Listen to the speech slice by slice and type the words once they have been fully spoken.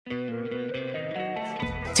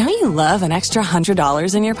Don't you love an extra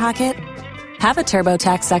 $100 in your pocket? Have a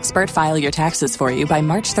TurboTax expert file your taxes for you by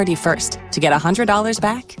March 31st to get $100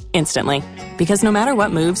 back instantly. Because no matter what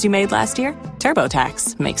moves you made last year,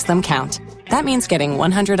 TurboTax makes them count. That means getting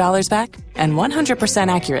 $100 back and 100%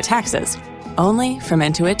 accurate taxes, only from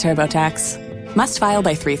Intuit TurboTax. Must file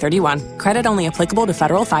by 3/31. Credit only applicable to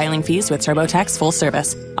federal filing fees with TurboTax full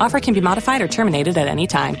service. Offer can be modified or terminated at any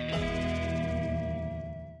time.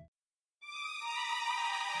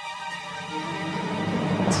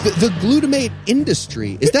 The glutamate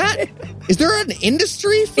industry, is there an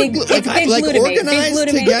industry for big glutamate, organized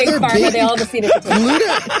big together? Big pharma, they all have a seat at the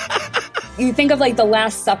table. You think of like the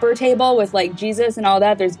Last Supper table with like Jesus and all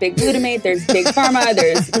that. There's big glutamate, there's big pharma,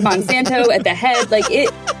 there's Monsanto at the head.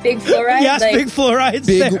 Big fluoride. Yes, big fluoride's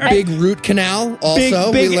there. Big root canal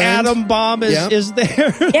also. Big atom bomb is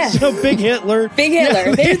there. Yeah. So big Hitler. Big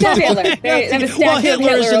Hitler. They have Hitler. They have a statue of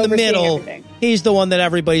Hitler is in the middle. Everything. He's the one that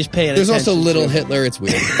everybody's paying attention to. There's also little Hitler. It's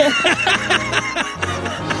weird.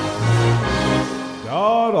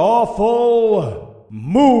 God awful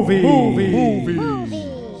movies.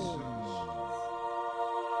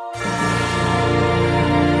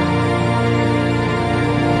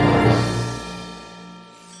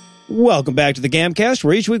 Welcome back to the Gamcast,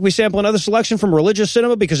 where each week we sample another selection from religious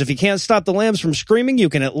cinema, because if you can't stop the lambs from screaming, you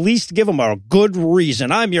can at least give them a good reason.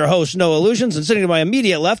 I'm your host, Noah Illusions, and sitting to my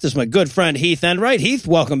immediate left is my good friend Heath Enright. Heath,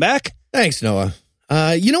 welcome back. Thanks, Noah.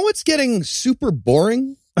 You know what's getting super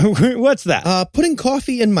boring? What's that? Putting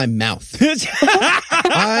coffee in my mouth.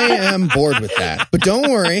 I am bored with that. But don't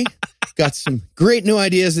worry. Got some great new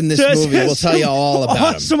ideas in this movie. We'll tell you all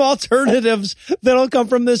about them. Some alternatives that'll come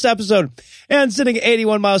from this episode. And sitting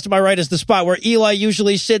 81 miles to my right is the spot where Eli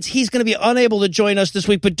usually sits. He's going to be unable to join us this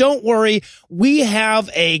week, but don't worry. We have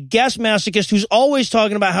a guest masochist who's always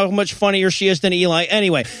talking about how much funnier she is than Eli.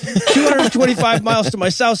 Anyway, 225 miles to my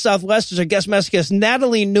southwest is our guest masochist,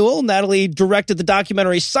 Natalie Newell. Natalie directed the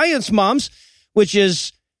documentary Science Moms, which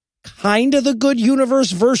is kind of the Good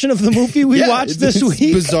Universe version of the movie we watched this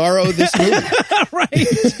week. Bizarro, this movie. Right.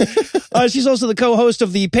 She's also the co-host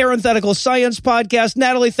of the Parenthetical Science podcast.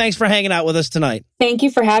 Natalie, thanks for hanging out with us tonight. Thank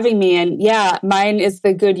you for having me. And yeah, mine is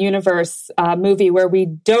the Good Universe movie where we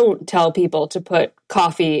don't tell people to put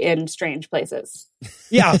coffee in strange places.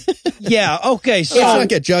 Yeah. Okay. So let's not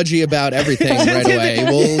get judgy about everything right away.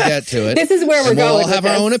 We'll get to it. This is where we're going. We'll have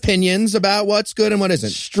our own opinions about what's good and what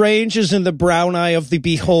isn't. Strange is in the brown eye of the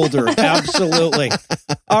beholder. Absolutely.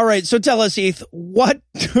 All right. So tell us, Heath, what?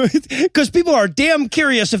 Because people are damn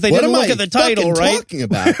curious if they didn't look at the title, right? Talking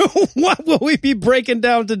about? What will we be breaking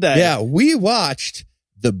down today? Yeah, we watched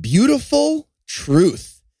The Beautiful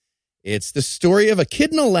Truth. It's the story of a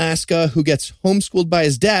kid in Alaska who gets homeschooled by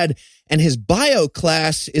his dad, and his bio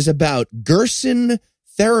class is about Gerson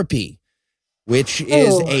therapy, which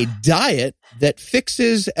is a diet that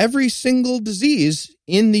fixes every single disease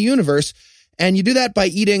in the universe. And you do that by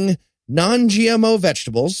eating non-GMO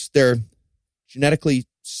vegetables. They're genetically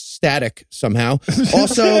static somehow.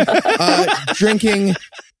 Also, drinking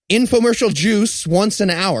infomercial juice once an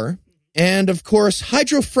hour. And, of course,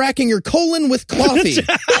 hydrofracking your colon with coffee.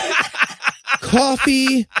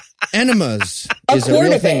 Coffee enemas is a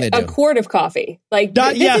real thing they do. A quart of coffee.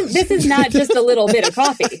 This is not just a little bit of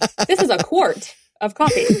coffee. This is a quart of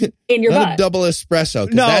coffee in your butt. A double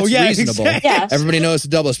espresso. That's reasonable. Exactly. Yeah. Everybody knows a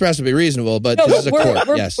double espresso would be reasonable, but this is a quart.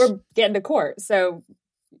 We're getting a quart, so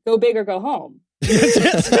go big or go home.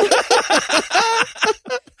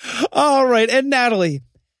 All right. And Natalie,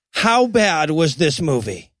 how bad was this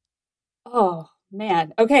movie? Oh,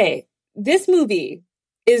 man. Okay. This movie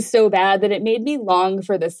is so bad that it made me long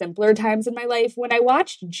for the simpler times in my life when I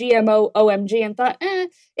watched GMO OMG and thought,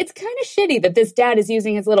 it's kind of shitty that this dad is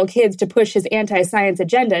using his little kids to push his anti-science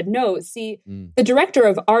agenda. No, see, the director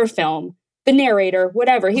of our film, the narrator,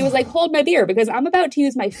 whatever, he was like, hold my beer because I'm about to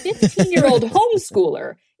use my 15-year-old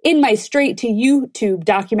homeschooler in my straight to YouTube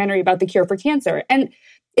documentary about the cure for cancer. And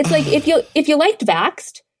it's like, if you liked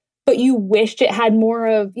Vaxxed, but you wished it had more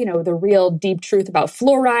of, the real deep truth about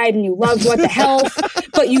fluoride and you loved What the Health,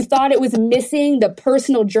 but you thought it was missing the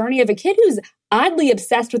personal journey of a kid who's oddly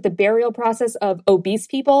obsessed with the burial process of obese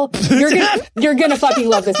people, you're gonna fucking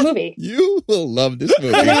love this movie. You will love this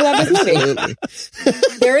movie. You're gonna love this movie.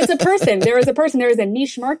 There is a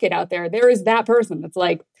niche market out there. There is that person that's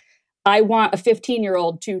like, I want a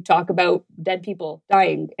 15-year-old to talk about dead people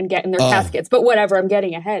dying and get in their caskets. But whatever, I'm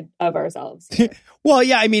getting ahead of ourselves. Well,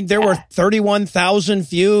 yeah, I mean, there were 31,000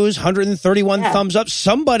 views, 131 thumbs up.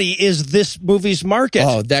 Somebody is this movie's market.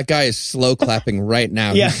 Oh, that guy is slow clapping right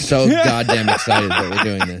now. Yeah. He's so goddamn excited that we're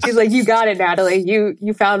doing this. He's like, you got it, Natalie.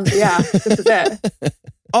 You found, this is it.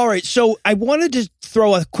 All right, so I wanted to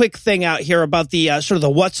throw a quick thing out here about the sort of the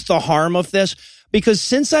what's the harm of this, because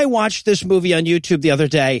since I watched this movie on YouTube the other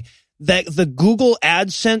day, that the Google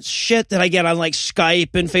AdSense shit that I get on like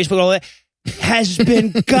Skype and Facebook and all that has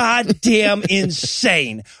been goddamn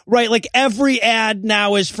insane, right? Like every ad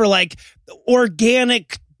now is for like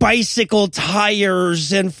organic bicycle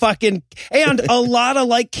tires and a lot of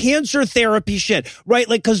like cancer therapy shit, right?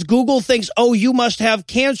 Like, cause Google thinks, oh, you must have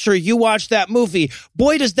cancer. You watch that movie.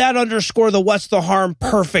 Boy, does that underscore the what's the harm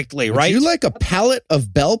perfectly, right? Would you like a pallet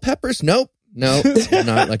of bell peppers? Nope. No,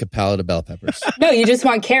 not like a pallet of bell peppers. No, you just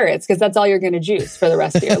want carrots because that's all you're going to juice for the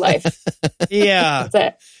rest of your life. Yeah. That's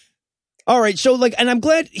it. All right. So like, and I'm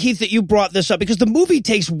glad, Heath, that you brought this up because the movie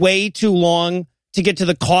takes way too long to get to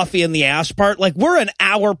the coffee and the ass part. Like we're an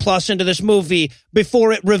hour plus into this movie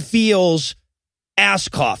before it reveals ass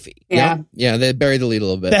coffee. Yeah. Yeah, they bury the lead a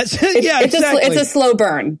little bit. Exactly. It's a slow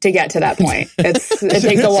burn to get to that point. It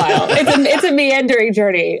takes a while. It's a meandering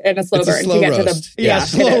journey and a slow burn to get roast. to the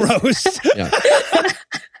slow roast. Yeah.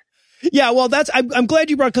 Yeah, well, I'm glad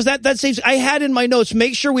you brought, because that saves. I had in my notes,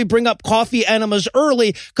 make sure we bring up coffee enemas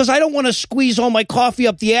early, because I don't want to squeeze all my coffee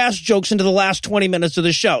up the ass jokes into the last 20 minutes of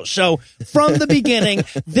the show. So from the beginning,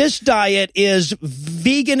 this diet is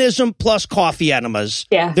veganism plus coffee enemas.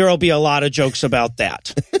 Yeah. There will be a lot of jokes about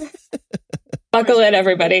that. Buckle in,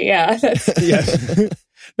 everybody. Yeah. Yes.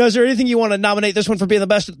 Now, is there anything you want to nominate this one for being the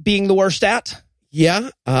best, being the worst at? Yeah,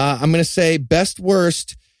 I'm going to say best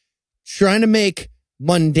worst, trying to make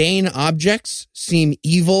mundane objects seem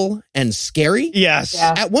evil and scary. Yes.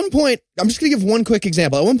 Yeah. At one point, I'm just going to give one quick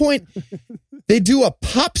example. At one point, they do a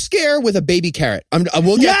pop scare with a baby carrot.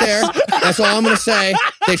 We'll get there. That's all I'm going to say.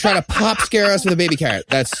 They try to pop scare us with a baby carrot.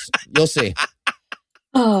 You'll see.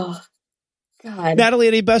 Oh, God. Natalie,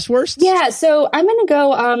 any best worst? Yeah. So I'm going to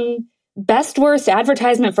go best worst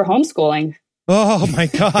advertisement for homeschooling. Oh, my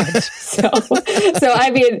God. So I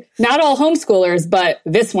mean, not all homeschoolers, but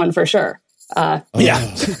this one for sure.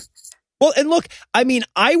 Yeah. Well, and look, I mean,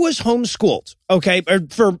 I was homeschooled, okay,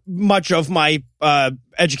 for much of my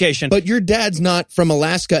education. But your dad's not from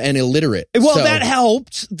Alaska and illiterate. Well, so that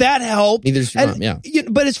helped. Neither's your mom, yeah.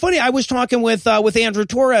 But it's funny, I was talking with Andrew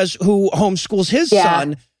Torres, who homeschools his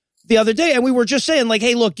son, the other day, and we were just saying, like,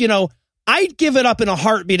 hey, look, I'd give it up in a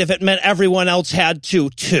heartbeat if it meant everyone else had to,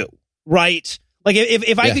 too, right? Like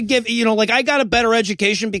if I could give, like I got a better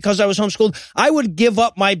education because I was homeschooled, I would give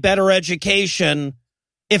up my better education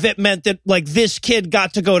if it meant that like this kid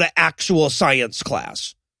got to go to actual science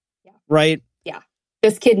class. Yeah. Right? Yeah.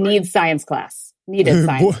 This kid needs science class. Needed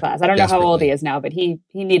science class. I don't know how old he is now, but he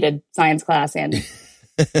needed science class and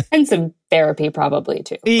some therapy probably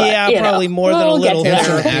too. But, yeah, probably more than a little and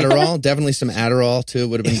some Adderall. Definitely some Adderall too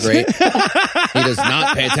would have been great. He does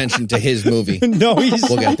not pay attention to his movie. No,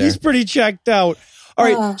 we'll get there. He's pretty checked out. All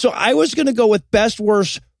right, so I was going to go with best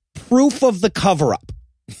worst proof of the cover up.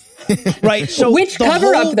 Right. So which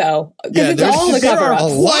cover up though? Because it's all the cover up. A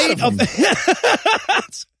lot of them.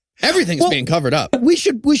 Everything's being covered up. We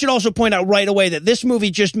should also point out right away that this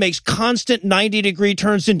movie just makes constant 90-degree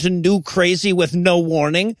turns into new crazy with no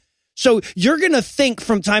warning. So you're going to think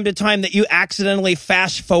from time to time that you accidentally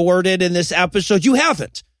fast forwarded in this episode. You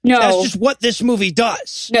haven't. No. That's just what this movie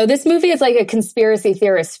does. No, this movie is like a conspiracy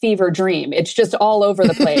theorist fever dream. It's just all over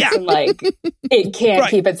the place and like it can't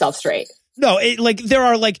keep itself straight. No, there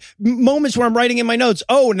are like moments where I'm writing in my notes,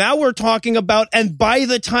 oh, now we're talking about, and by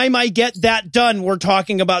the time I get that done, we're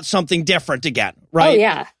talking about something different again, right? Oh,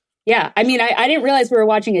 yeah. Yeah. I mean, I didn't realize we were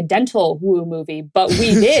watching a dental woo movie, but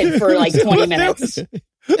we did for like 20 minutes.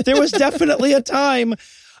 There was definitely a time.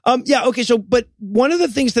 Yeah, okay, so, but one of the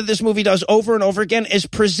things that this movie does over and over again is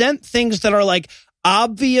present things that are like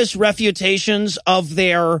obvious refutations of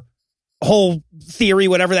their whole theory,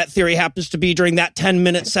 whatever that theory happens to be during that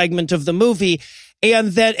 10-minute segment of the movie,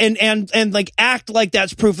 and that and like act like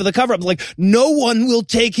that's proof of the cover up. Like no one will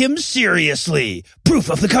take him seriously.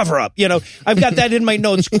 Proof of the cover up. I've got that in my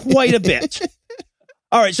notes quite a bit.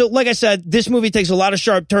 All right, so like I said, this movie takes a lot of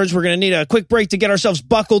sharp turns. We're going to need a quick break to get ourselves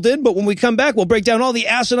buckled in, but when we come back, we'll break down all the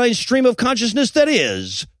asinine stream of consciousness that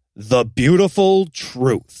is The Beautiful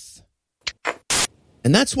Truth.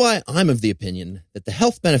 And that's why I'm of the opinion that the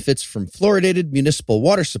health benefits from fluoridated municipal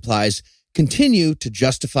water supplies continue to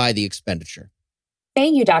justify the expenditure.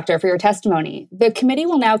 Thank you, Doctor, for your testimony. The committee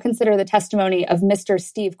will now consider the testimony of Mr.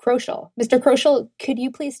 Steve Kroschel. Mr. Kroschel, could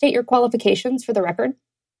you please state your qualifications for the record?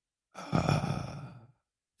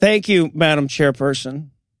 Thank you, Madam Chairperson.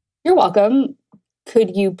 You're welcome.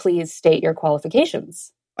 Could you please state your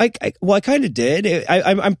qualifications? I kind of did.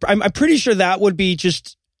 I'm pretty sure that would be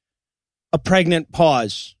just a pregnant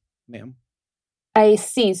pause, ma'am. I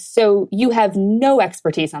see. So you have no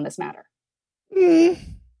expertise on this matter.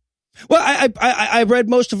 Well, I read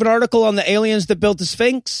most of an article on the aliens that built the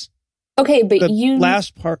Sphinx. Okay, but The you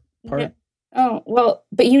last part. Oh, well,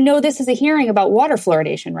 but this is a hearing about water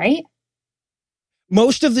fluoridation, right?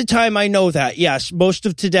 Most of the time I know that, yes. Most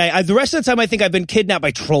of today. The rest of the time I think I've been kidnapped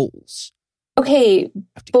by trolls. Okay,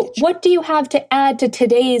 but what do you have to add to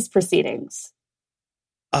today's proceedings?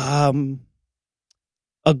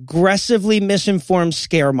 Aggressively misinformed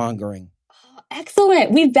scaremongering. Oh,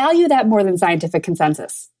 excellent. We value that more than scientific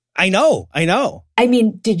consensus. I know. I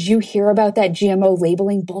mean, did you hear about that GMO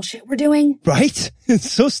labeling bullshit we're doing? Right?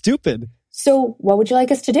 It's so stupid. So what would you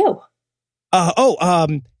like us to do?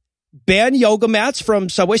 Ban yoga mats from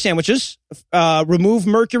Subway sandwiches, remove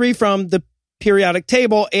mercury from the periodic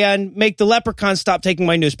table, and make the leprechaun stop taking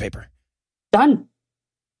my newspaper. Done.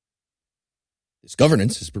 This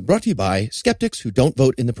governance has been brought to you by skeptics who don't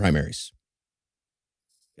vote in the primaries.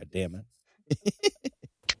 God damn it.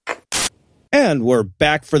 And we're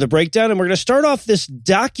back for the breakdown, and we're going to start off this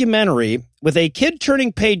documentary with a kid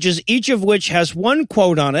turning pages, each of which has one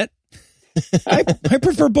quote on it. I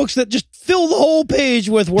prefer books that just fill the whole page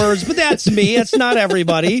with words, but that's me. It's not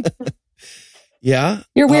everybody. Yeah.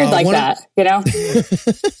 You're weird like that, you know?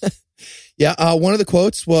 Yeah. One of the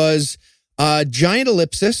quotes was giant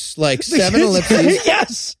ellipsis, like 7 ellipses.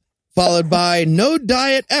 Yes. Followed by no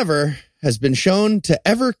diet ever has been shown to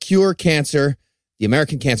ever cure cancer. The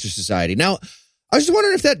American Cancer Society. Now, I was just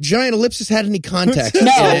wondering if that giant ellipsis had any context. No.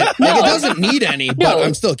 Like, it doesn't need any, but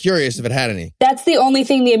I'm still curious if it had any. That's the only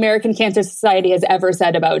thing the American Cancer Society has ever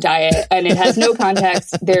said about diet, and it has no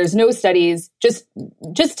context. There's no studies. Just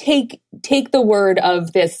take the word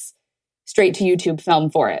of this straight to YouTube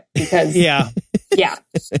film for it, because Yeah.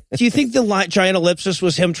 Do you think the giant ellipsis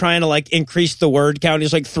was him trying to like increase the word count?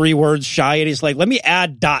 He's like 3 words shy, and he's like, let me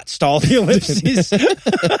add dots to all the ellipses.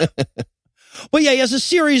 But yeah, he has a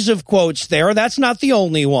series of quotes there. That's not the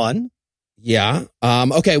only one. Yeah.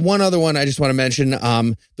 Okay, one other one I just want to mention.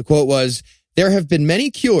 The quote was, there have been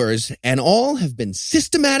many cures, and all have been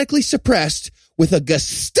systematically suppressed with a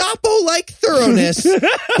Gestapo-like thoroughness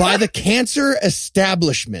by the cancer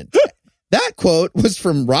establishment. That quote was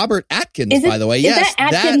from Robert Atkins, by the way. Yes,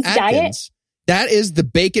 that Atkins diet? That is the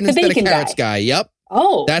bacon instead of carrots guy. Yep.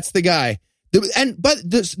 Oh. That's the guy. But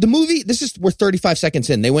the movie, we're 35 seconds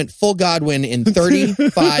in. They went full Godwin in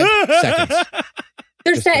 35 seconds.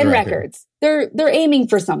 They're setting records. They're aiming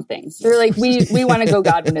for something. They're like, we want to go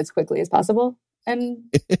Godwin as quickly as possible.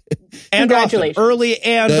 And congratulations. Often, early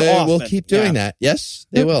and often. We'll keep doing that. Yes,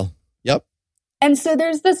 they will. Yep. And so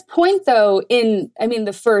there's this point, though,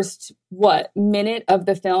 the first, minute of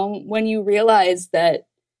the film, when you realize that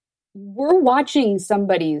we're watching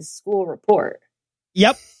somebody's school report.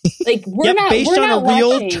 Yep. Like we're not based on a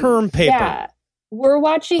real term paper. Yeah. We're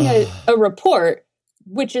watching a report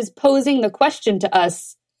which is posing the question to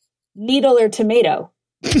us, needle or tomato.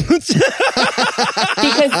 Because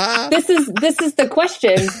this is the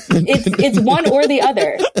question. It's one or the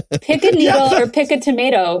other. Pick a needle or pick a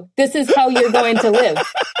tomato. This is how you're going to live.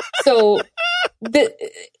 So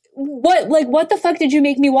what the fuck did you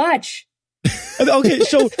make me watch? Okay,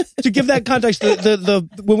 so to give that context,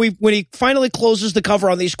 when he finally closes the cover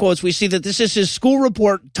on these quotes, we see that this is his school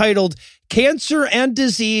report titled "Cancer and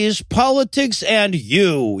Disease, Politics and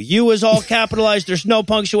You." You is all capitalized. There's no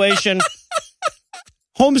punctuation.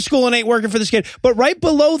 Homeschooling ain't working for this kid. But right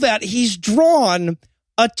below that, he's drawn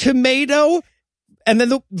a tomato, and then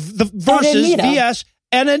the verses VS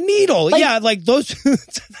and a needle. Like those.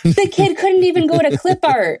 The kid couldn't even go to clip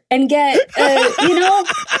art and get,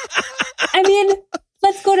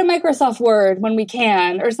 let's go to Microsoft Word when we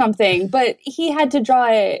can or something. But he had to draw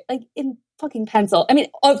it like in fucking pencil.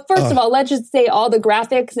 First of all, let's just say all the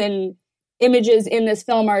graphics and images in this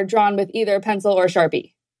film are drawn with either pencil or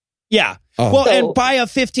Sharpie. Yeah. Well, and by a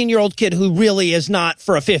 15-year-old kid who really is not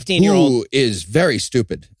for a 15-year-old. Who is very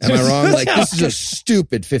stupid. Am I wrong? Like, this is a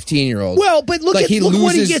stupid 15-year-old. Well, but look what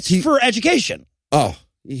he gets for education. Oh,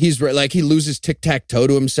 he's like, he loses tic-tac-toe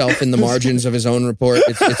to himself in the margins of his own report.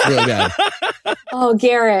 It's really bad. Oh,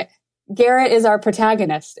 Garrett. Garrett is our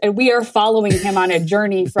protagonist, and we are following him on a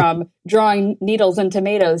journey from drawing needles and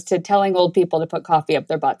tomatoes to telling old people to put coffee up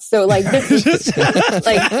their butts. So, like, this is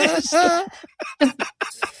like...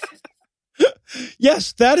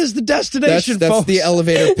 Yes, that is the destination. That's the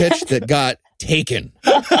elevator pitch that got taken.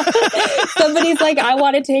 Somebody's like, I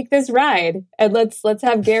want to take this ride, and let's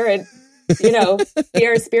have Garrett, be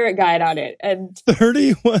our spirit guide on it. And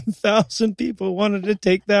 31,000 people wanted to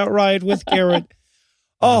take that ride with Garrett.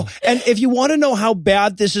 Oh, and if you want to know how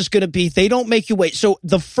bad this is going to be, they don't make you wait. So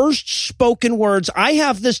the first spoken words, I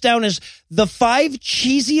have this down as the 5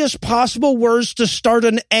 cheesiest possible words to start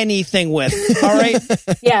an anything with. All right?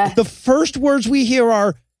 Yeah. The first words we hear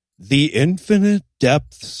are, the infinite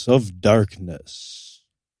depths of darkness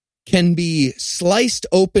can be sliced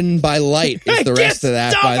open by light is the rest of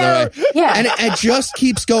that, by the way. Yeah. And it just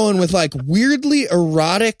keeps going with like weirdly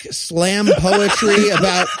erotic slam poetry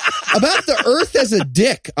about the earth as a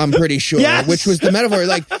dick, I'm pretty sure, Yes. which was the metaphor.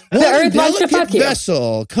 Like, The what a earth wants to delicate fuck you.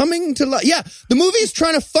 vessel coming to life. Yeah, the movie's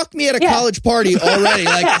trying to fuck me at a Yeah. college party already.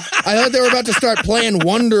 Like, I thought they were about to start playing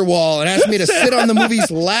Wonderwall and ask me to sit on the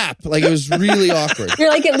movie's lap. Like, it was really awkward. You're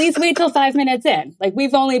like, at least wait till 5 minutes in. Like,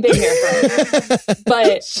 we've only been here for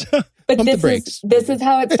but Pump the brakes. this is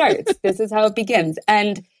how it starts. This is how it begins.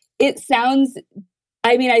 And it sounds,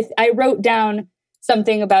 I mean, I wrote down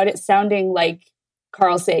something about it sounding like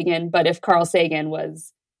Carl Sagan, but if Carl Sagan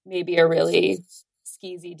was maybe a really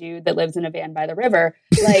skeezy dude that lives in a van by the river,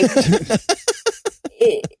 like,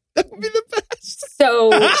 That would be the best. so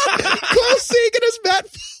Carl Sagan as Matt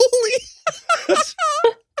Foley.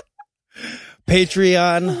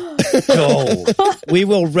 Patreon, go. We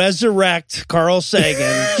will resurrect Carl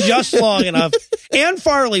Sagan just long enough. And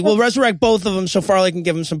Farley. We'll resurrect both of them so Farley can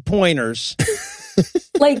give him some pointers.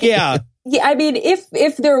 like, Yeah. yeah, I mean,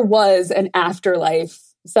 if there was an afterlife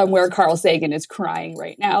somewhere, Carl Sagan is crying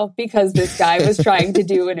right now because this guy was trying to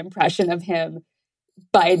do an impression of him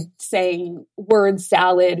by saying word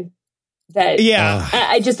salad that Yeah.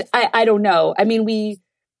 I don't know. I mean,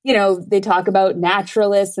 they talk about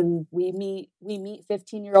naturalists, and we meet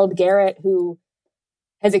 15-year-old Garrett, who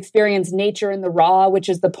has experienced nature in the raw, which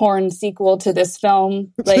is the porn sequel to this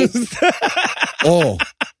film. Like, Oh,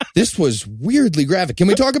 this was weirdly graphic. Can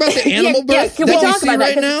we talk about the animal yeah, birth can that we we talk see about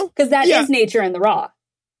right that? now? Because that Yeah. is nature in the raw.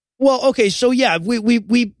 Well, okay, so yeah,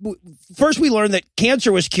 we first we learned that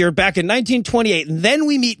cancer was cured back in 1928, and then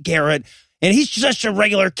we meet Garrett, and he's just a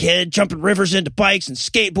regular kid jumping rivers into bikes and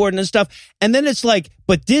skateboarding and stuff. And then it's like,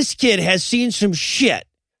 but this kid has seen some shit.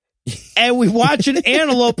 And we watch an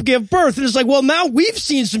antelope give birth, and it's like, well, now we've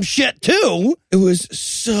seen some shit too. It was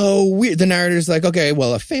so weird. The narrator's like, okay,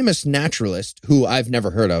 well, a famous naturalist, who I've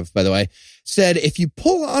never heard of, by the way, said if you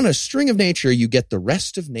pull on a string of nature, you get the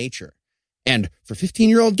rest of nature. And for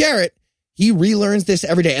 15-year-old Garrett, he relearns this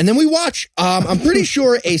every day. And then we watch, I'm pretty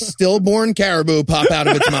sure, a stillborn caribou pop out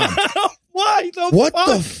of its mom. Why the What fuck?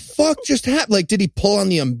 the fuck just happened? Like, did he pull on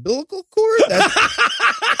the umbilical cord?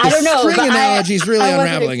 I don't know. String but analogy is really I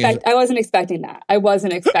wasn't unraveling. I wasn't expecting that. I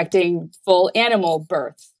wasn't expecting full animal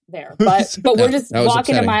birth there. But we're just that was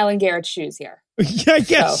walking upsetting. a mile in Garrett's shoes here. Yeah, I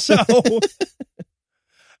guess so.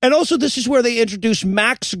 And also, this is where they introduce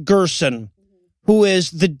Max Gerson, who is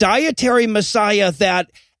the dietary messiah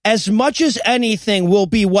that, as much as anything, will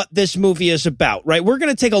be what this movie is about, right? We're going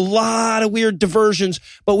to take a lot of weird diversions,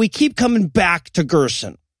 but we keep coming back to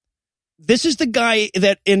Gerson. This is the guy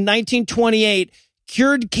that in 1928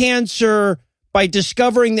 cured cancer by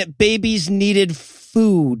discovering that babies needed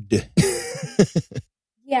food.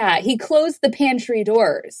 Yeah, he closed the pantry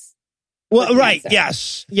doors. Well, For right.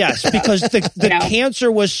 cancer. Yes, because the know? cancer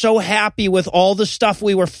was so happy with all the stuff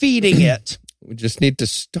we were feeding it. We just need to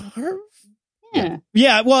starve? Yeah.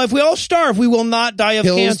 Yeah, well, if we all starve, we will not die of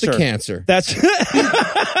Kills cancer. the cancer. That's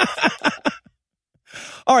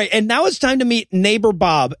all right. And now it's time to meet Neighbor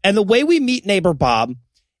Bob. And the way we meet Neighbor Bob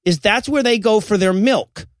is that's where they go for their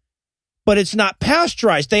milk. But it's not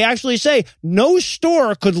pasteurized. They actually say no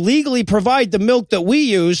store could legally provide the milk that we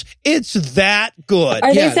use. It's that good.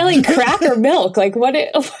 Are Yeah. they selling crack or milk? Like, what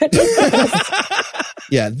is this?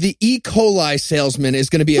 Yeah, the E. coli salesman is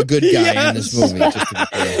going to be a good guy in this Yes. movie. Just to be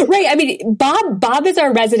clear. Right. I mean, Bob is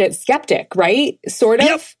our resident skeptic, right? Sort of.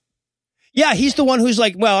 Yep. Yeah, he's the one who's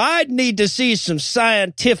like, well, I'd need to see some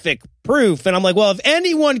scientific proof. And I'm like, well, if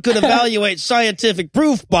anyone could evaluate scientific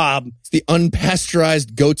proof, Bob. It's the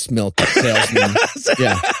unpasteurized goat's milk salesman.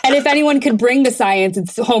 Yeah. And if anyone could bring the science,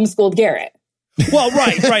 it's homeschooled Garrett. Well,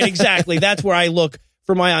 right, exactly. That's where I look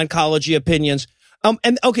for my oncology opinions.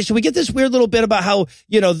 And okay, so we get this weird little bit about how,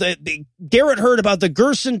 the Garrett heard about the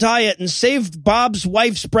Gerson diet and saved Bob's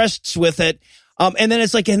wife's breasts with it. And then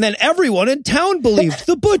it's like, and then everyone in town believed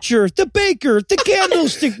the butcher, the baker, the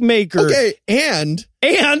candlestick maker. Okay, and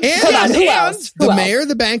Hold on, who else? the Who else? mayor,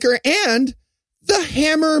 the banker, and the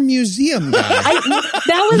Hammer Museum guy.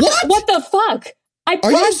 That was what the fuck? I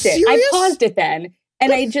Are you paused it. I serious? paused it then,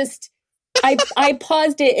 and I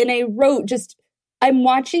paused it, and I wrote I'm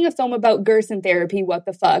watching a film about Gerson therapy. What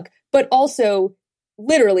the fuck? But also,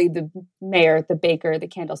 literally the mayor, the baker, the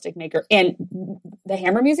candlestick maker, and the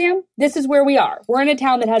Hammer Museum. This is where we are. We're in a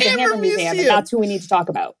town that has a Hammer Museum, and that's who we need to talk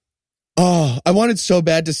about. Oh, I wanted so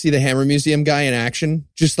bad to see the Hammer Museum guy in action.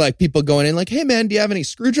 Just like people going in like, hey, man, do you have any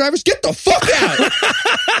screwdrivers? Get the fuck out.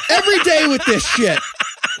 Every day with this shit.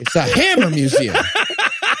 It's a Hammer Museum.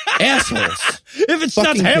 Assholes. If it's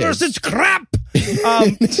Fucking not hammers, kids. it's crap.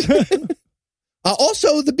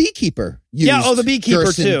 Also, the beekeeper used the beekeeper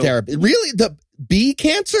Gerson too. therapy. Really? The bee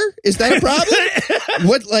cancer? Is that a problem?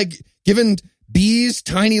 What, like, giving bees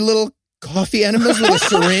tiny little coffee enemas with a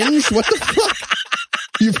syringe? What the fuck?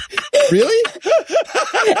 Really?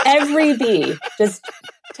 Every bee, just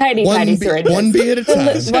tiny syringes. One bee at a time.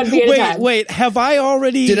 One bee at a time. Wait, have I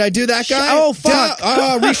already... Did I do that guy? Oh, fuck.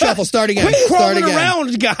 Reshuffle. Start again. Quit Start crawling again.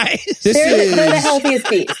 around, guys. This They're the is healthiest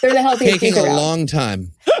bees. They're the healthiest taking bees a around. long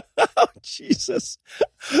time. Jesus.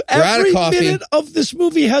 out of Every coffee. minute of this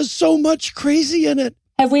movie has so much crazy in it.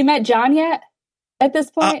 Have we met John yet at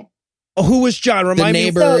this point? Who was John? The Remind me.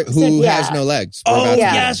 neighbor So, who yeah. has no legs. We're Oh, about to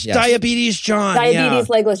yes, get. Diabetes John. Diabetes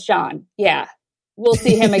Legless John. Yeah. We'll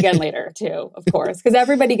see him again later, too, of course, because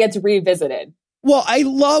everybody gets revisited. Well, I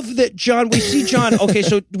love that we see John. Okay,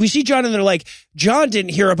 so we see John and they're like, John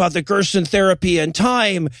didn't hear about the Gerson therapy in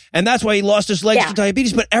time, and that's why he lost his legs to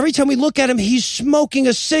diabetes. But every time we look at him, he's smoking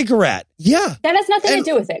a cigarette. Yeah. That has nothing to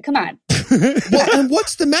do with it. Come on. Well, and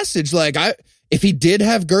what's the message? Like, if he did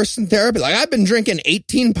have Gerson therapy, like, I've been drinking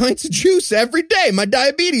 18 pints of juice every day. My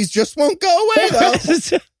diabetes just won't go away,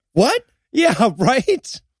 though. What? Yeah,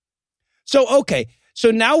 right? So, okay. So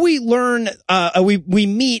now we learn, we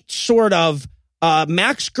meet sort of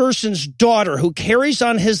Max Gerson's daughter who carries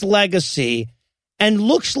on his legacy and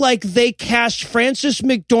looks like they cast Frances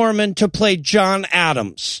McDormand to play John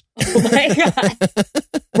Adams. Oh my God.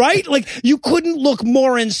 Right? Like, you couldn't look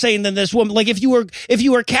more insane than this woman. Like, if you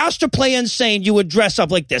were cast to play insane, you would dress up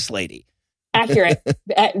like this lady. Accurate.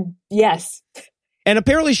 Yes. And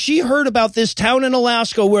apparently she heard about this town in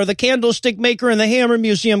Alaska where the candlestick maker and the Hammer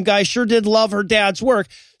Museum guy sure did love her dad's work.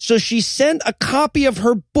 So she sent a copy of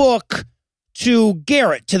her book to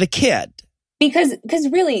Garrett, to the kid. Because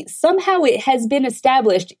really, somehow it has been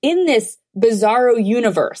established in this bizarro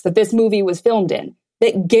universe that this movie was filmed in,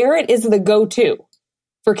 that Garrett is the go-to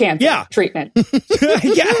for cancer treatment.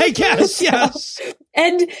 Yeah, I guess, yes.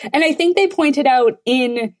 And I think they pointed out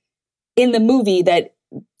in the movie that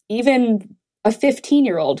even a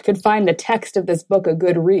 15-year-old could find the text of this book a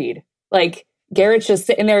good read. Like, Garrett's just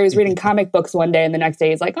sitting there, he's reading comic books one day, and the next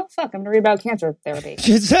day he's like, oh, fuck, I'm going to read about cancer therapy.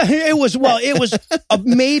 It was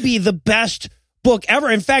maybe the best book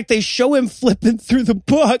ever. In fact, they show him flipping through the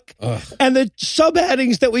book, and the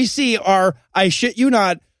subheadings that we see are, I shit you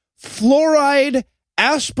not, fluoride,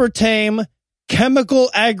 aspartame, chemical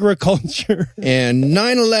agriculture. And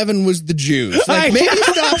 9/11 was the Jews. Like, maybe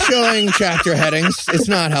stop showing chapter headings. It's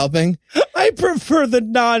not helping. I prefer the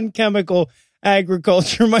non-chemical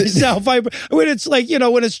agriculture myself. When it's like,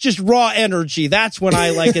 when it's just raw energy, that's when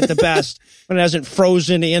I like it the best. When it hasn't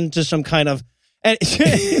frozen into some kind of...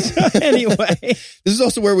 Anyway. This is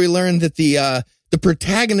also where we learned that the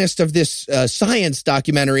protagonist of this science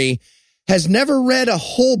documentary has never read a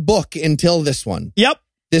whole book until this one. Yep.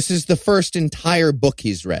 This is the first entire book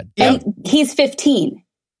he's read. And he's 15.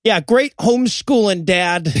 Yeah, great homeschooling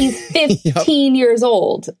dad. He's 15 years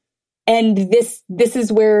old. And this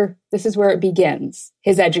is where it begins,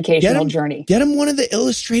 his educational journey. Get him one of the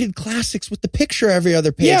illustrated classics with the picture every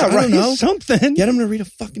other page. Yeah, I don't know. Something. Get him to read a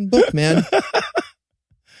fucking book, man.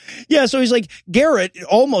 Yeah, so he's like, Garrett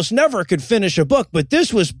almost never could finish a book, but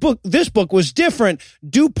this book was different.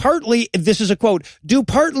 This is a quote, due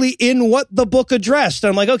partly in what the book addressed. And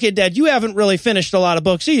I'm like, okay, Dad, you haven't really finished a lot of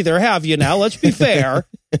books either, have you now? Let's be fair.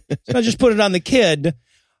 So I just put it on the kid.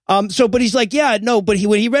 But he's like, yeah, no, but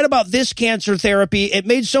when he read about this cancer therapy, it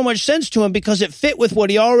made so much sense to him because it fit with what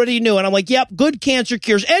he already knew. And I'm like, yep, good cancer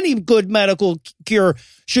cures, any good medical cure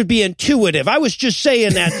should be intuitive. I was just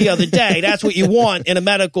saying that the other day. That's what you want in a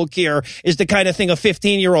medical cure, is the kind of thing a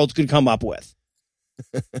 15-year-old could come up with.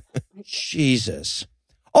 Jesus.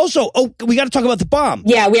 Also, we got to talk about the bomb.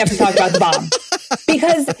 Yeah, we have to talk about the bomb.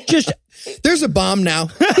 Because there's a bomb now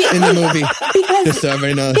in the movie. Because just so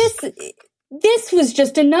everybody knows. This was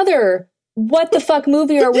just another what the fuck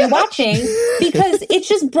movie are we watching? Because it's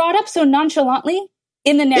just brought up so nonchalantly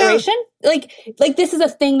in the narration. Yeah. Like this is a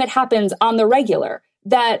thing that happens on the regular,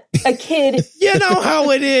 that a kid you know how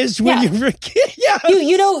it is when you're a kid. Yeah.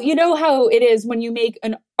 You know how it is when you make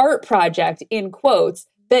an art project, in quotes,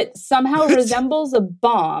 that somehow resembles a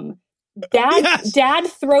bomb. Dad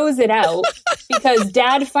throws it out because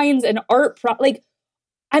Dad finds an art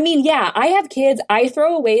I mean, yeah, I have kids. I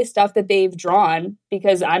throw away stuff that they've drawn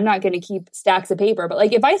because I'm not going to keep stacks of paper. But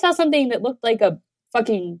like, if I saw something that looked like a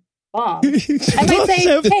fucking bomb, I might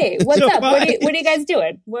say, "Hey, what's up? What are you guys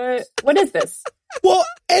doing? What is this?" Well,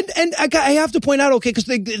 and I have to point out, okay, because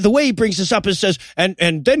the way he brings this up is says, and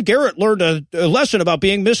then Garrett learned a lesson about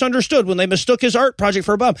being misunderstood when they mistook his art project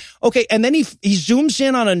for a bomb. Okay, and then he zooms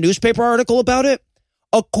in on a newspaper article about it.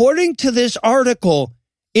 According to this article,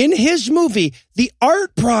 in his movie, the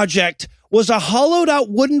art project was a hollowed-out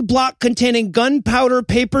wooden block containing gunpowder,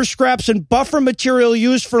 paper scraps, and buffer material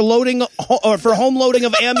used for loading or for home loading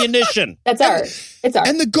of ammunition. That's art. It's art.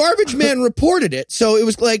 And the garbage man reported it, so it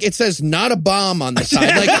was like, it says not a bomb on the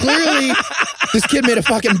side. Like, clearly, this kid made a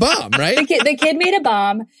fucking bomb, right? The kid made a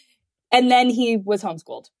bomb, and then he was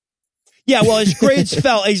homeschooled. Yeah, well, his grades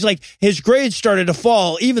fell. He's like, his grades started to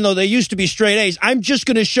fall, even though they used to be straight A's. I'm just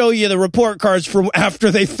going to show you the report cards from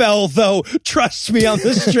after they fell, though. Trust me on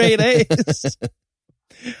the straight A's.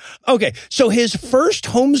 Okay, so his first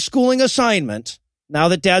homeschooling assignment, now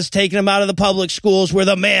that Dad's taken him out of the public schools where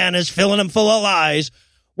the man is filling him full of lies,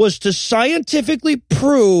 was to scientifically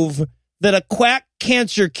prove that a quack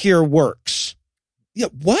cancer cure works. Yeah,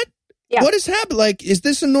 what? Yeah. What has happened? Like, is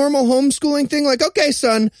this a normal homeschooling thing? Like, okay,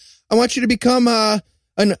 son, I want you to become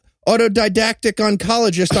an autodidactic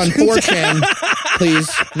oncologist on 4chan, please.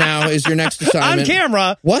 Now is your next assignment. On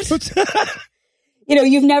camera. What?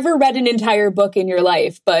 You've never read an entire book in your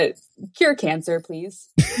life, but cure cancer, please.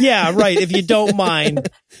 Yeah, right, if you don't mind.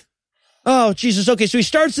 Oh, Jesus. Okay, so he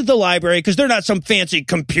starts at the library because they're not some fancy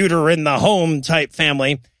computer in the home type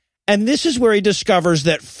family. And this is where he discovers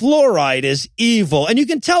that fluoride is evil. And you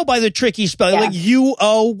can tell by the tricky spelling, like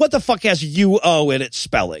UO. What the fuck has UO in its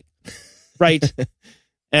spelling? Right?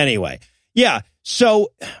 Anyway. Yeah.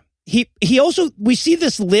 So he also, we see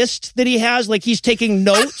this list that he has, like he's taking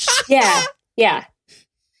notes. Yeah.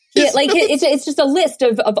 Like it's just a list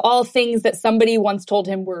of all things that somebody once told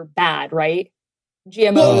him were bad, right?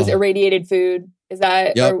 GMOs, irradiated food. Is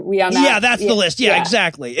that, are we on that? Yeah, that's the list. Yeah,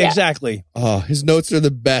 exactly. Oh, his notes are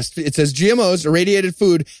the best. It says GMOs, irradiated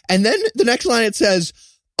food. And then the next line, it says,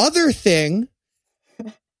 other thing,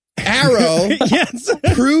 arrow,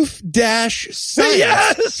 proof dash science.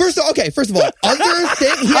 Yes! First of all, other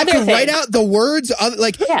thing, he had to write out the words,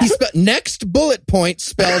 he next bullet point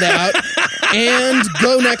spelled out, and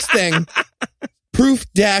go next thing. Proof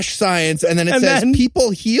dash science, and then it says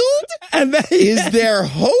people healed? And then, is there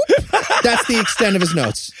hope? That's the extent of his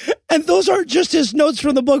notes. And those aren't just his notes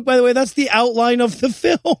from the book, by the way. That's the outline of the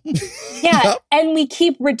film. Yeah, and we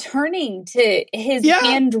keep returning to his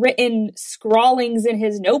handwritten scrawlings in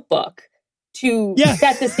his notebook to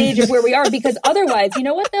set the stage of where we are. Because otherwise, you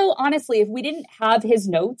know what, though? Honestly, if we didn't have his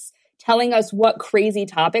notes telling us what crazy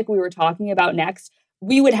topic we were talking about next,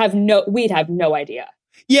 we'd have no idea.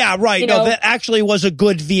 Yeah, right. No, that actually was a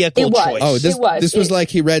good vehicle choice. Oh, this was like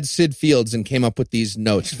he read Sid Fields and came up with these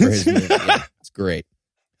notes for his movie. Yeah, it's great.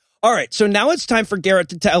 All right, so now it's time for Garrett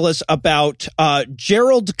to tell us about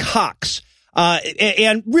Gerald Cox.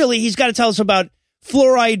 And really, he's got to tell us about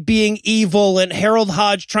fluoride being evil and Harold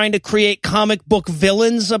Hodge trying to create comic book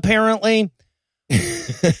villains, apparently.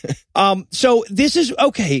 So this is,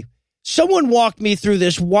 okay, someone walked me through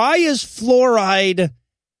this. Why is fluoride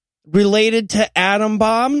related to atom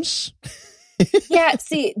bombs? Yeah,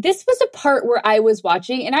 see, this was a part where I was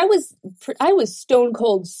watching, and I was stone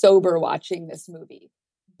cold sober watching this movie,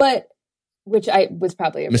 but which I was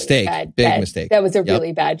probably a mistake, really big mistake. That was a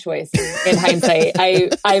really bad choice in hindsight.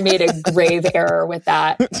 I made a grave error with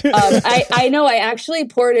that. I know I actually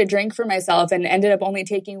poured a drink for myself and ended up only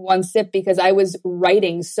taking one sip because I was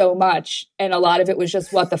writing so much, and a lot of it was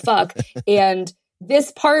just what the fuck. And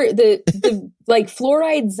this part, the like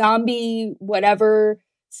fluoride zombie, whatever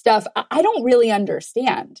stuff, I don't really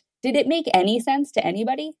understand. Did it make any sense to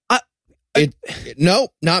anybody? No,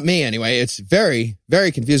 not me anyway. It's very,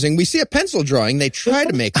 very confusing. We see a pencil drawing. They try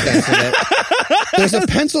to make sense of it. There's a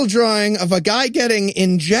pencil drawing of a guy getting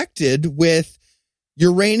injected with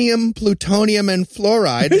uranium, plutonium, and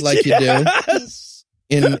fluoride, like you do.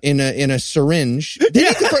 In a syringe.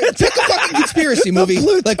 Pick a fucking conspiracy movie.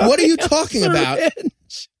 Like, what are you talking about?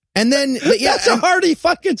 And then, that's a hardy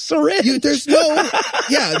fucking syringe. There's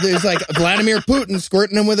like Vladimir Putin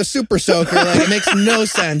squirting him with a super soaker. Like, it makes no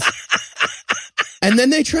sense. And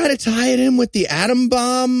then they try to tie it in with the atom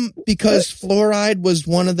bomb because fluoride was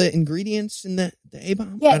one of the ingredients in the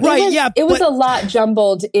A-bomb. Yeah, it was a lot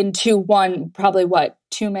jumbled into one, probably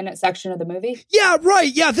 2-minute section of the movie. Yeah,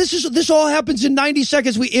 right. Yeah, this all happens in 90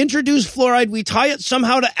 seconds. We introduce fluoride, we tie it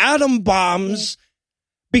somehow to atom bombs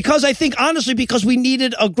because I think honestly because we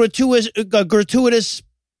needed a gratuitous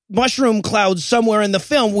mushroom clouds somewhere in the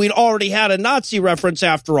film. We'd already had a Nazi reference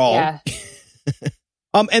after all. Yeah.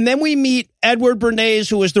 And then we meet Edward Bernays,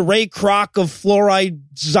 who is the Ray Kroc of fluoride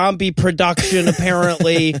zombie production,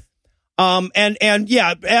 apparently. And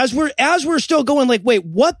yeah, as we're still going, like, wait,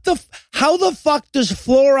 how the fuck does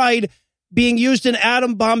fluoride being used in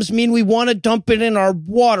atom bombs mean we want to dump it in our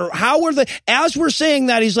water? As we're saying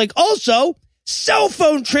that, he's like, also, cell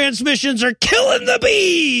phone transmissions are killing the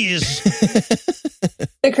bees.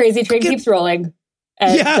 The crazy train keeps rolling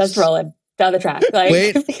and just rolling down the track. Like,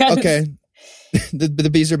 wait, okay. The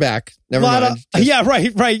bees are back. Never mind. Yeah,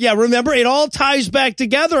 right. Yeah, remember, it all ties back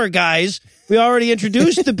together, guys. We already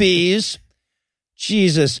introduced the bees.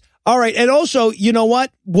 Jesus. All right. And also, you know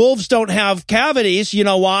what? Wolves don't have cavities. You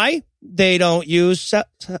know why? They don't use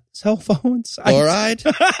cell phones. Fluoride?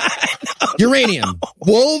 Uranium.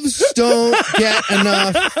 Wolves don't get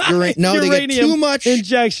enough uranium. No, they get too much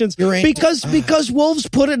injections. Because wolves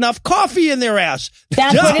put enough coffee in their ass.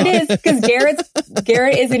 That's what it is. Because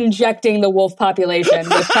Garrett is injecting the wolf population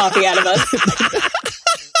with coffee out of us.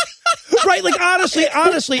 Right, like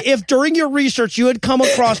honestly, if during your research you had come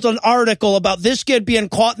across an article about this kid being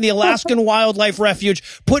caught in the Alaskan Wildlife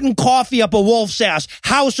Refuge putting coffee up a wolf's ass,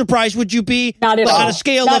 how surprised would you be? Not at all. On a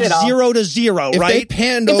scale of 0 to 0, if right? If they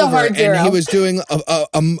panned over and he was doing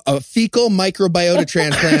a fecal microbiota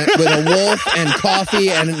transplant with a wolf and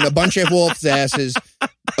coffee and a bunch of wolf's asses,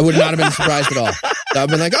 I would not have been surprised at all. I would have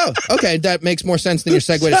been like, oh, okay, that makes more sense than your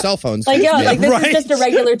segue to cell phones. Like, yeah, like this is just a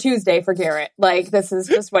regular Tuesday for Garrett. Like, this is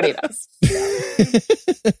just what he does.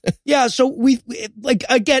 Yeah, so we, like,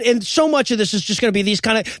 again, and so much of this is just going to be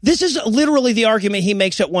this is literally the argument he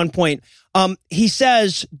makes at one point. He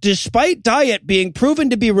says, despite diet being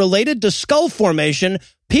proven to be related to skull formation,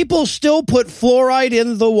 people still put fluoride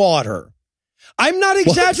in the water. I'm not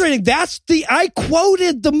exaggerating. What? I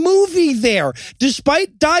quoted the movie there.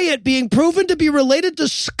 Despite diet being proven to be related to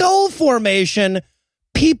skull formation,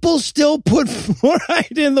 people still put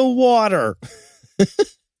fluoride in the water.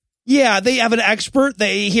 Yeah, they have an expert.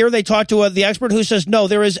 They talk to the expert who says, no,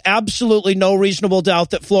 there is absolutely no reasonable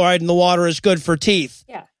doubt that fluoride in the water is good for teeth.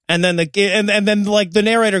 Yeah. And then like the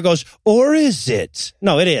narrator goes, or is it?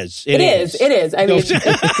 No, it is. It is. I mean,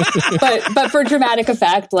 but for dramatic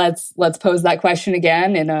effect, let's pose that question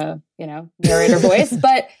again in a, narrator voice.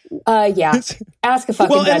 But yeah, ask a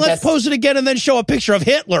fucking dentist. And let's pose it again and then show a picture of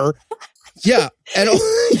Hitler. Yeah. And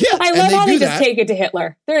I love how they just take it to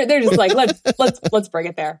Hitler. They're just like, let's bring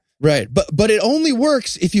it there. Right. But it only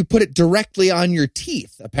works if you put it directly on your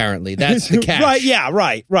teeth, apparently. That's the catch. Right, yeah,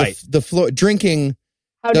 right. The drinking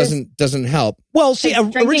doesn't help. Well, see,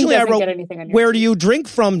 originally I wrote, where do you drink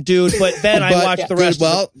from, dude? But then I watched the rest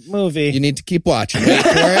of the movie. You need to keep watching. Wait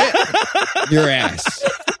for it. Your ass.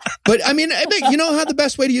 But, I mean, you know how the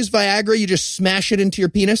best way to use Viagra, you just smash it into your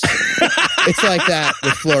penis? It's like that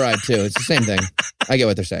with fluoride, too. It's the same thing. I get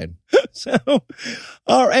what they're saying. So,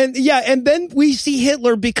 and then we see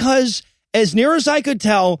Hitler because, as near as I could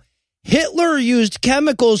tell, Hitler used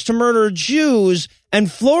chemicals to murder Jews, and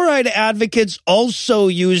fluoride advocates also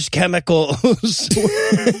used chemicals.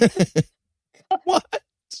 What?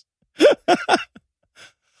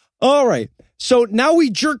 All right. So now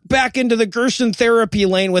we jerk back into the Gerson therapy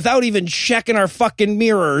lane without even checking our fucking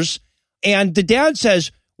mirrors. And the dad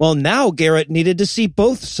says, well, now Garrett needed to see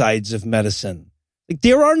both sides of medicine. Like,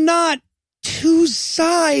 there are not two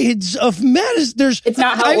sides of medicine. It's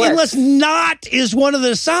not how it works. Unless not is one of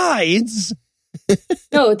the sides.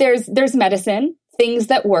 No, there's medicine. Things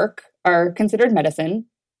that work are considered medicine.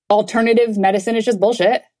 Alternative medicine is just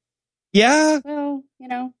bullshit. Yeah. So,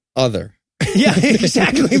 Other. Yeah,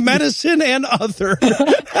 exactly. Medicine and other.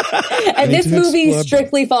 And this movie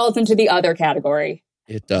strictly falls into the other category.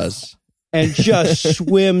 It does. And just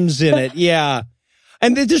swims in it. Yeah.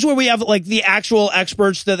 And this is where we have like the actual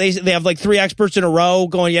experts that they have like 3 experts in a row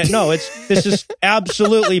going, yeah, no, this is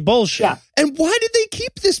absolutely bullshit. Yeah. And why did they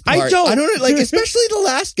keep this part? I don't know. Like, especially the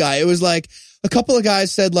last guy. It was like a couple of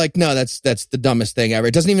guys said like, no, that's the dumbest thing ever.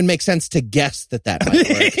 It doesn't even make sense to guess that might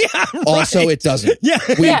work. Yeah, right. Also, it doesn't. Yeah.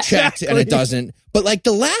 We checked and it doesn't. But like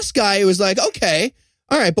the last guy, it was like, okay,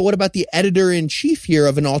 all right, but what about the editor-in-chief here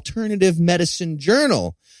of an alternative medicine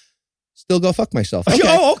journal? Still go fuck myself. Okay.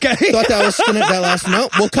 Oh, okay. Thought that was that last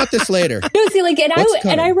note. We'll cut this later. No, see, like,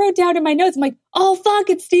 and I wrote down in my notes, I'm like, oh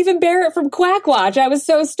fuck, it's Stephen Barrett from Quackwatch. I was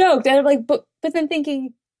so stoked, and I'm like, but then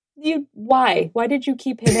thinking, why did you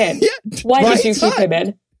keep him in? Yeah, why did you keep him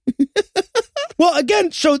in? Well,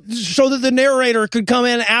 again, so that the narrator could come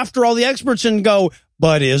in after all the experts and go,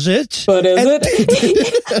 But is it? But is it?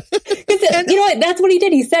 You know what? That's what he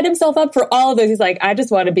did. He set himself up for all of those. He's like, I just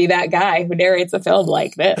want to be that guy who narrates a film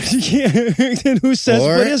like this. Yeah. And who says,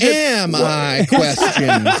 or what is it? am I?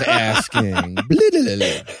 Questions asking.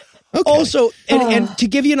 Okay. Also, and to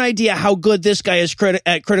give you an idea how good this guy is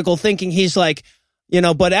at critical thinking, he's like,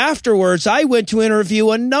 but afterwards I went to interview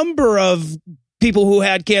a number of people who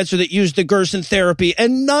had cancer that used the Gerson therapy,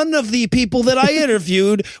 and none of the people that I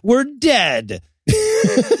interviewed were dead.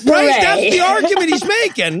 Right? That's the argument he's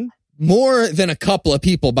making. More than a couple of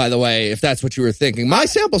people, by the way, if that's what you were thinking. My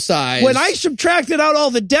sample size... When I subtracted out all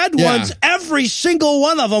the dead ones, every single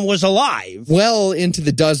one of them was alive. Well into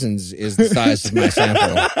the dozens is the size of my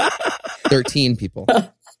sample. 13 people.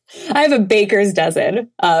 I have a baker's dozen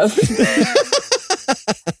of...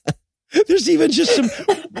 There's even just some,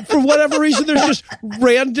 for whatever reason, there's just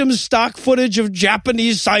random stock footage of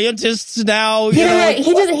Japanese scientists now. He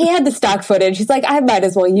had the stock footage. He's like, I might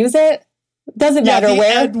as well use it. Doesn't matter the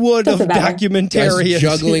where. Ed Wood of documentarians.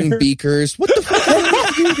 Juggling beakers. What the fuck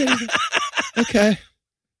are you doing? Okay.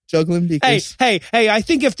 Juggling beakers. Hey, I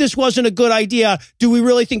think if this wasn't a good idea, do we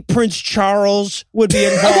really think Prince Charles would be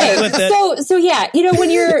involved with it? So yeah,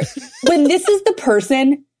 when this is the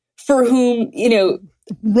person for whom,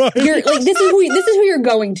 right. You're like, this is who you're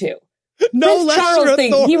going to. No Prince Charles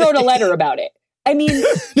thing. Authority. He wrote a letter about it. I mean,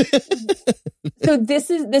 so this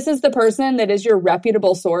is the person that is your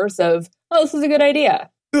reputable source of, this is a good idea.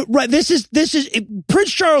 Right. This is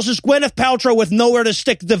Prince Charles is Gwyneth Paltrow with nowhere to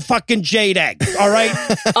stick the fucking jade egg. All right.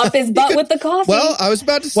 Up his butt with the coffee. Well, I was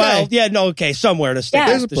about to say. Well, yeah, no, okay, somewhere to stick. Yeah.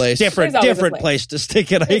 There's a place. Different place to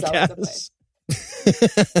stick it, I guess.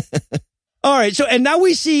 All right. So, and now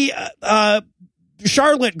we see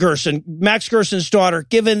Charlotte Gerson, Max Gerson's daughter,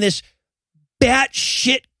 given this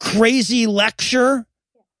batshit crazy lecture.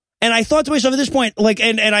 And I thought to myself at this point,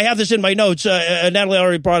 and I have this in my notes, Natalie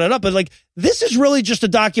already brought it up, but this is really just a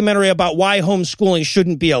documentary about why homeschooling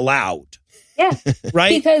shouldn't be allowed. Yeah.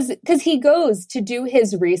 Right? Because he goes to do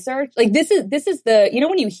his research. Like this is the,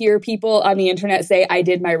 when you hear people on the internet say, I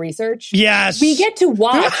did my research. Yes. We get to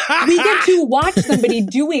watch somebody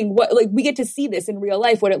doing we get to see this in real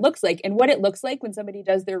life, what it looks like. And what it looks like when somebody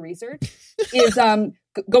does their research is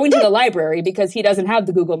going to the library because he doesn't have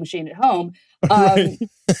the Google machine at home.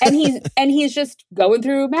 And he's just going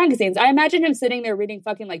through magazines. I imagine him sitting there reading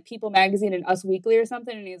fucking People Magazine and Us Weekly or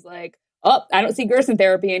something. And he's like, oh, I don't see Gerson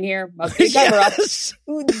therapy in here. Must be a cover-up. Yes.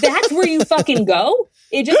 That's where you fucking go?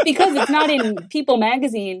 Just because it's not in People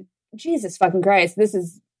Magazine. Jesus fucking Christ.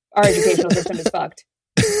 Our educational system is fucked.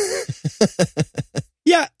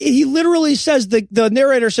 Yeah, he literally says, the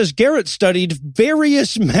narrator says, Garrett studied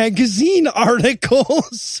various magazine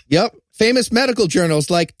articles. Yep. Famous medical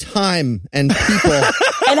journals like Time and People.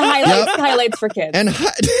 And highlights for kids.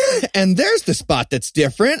 And there's the spot that's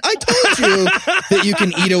different. I told you that you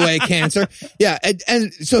can eat away cancer. Yeah.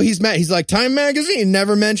 And so he's mad. He's like, Time magazine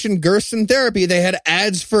never mentioned Gerson therapy. They had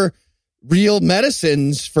ads for real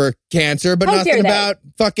medicines for cancer, but nothing about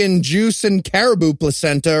fucking juice and caribou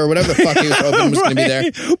placenta or whatever the fuck he was hoping was going to be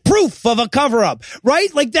there. Proof of a cover-up,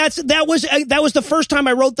 right? That was the first time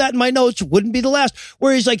I wrote that in my notes. Wouldn't be the last.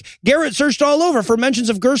 Where he's like, Garrett searched all over for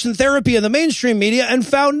mentions of Gerson therapy in the mainstream media and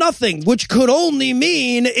found nothing, which could only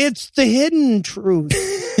mean it's the hidden truth.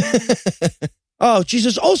 Oh,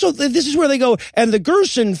 Jesus. Also, this is where they go, and the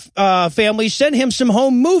Gerson family sent him some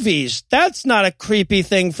home movies. That's not a creepy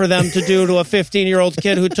thing for them to do to a 15-year-old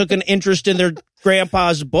kid who took an interest in their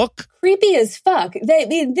grandpa's book. Creepy as fuck.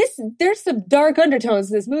 There's some dark undertones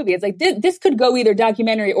to this movie. It's like, this could go either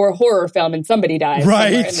documentary or horror film and somebody dies.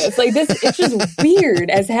 Right. In this. It's just weird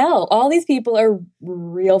as hell. All these people are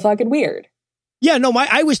real fucking weird. Yeah, no,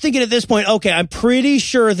 I was thinking at this point, okay, I'm pretty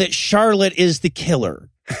sure that Charlotte is the killer.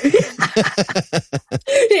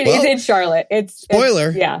 It's Charlotte.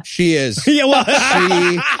 Spoiler. Yeah. She is. Yeah, well,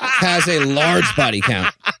 she has a large body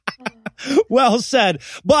count. Well said.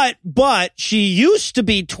 But she used to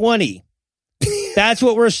be 20. That's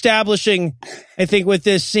what we're establishing, I think, with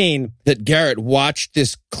this scene. That Garrett watched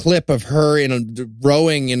this clip of her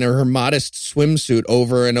rowing in her modest swimsuit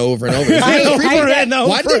over and over and over.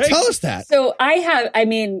 Why did they tell us that? So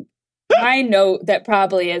my note that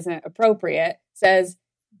probably isn't appropriate says,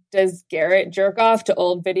 does Garrett jerk off to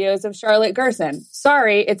old videos of Charlotte Gerson?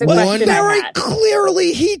 Sorry, it's a question I very had.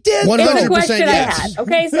 Clearly he did. 100% It's a question yes. I had.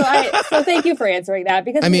 Okay, so thank you for answering that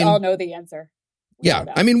because we all know the answer. We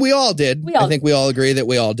all did. I think we all agree that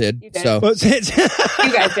we all did. You did. So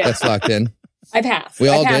you guys did. that's locked in. I passed. We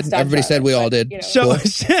all passed did. Everybody said we all did. So,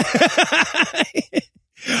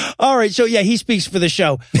 all right. So yeah, he speaks for the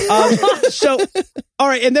show. So, all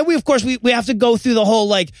right. And then we have to go through the whole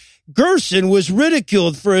Gerson was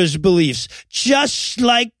ridiculed for his beliefs, just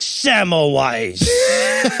like Semmelweis.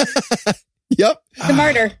 Yep. The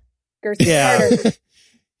martyr. Gerson's Yeah. martyr.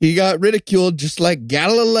 He got ridiculed just like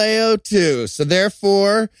Galileo, too. So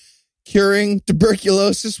therefore, curing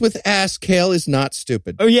tuberculosis with ass kale is not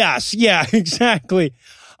stupid. Oh, yes. Yeah, exactly.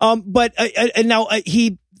 But now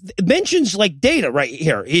he mentions like data right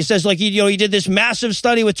here. He says like, he did this massive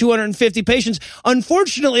study with 250 patients.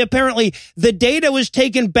 Unfortunately, apparently the data was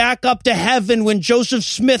taken back up to heaven when Joseph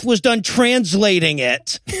Smith was done translating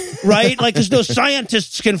it, right? Like, because no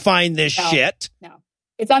scientists can find this shit. No.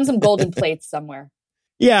 It's on some golden plates somewhere.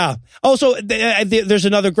 Yeah. Also, there's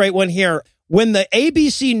another great one here. When the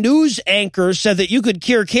ABC News anchor said that you could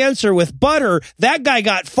cure cancer with butter, that guy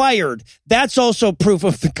got fired. That's also proof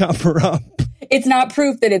of the cover-up. It's not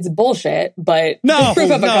proof that it's bullshit, but No, it's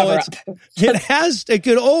proof of a cover-up. It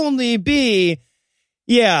could only be,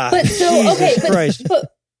 yeah. But so, Jesus okay, Christ.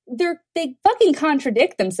 but they fucking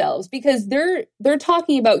contradict themselves because they're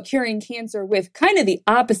talking about curing cancer with kind of the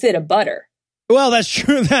opposite of butter. Well, that's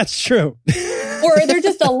true. That's true. Or there are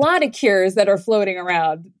just a lot of cures that are floating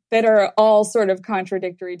around that are all sort of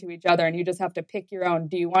contradictory to each other, and you just have to pick your own.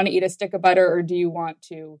 Do you want to eat a stick of butter, or do you want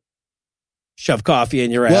to shove coffee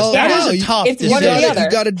in your ass? Well, That yeah, is a tough it's one or the decision. other. You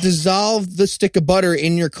got to dissolve the stick of butter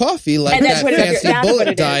in your coffee like And then that put it in your- fancy that's what bullet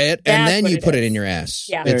it is. diet, and That's then what you it put is. it in your ass.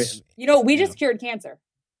 Yeah. It's- we just cured cancer.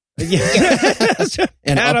 Yeah.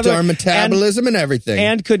 and upped our metabolism and everything.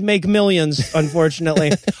 And could make millions,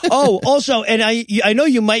 unfortunately. Oh, also, and I know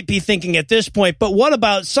you might be thinking at this point, but what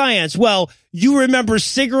about science? Well, you remember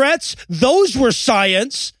cigarettes? Those were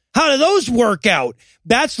science. How do those work out?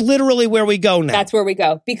 That's literally where we go now. That's where we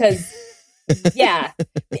go because, yeah,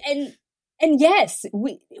 and yes,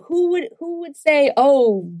 who would say,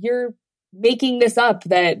 oh, you're making this up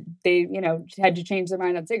that they had to change their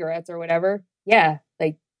mind on cigarettes or whatever? Yeah,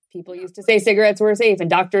 like. People used to say cigarettes were safe and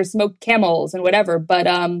doctors smoked Camels and whatever, but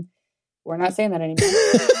we're not saying that anymore.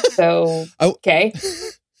 So, okay.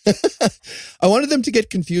 I wanted them to get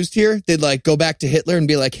confused here. They'd like go back to Hitler and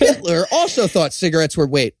be like, Hitler also thought cigarettes were,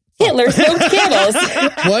 Hitler smoked Camels.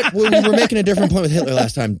 What? We were making a different point with Hitler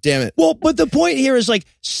last time. Damn it. Well, but the point here is like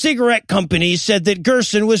cigarette companies said that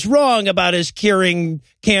Gerson was wrong about his curing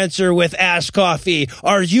cancer with ass coffee.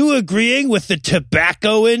 Are you agreeing with the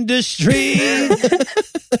tobacco industry?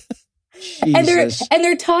 and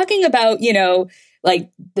they're talking about,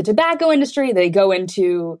 like the tobacco industry. They go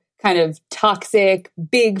into kind of toxic,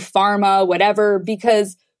 big pharma, whatever,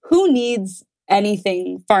 because who needs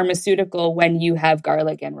anything pharmaceutical when you have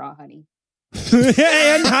garlic and raw honey?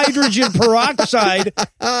 And hydrogen peroxide.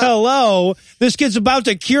 Hello. This kid's about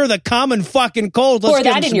to cure the common fucking cold. Let's Pour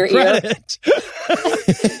give that him in some your ear. credit.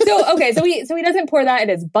 So he doesn't pour that in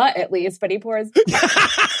his butt at least, but he pours.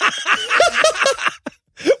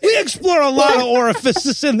 We explore a lot of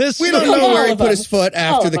orifices in this. We don't story. know All where he of put them. his foot All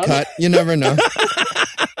after of the them. cut. You never know.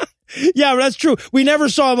 Yeah, that's true. We never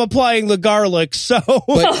saw him applying the garlic, so.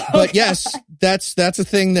 But yes, that's a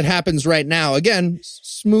thing that happens right now. Again,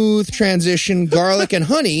 smooth transition, garlic and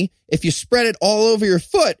honey. If you spread it all over your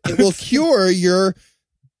foot, it will cure your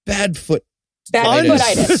bad foot. Bad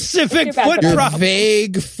footitis. Specific Your bad foot Your problem.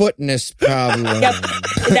 vague footness problem. Yep.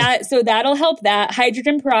 That'll help that.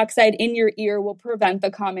 Hydrogen peroxide in your ear will prevent the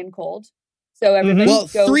common cold. So everybody Well,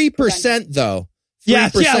 go 3% though.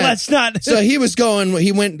 3%. Yeah, let's not. So he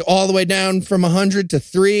went all the way down from 100 to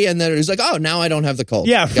 3, and then it was like, oh, now I don't have the cold.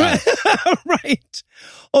 Yeah, Got it. right.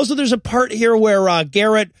 Also, there's a part here where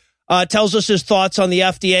Garrett tells us his thoughts on the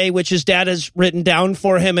FDA, which his dad has written down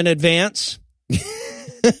for him in advance.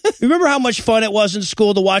 Remember how much fun it was in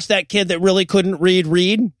school to watch that kid that really couldn't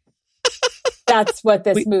read? That's what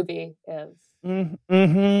this movie is.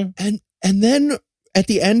 Mm-hmm. And then at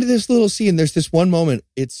the end of this little scene, there's this one moment.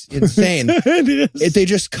 It's insane. It is. They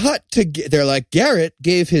just cut to, they're like, Garrett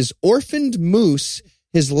gave his orphaned moose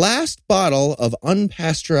his last bottle of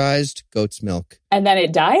unpasteurized goat's milk. And then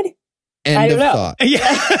it died? I End don't of know. thought.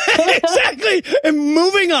 Yeah, exactly. And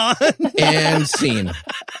moving on. And scene.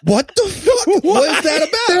 What the fuck was that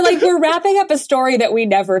about? They're like, we're wrapping up a story that we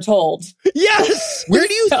never told. Yes. Where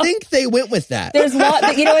do you think they went with that? There's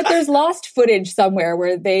there's lost footage somewhere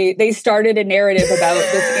where they started a narrative about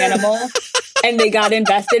this animal and they got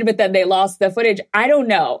invested, but then they lost the footage. I don't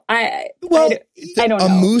know. I don't know. A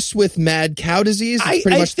moose with mad cow disease is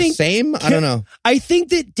pretty much the same? I don't know. I think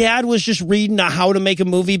that Dad was just reading a how to make a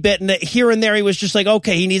movie bit, and that here and there he was just like,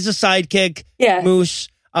 okay, he needs a sidekick, Yeah. moose,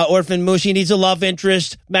 orphan moose. He needs a love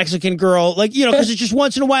interest, Mexican girl. Like, because it's just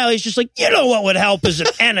once in a while he's just like, what would help as an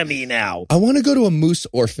enemy now? I want to go to a moose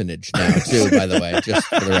orphanage now, too, by the way, just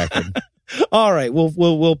for the record. All right,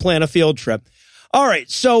 we'll plan a field trip. All right,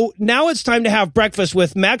 so now it's time to have breakfast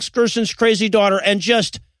with Max Gerson's crazy daughter and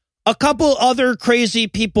just a couple other crazy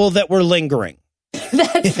people that were lingering.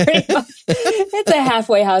 That's pretty much, it's a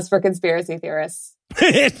halfway house for conspiracy theorists.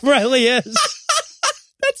 It really is.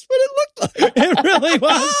 That's what it looked like. It really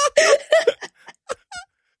was.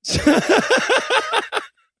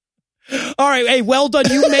 All right, hey, well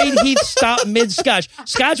done. You made Heath stop mid-scotch.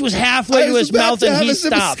 Scotch was halfway to his mouth and he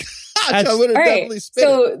stopped. I would have definitely spit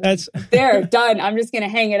it. So there, done. I'm just going to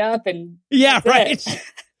hang it up and right.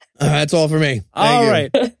 That's all for me. All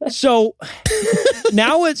Thank you. right. So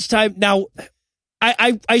now it's time. Now,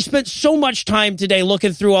 I spent so much time today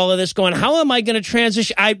looking through all of this going, how am I going to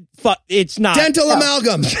transition? It's not. Dental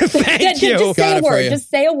amalgam. Thank you. Just say a word. Just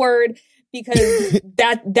say a word because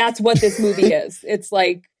that's what this movie is. It's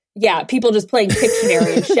like, yeah, people just playing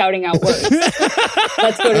Pictionary and shouting out words.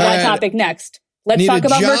 Let's go to that topic next. Let's talk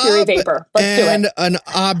about mercury vapor. Let's do it. And an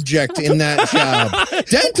object in that job.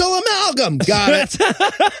 Dental amalgam. Got it.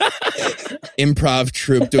 Improv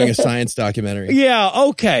troupe doing a science documentary. Yeah,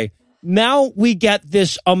 okay. Now we get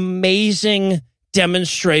this amazing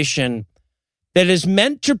demonstration that is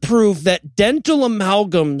meant to prove that dental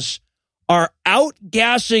amalgams are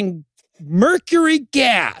outgassing mercury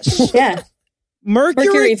gas. Yeah.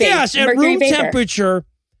 Mercury gas at mercury room vapor. temperature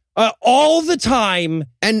all the time.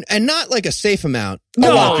 And not like a safe amount of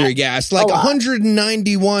No. mercury gas, like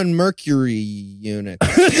 191 mercury units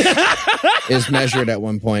is measured at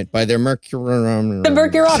one point by their mercurometer. The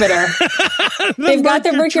mercurometer. They've got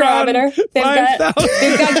their mercurometer.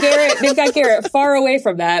 They've got Garrett far away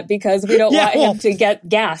from that because we don't want him to get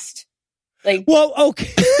gassed. Like, well,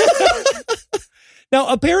 okay. Now,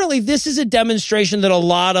 apparently, this is a demonstration that a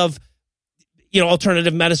lot of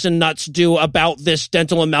alternative medicine nuts do about this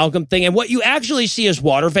dental amalgam thing. And what you actually see is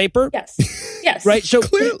water vapor. Yes. Right. So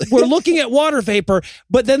Clearly. we're looking at water vapor,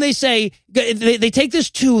 but then they say they take this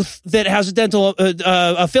tooth that has a dental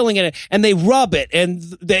a filling in it and they rub it and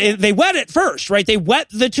they wet it first. Right. They wet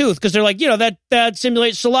the tooth because they're like, that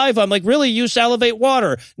simulates saliva. I'm like, really? You salivate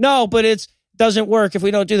water? No, but it doesn't work if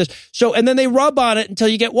we don't do this. So, and then they rub on it until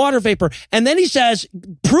you get water vapor. And then he says,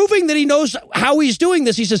 proving that he knows how he's doing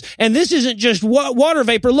this, he says, and this isn't just water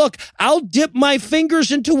vapor. Look, I'll dip my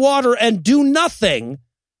fingers into water and do nothing.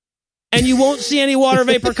 And you won't see any water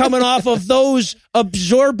vapor coming off of those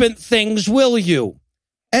absorbent things, will you?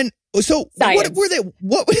 And so science. What were they?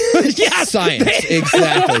 What? Yeah, science.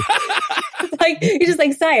 Exactly. Like, you just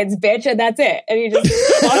like science, bitch, and that's it. And you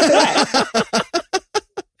just walk away.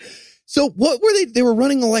 So what were they? They were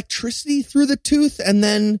running electricity through the tooth and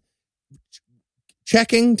then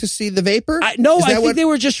checking to see the vapor? I think they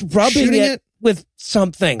were just rubbing it with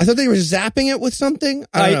something. I thought they were zapping it with something.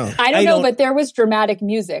 I don't know. I don't know, but there was dramatic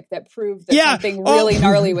music that proved that something really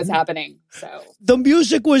gnarly was happening. So the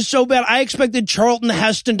music was so bad. I expected Charlton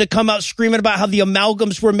Heston to come out screaming about how the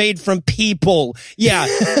amalgams were made from people. Yeah,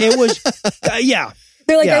 it was.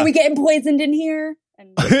 They're like, are we getting poisoned in here?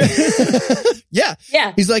 And yeah.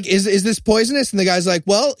 He's like, is this poisonous? And the guy's like,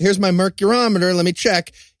 well, here's my mercurometer. Let me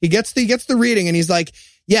check. He gets the reading and he's like,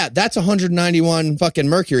 yeah, that's 191 fucking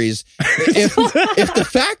mercuries. If the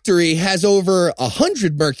factory has over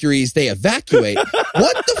 100 mercuries, they evacuate.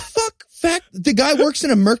 What the fuck? The guy works in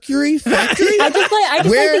a mercury factory? I just like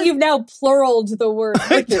that you've now pluraled the word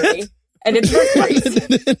mercury. And it's mercury.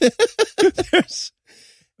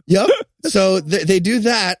 Yep. So they do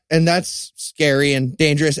that, and that's scary and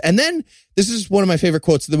dangerous. And then this is one of my favorite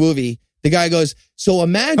quotes of the movie. The guy goes, so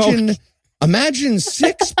imagine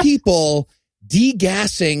 6 people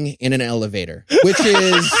degassing in an elevator, which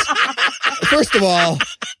is, first of all,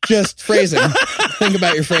 just phrasing. Think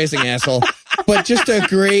about your phrasing, asshole. But just a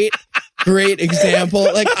great example.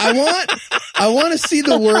 Like, I want to see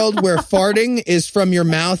the world where farting is from your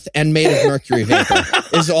mouth and made of mercury vapor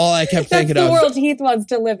is all I kept thinking of. That's the world Heath wants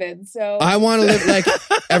to live in. So I want to live like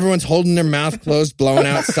everyone's holding their mouth closed, blowing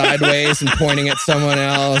out sideways and pointing at someone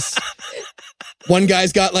else. One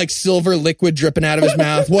guy's got like silver liquid dripping out of his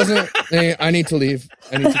mouth. I need to leave.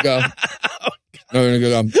 I need to go. I'm going to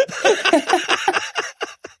go.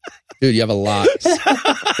 Dude, you have a lot.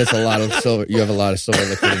 That's a lot of silver. You have a lot of silver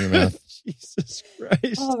liquid in your mouth. Jesus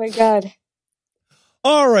Christ. Oh my God.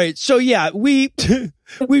 All right. So yeah, we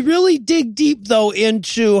really dig deep though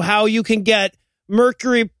into how you can get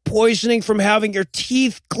mercury poisoning from having your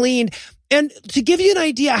teeth cleaned. And to give you an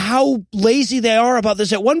idea how lazy they are about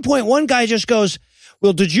this, at one point, one guy just goes,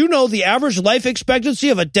 well, did you know the average life expectancy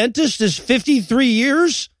of a dentist is 53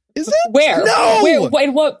 years? Is it? Where? No.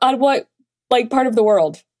 Where? On what like part of the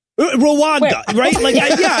world? Rwanda, right? Like,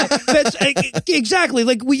 that's exactly.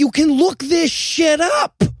 Like, you can look this shit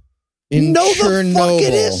up. No, the Chernobyl. fuck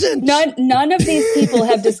it isn't. None of these people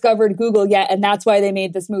have discovered Google yet, and that's why they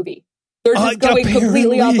made this movie. They're just going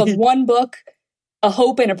completely off of one book, a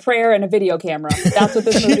hope and a prayer, and a video camera. That's what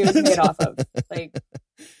this movie was made off of. Like,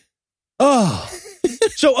 oh.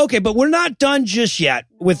 So, okay, but we're not done just yet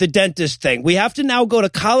with the dentist thing. We have to now go to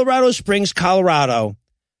Colorado Springs, Colorado,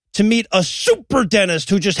 to meet a super dentist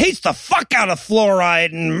who just hates the fuck out of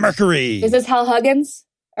fluoride and mercury. is this Hal Huggins?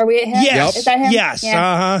 Are we at him? Yes. Is that him? Yes.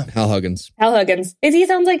 Yeah. Hal Huggins. Hal Huggins. He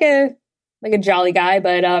sounds like a jolly guy,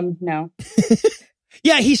 but no.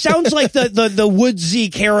 Yeah, he sounds like the woodsy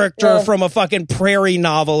character from a fucking prairie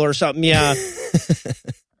novel or something. Yeah.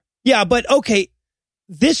 Yeah, but okay.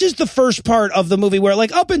 This is the first part of the movie where,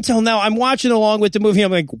 like, up until now, I'm watching along with the movie.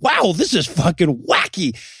 I'm like, wow, this is fucking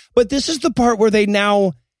wacky. But this is the part where they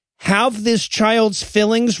now have this child's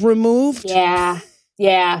fillings removed. Yeah.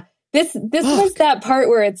 This was that part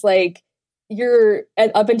where it's like you're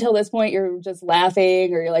up until this point you're just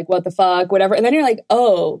laughing or you're like, what the fuck, whatever, and then you're like,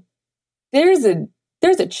 oh, there's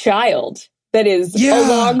a child that is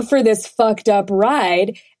along for this fucked up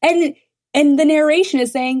ride, and the narration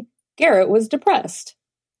is saying Garrett was depressed.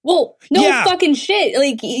 Well, no fucking shit.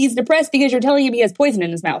 Like, he's depressed because you're telling him he has poison in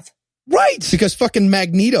his mouth. Right. Because fucking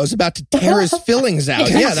Magneto's about to tear his fillings out.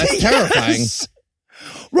 Yeah, that's terrifying.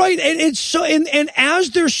 Right. And it's so, and as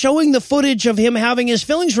they're showing the footage of him having his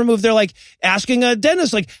fillings removed, they're like asking a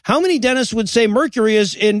dentist, like, how many dentists would say mercury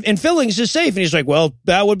is in fillings is safe? And he's like, well,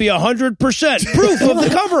 that would be 100% proof of the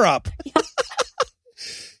cover up.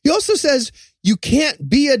 He also says you can't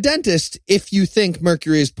be a dentist if you think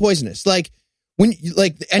mercury is poisonous. Like, when you,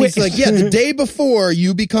 like, and it's like, yeah, the day before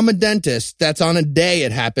you become a dentist, that's on a day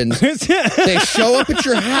it happens. They show up at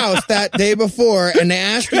your house that day before and they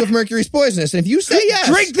ask you if mercury's poisonous. And if you say yes,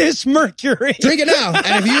 drink this mercury. Drink it now.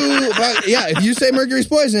 And if you say mercury's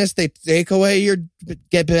poisonous, they take away your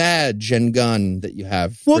badge and gun that you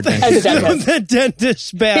have. Well, the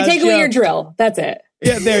dentist badge. They take away your drill. That's it.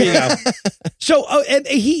 Yeah, there you go. So, and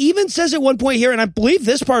he even says at one point here, and I believe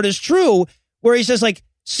this part is true, where he says, like,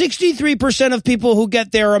 63% of people who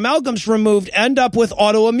get their amalgams removed end up with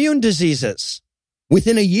autoimmune diseases.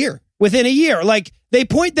 Within a year. Like, they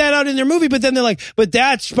point that out in their movie, but then they're like, but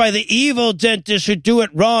that's by the evil dentist who do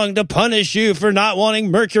it wrong to punish you for not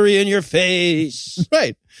wanting mercury in your face.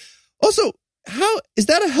 Right. Also, how is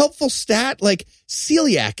that a helpful stat? Like,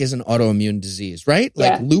 celiac is an autoimmune disease, right?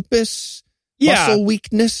 Like lupus. Muscle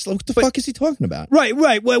weakness. What the fuck is he talking about? Right.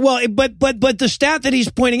 Well, but the stat that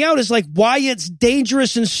he's pointing out is like why it's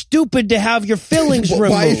dangerous and stupid to have your fillings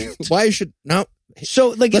removed. Why you should no. So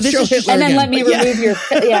like let's this show is Hitler and then again. let me remove your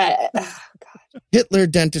Hitler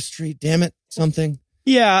dentistry. Damn it, something.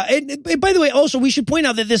 Yeah. And by the way, also we should point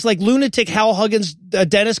out that this like lunatic Hal Huggins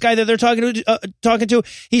dentist guy that they're talking to,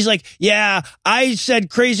 he's like, yeah, I said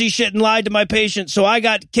crazy shit and lied to my patient, so I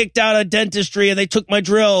got kicked out of dentistry and they took my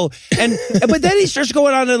drill. And but then he starts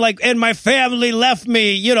going on and like, and my family left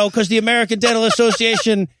me, you know, because the American Dental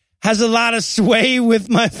Association has a lot of sway with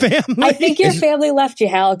my family. I think your family left you,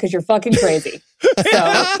 Hal, because you're fucking crazy. So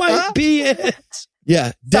that might be it.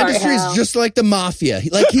 Yeah, dentistry is just like the mafia.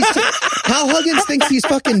 Hal Huggins thinks he's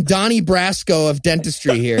fucking Donnie Brasco of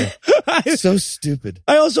dentistry here. So stupid.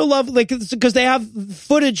 I also love, like, because they have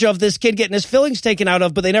footage of this kid getting his fillings taken out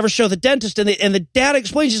of, but they never show the dentist. And the dad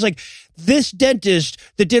explains, he's like, this dentist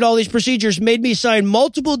that did all these procedures made me sign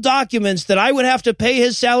multiple documents that I would have to pay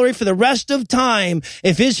his salary for the rest of time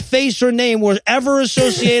if his face or name were ever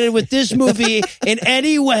associated with this movie in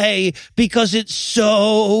any way, because it's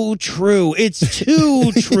so true. It's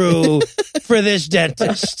too true for this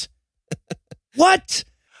dentist. What?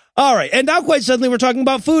 All right. And now quite suddenly we're talking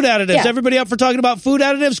about food additives. Yeah. Everybody up for talking about food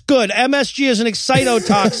additives? Good. MSG is an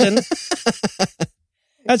excitotoxin.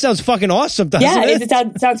 That sounds fucking awesome, doesn't it? Yeah,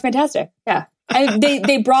 it sounds fantastic. Yeah. And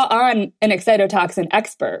they brought on an excitotoxin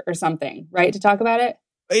expert or something, right, to talk about it?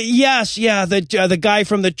 Yes. Yeah. The guy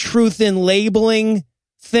from the Truth in Labeling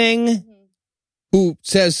thing. Who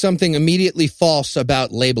says something immediately false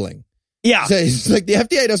about labeling. Yeah. So it's like the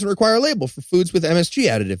FDA doesn't require a label for foods with MSG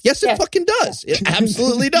additive. Yes, it fucking does. It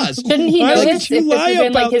absolutely does. Shouldn't he know this if this is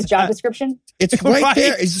in like his job description? It's right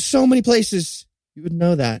there. It's so many places you would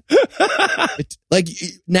know that. It's like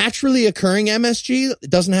naturally occurring MSG, it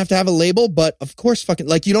doesn't have to have a label, but of course, fucking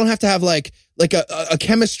like you don't have to have like a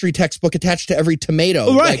chemistry textbook attached to every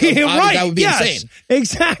tomato. Right, like, right. That would be insane.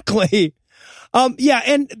 Exactly. Yeah,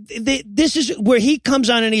 and this is where he comes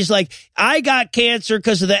on and he's like, I got cancer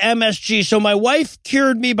because of the MSG, so my wife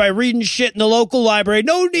cured me by reading shit in the local library.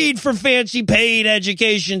 No need for fancy paid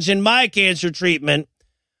educations in my cancer treatment.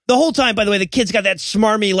 The whole time, by the way, the kid's got that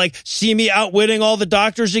smarmy, like, see me outwitting all the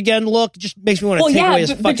doctors again look. Just makes me want to take away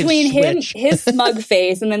his fucking between switch. him, his smug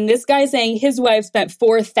face, and then this guy saying his wife spent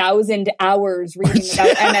 4,000 hours reading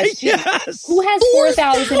about MSG. Yes. Who has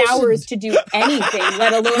 4,000 hours to do anything,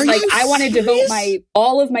 let alone, like, I want to devote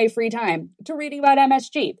all of my free time to reading about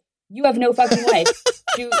MSG. You have no fucking life.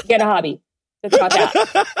 You get a hobby. That's about that.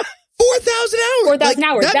 4,000 hours. 4,000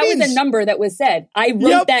 hours. That was a number that was said. I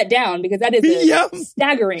wrote that down because that is a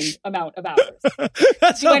staggering amount of hours.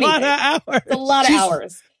 That's a lot of hours. It's a lot of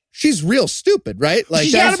hours. She's real stupid, right? Like,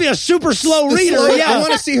 she's got to be a super slow reader. I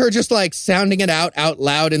want to see her just like sounding it out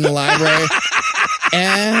loud in the library.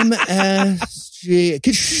 MSG.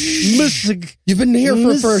 You've been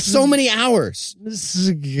here for so many hours.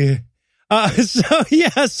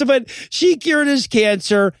 But she cured his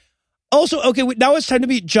cancer. Also, okay, now it's time to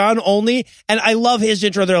meet John Olney, and I love his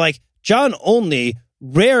intro. They're like, John Olney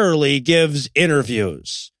rarely gives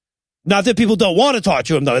interviews. Not that people don't want to talk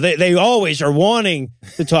to him, though. They always are wanting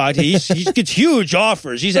to talk. He gets huge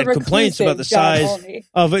offers. He's had complaints about the size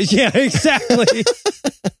of it. Yeah, exactly.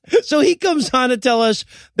 So he comes on to tell us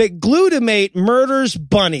that glutamate murders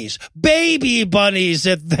bunnies, baby bunnies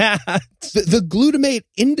at that. The glutamate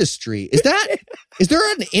industry, is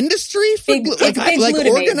there an industry for big glutamate,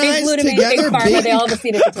 organized big together? Big Pharma, they all have a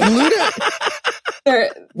seat at the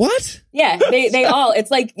table. What? Yeah, they all.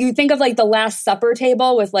 It's like you think of like the Last Supper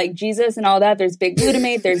table with like Jesus and all that. There's big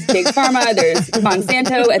glutamate. There's big pharma. There's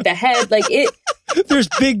Monsanto at the head. Like it. There's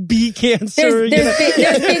big bee cancer. There's big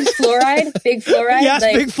fluoride. Big fluoride. Yes,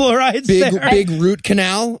 like, big fluoride's big root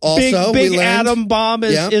canal. Also, big atom bomb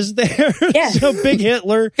is there. Yeah. So big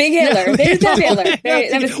Hitler. Big Hitler. They have Hitler. They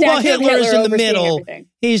have a statue well, of Hitler's Hitler in the middle. Everything.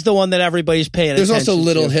 He's the one that everybody's paying There's attention also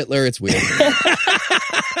little to. Hitler. It's weird.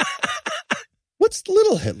 What's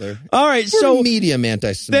little Hitler? All right, We're medium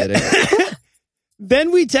anti-Semitic.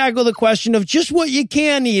 Then we tackle the question of just what you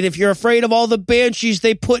can eat if you're afraid of all the banshees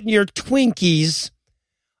they put in your Twinkies.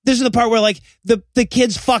 This is the part where, like, the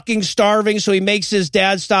kid's fucking starving, so he makes his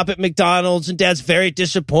dad stop at McDonald's, and dad's very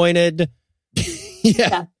disappointed.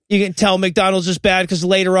 Yeah. You can tell McDonald's is bad because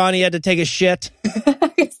later on he had to take a shit.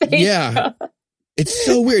 Yeah. It's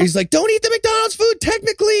so weird. He's like, don't eat the McDonald's food.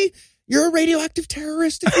 Technically, you're a radioactive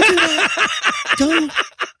terrorist if you do that. Don't.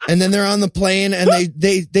 And then they're on the plane, and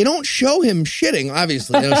they don't show him shitting.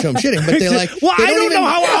 Obviously, they don't show him shitting, but they're like, well, I don't know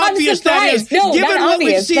how obvious that is. No, given not what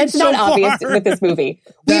obvious. we've seen That's so not far. obvious with this movie.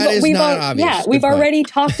 We've not obvious. Yeah, Good we've point. already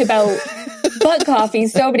talked about butt coffee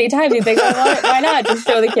so many times. You think, why not just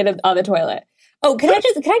show the kid on the toilet? Oh, can I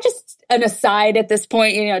just an aside at this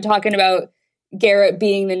point? You know, talking about Garrett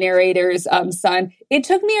being the narrator's son. It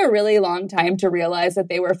took me a really long time to realize that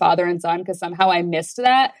they were father and son because somehow I missed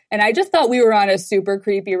that. And I just thought we were on a super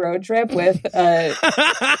creepy road trip with this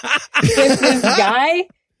guy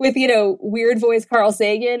with, you know, weird voice Carl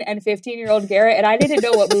Sagan and 15-year-old Garrett. And I didn't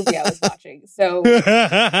know what movie I was watching. So,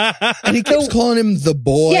 and he keeps calling him the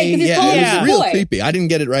boy. Yeah, he's calling him it was the real boy. creepy. I didn't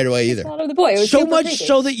get it right away either. Called him the boy. It was so super much creepy.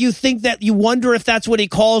 so that you think that you wonder if that's what he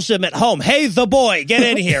calls him at home. Hey, the boy, get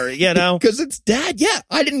in here, you know? Because it's dad. Yeah,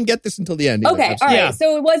 I didn't get this until the end. Okay, all right. Yeah.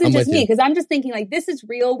 So it wasn't I'm just with me you. because I'm just thinking like this is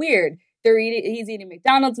real weird. He's eating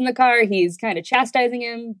McDonald's in the car. He's kind of chastising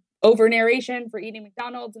him over narration for eating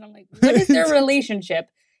McDonald's, and I'm like, what is their relationship?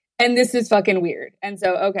 And this is fucking weird. And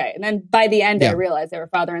so, okay. And then by the end, I realized they were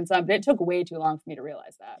father and son, but it took way too long for me to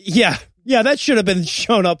realize that. Yeah, that should have been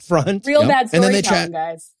shown up front. Real bad And then they storytelling,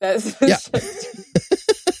 guys. Yeah.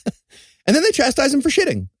 And then they chastise him for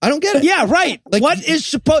shitting. I don't get it. Yeah, right. Like, what is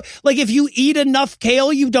supposed... Like, if you eat enough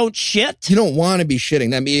kale, you don't shit? You don't want to be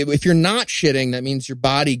shitting. That means if you're not shitting, that means your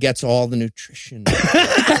body gets all the nutrition.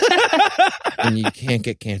 And you can't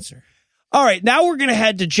get cancer. All right, now we're going to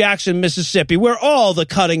head to Jackson, Mississippi, where all the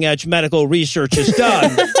cutting-edge medical research is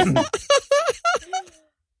done.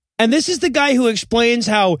 And this is the guy who explains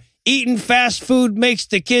how eating fast food makes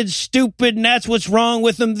the kids stupid, and that's what's wrong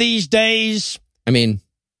with them these days. I mean,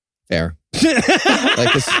 fair.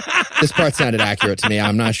 Like this part sounded accurate to me.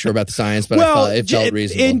 I'm not sure about the science, but it felt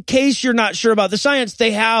reasonable. In case you're not sure about the science,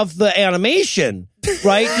 they have the animation,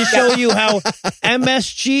 right, to show you how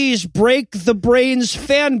MSGs break the brain's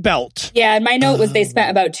fan belt. Yeah, and my note was they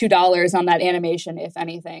spent about $2 on that animation, if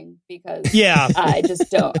anything, because I just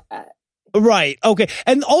don't... Right. Okay.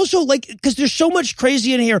 And also, like, because there's so much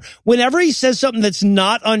crazy in here. Whenever he says something that's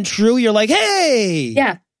not untrue, you're like, hey.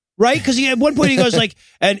 Yeah. Right? Because at one point he goes like,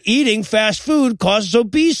 and eating fast food causes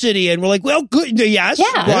obesity. And we're like, well, good. Yes.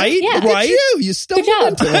 Yeah. Right. Yeah. Right. You stumbled Good job.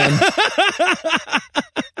 into one.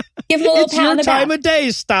 Give him a little It's pat your on the time back. of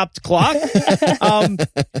day, stopped clock.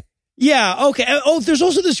 Yeah, okay. Oh, there's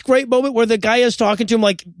also this great moment where the guy is talking to him,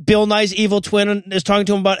 like Bill Nye's evil twin is talking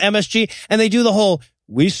to him about MSG, and they do the whole,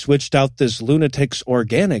 we switched out this lunatic's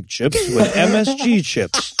organic chips with MSG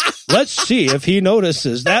chips. Let's see if he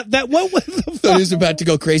notices that. What was the fuck? He's about to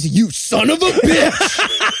go crazy. You son of a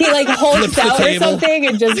bitch! He like holds Flips the out or table. something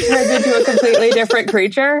and just turns into a completely different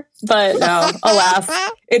creature. But no, alas,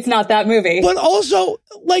 it's not that movie. But also,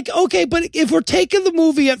 like, okay, but if we're taking the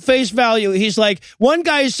movie at face value, he's like, one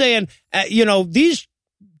guy is saying, these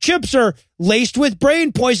chips are laced with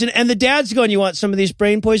brain poison, and the dad's going, you want some of these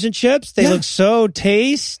brain poison chips? They look so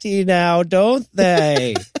tasty now, don't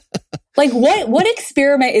they? Like, what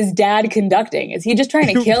experiment is dad conducting? Is he just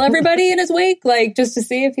trying to kill everybody in his wake? Like, just to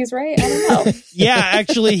see if he's right? I don't know. Yeah,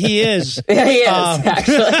 actually, he is. Yeah, he is,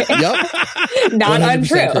 actually. Yep. Not 100%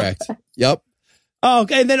 untrue. correct. Yep. Oh,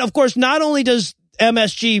 okay, and then, of course, not only does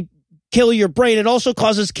MSG kill your brain, it also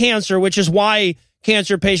causes cancer, which is why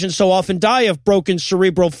cancer patients so often die of broken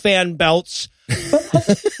cerebral fan belts.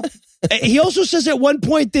 He also says at one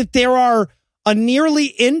point that there are a nearly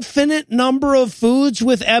infinite number of foods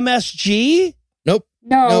with MSG. Nope.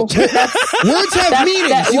 No. Nope. Words have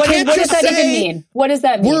meanings. You What can't does just that say even mean? What does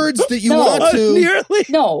that mean? words that you No. want to. Nearly.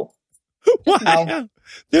 No. Why? No.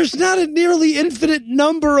 There's not a nearly infinite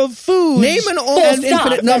number of foods. Name an almost Full stop.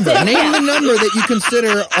 infinite number. That's it. Name the number that you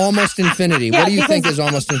consider almost infinity. Yeah, What do you think because- is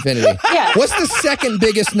almost infinity? Yeah. What's the second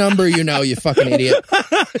biggest number you know, you fucking idiot?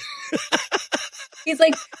 He's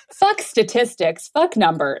like, fuck statistics, fuck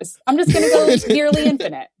numbers. I'm just going to go nearly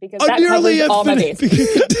infinite because that nearly covers all my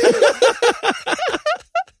bases.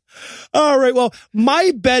 All right, well,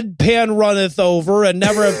 my bedpan runneth over, and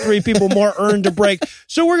never have three people more earned a break.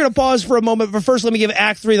 So we're going to pause for a moment, but first let me give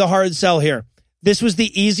Act 3 the hard sell here. This was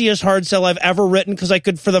the easiest hard sell I've ever written because I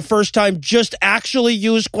could, for the first time, just actually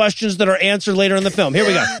use questions that are answered later in the film. Here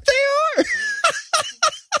we go. They are.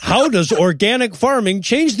 How does organic farming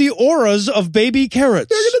change the auras of baby carrots?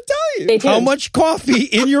 They're going to tell Stay you. tuned. How much coffee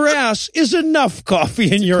in your ass is enough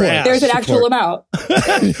coffee in your Support. ass? There's an actual Support. amount.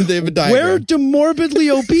 They have a diagram. Where do morbidly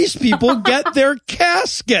obese people get their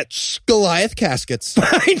caskets? Goliath caskets.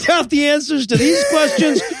 Find out the answers to these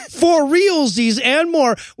questions for realsies and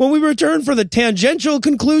more when we return for the tangential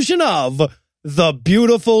conclusion of The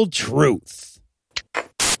Beautiful Truth. All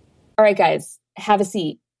right, guys, have a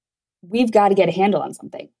seat. We've got to get a handle on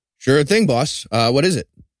something. Sure thing, boss. What is it?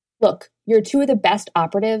 Look, you're two of the best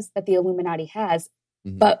operatives that the Illuminati has,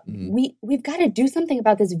 but we've got to do something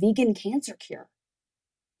about this vegan cancer cure.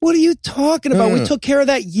 What are you talking about? No. We took care of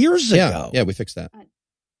that years ago. Yeah, we fixed that.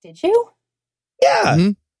 Did you? Yeah.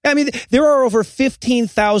 Mhm. I mean, there are over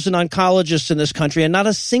 15,000 oncologists in this country, and not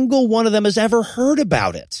a single one of them has ever heard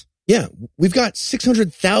about it. Yeah, we've got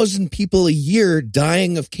 600,000 people a year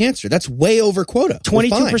dying of cancer. That's way over quota. We're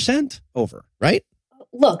fine, 22% over. right?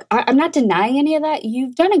 Look, I'm not denying any of that.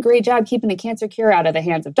 You've done a great job keeping the cancer cure out of the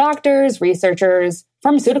hands of doctors, researchers,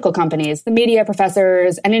 pharmaceutical companies, the media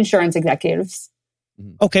professors, and insurance executives.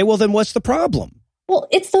 Okay, well, then what's the problem? Well,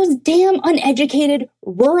 it's those damn uneducated,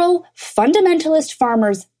 rural, fundamentalist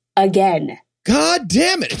farmers again. God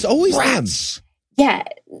damn it. It's always them. Rats. Yeah,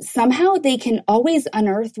 somehow they can always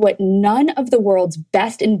unearth what none of the world's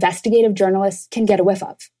best investigative journalists can get a whiff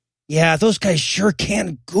of. Yeah, those guys sure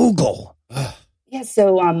can Google. Yeah,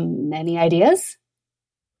 so, any ideas?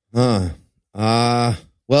 Well,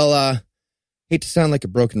 hate to sound like a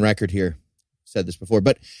broken record here. Said this before,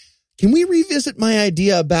 but can we revisit my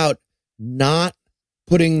idea about not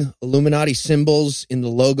putting Illuminati symbols in the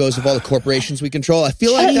logos of all the corporations we control? I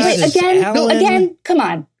feel like that is... Again, come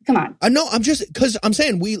on. No, I'm just, because I'm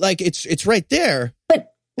saying it's right there.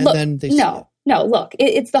 But And look, then they see no, look,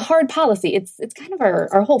 it's the hard policy. It's kind of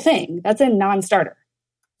our whole thing. That's a non-starter.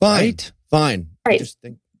 Fine. All right. I just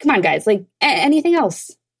think, Come on, guys. Like, anything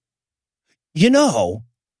else? You know,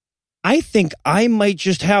 I think I might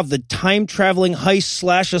just have the time-traveling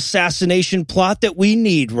heist/assassination plot that we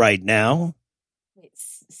need right now. Wait,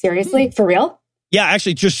 seriously? For real? Yeah,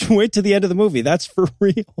 actually, just wait to the end of the movie. That's for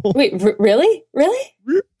real. Wait, really? Really?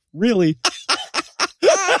 Really.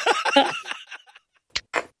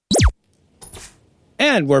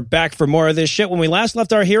 And we're back for more of this shit. When we last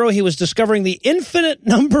left our hero, he was discovering the infinite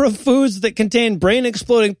number of foods that contain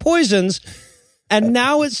brain-exploding poisons. And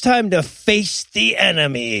now it's time to face the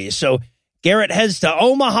enemy. So Garrett heads to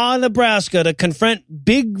Omaha, Nebraska to confront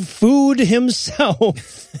Big Food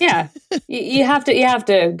himself. Yeah. you have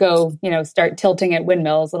to go, start tilting at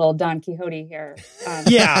windmills, little Don Quixote here.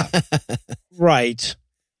 Yeah, right.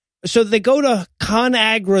 So they go to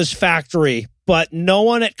ConAgra's factory, but no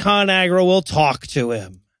one at ConAgra will talk to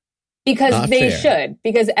him. Because Not they fair. should.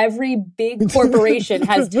 Because every big corporation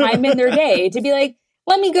has time in their day to be like,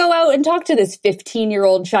 let me go out and talk to this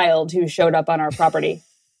 15-year-old child who showed up on our property.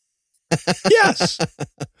 Yes.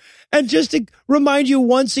 And just to remind you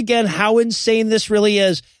once again how insane this really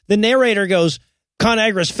is, the narrator goes,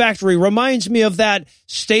 ConAgra's factory reminds me of that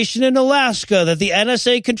station in Alaska that the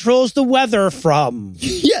NSA controls the weather from.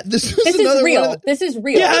 Yeah, this is real. This is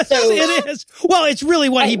real. Yes, so, it is. Well, it's really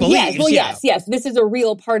what he believes. Yes. This is a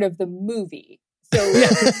real part of the movie. So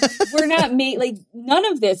we're not made like none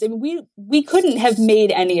of this, and we couldn't have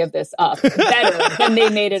made any of this up better than they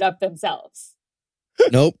made it up themselves.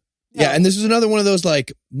 Nope. No. Yeah, and this is another one of those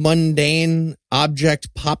like mundane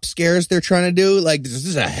object pop scares they're trying to do. Like, this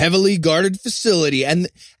is a heavily guarded facility. And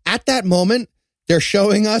at that moment, they're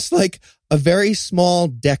showing us like a very small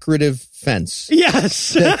decorative fence.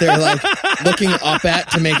 Yes. That they're like looking up at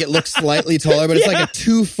to make it look slightly taller, but it's like a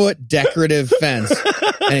 2-foot decorative fence.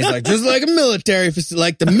 And he's like, just like a military facility,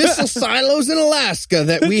 like the missile silos in Alaska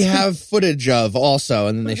that we have footage of also.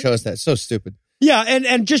 And then they show us that. So stupid. Yeah,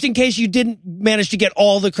 and just in case you didn't manage to get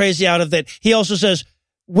all the crazy out of it, he also says,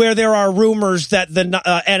 where there are rumors that the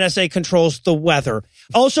NSA controls the weather.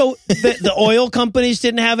 Also, the oil companies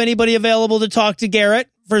didn't have anybody available to talk to Garrett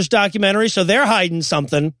for his documentary, so they're hiding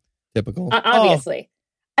something. Typical. Obviously.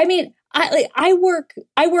 I mean, I'm going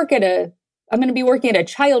to be working at a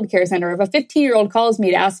child care center. If a 15-year-old calls me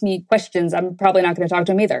to ask me questions, I'm probably not going to talk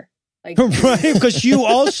to him either. Like, right, because you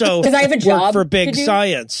also I have a job work for big to do,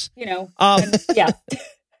 science. You know, yeah.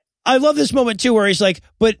 I love this moment, too, where he's like,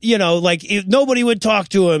 but, you know, like, nobody would talk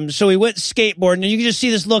to him, so he went skateboarding, and you can just see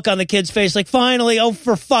this look on the kid's face, like, finally, oh,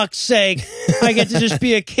 for fuck's sake, I get to just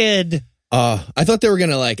be a kid. I thought they were going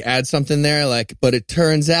to, like, add something there, like, but it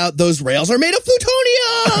turns out those rails are made of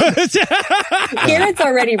plutonium! Garrett's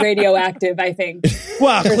already radioactive, I think.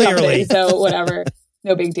 Well, clearly. So, whatever.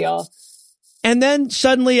 No big deal. And then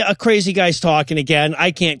suddenly a crazy guy's talking again.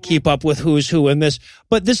 I can't keep up with who's who in this.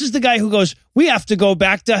 But this is the guy who goes, we have to go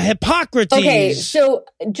back to Hippocrates. Okay, so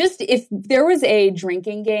just if there was a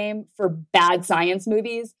drinking game for bad science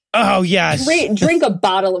movies. Oh, yes. Drink a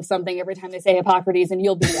bottle of something every time they say Hippocrates and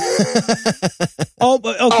you'll be there. Oh,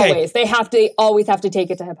 okay. Always. They always have to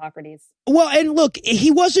take it to Hippocrates. Well, and look,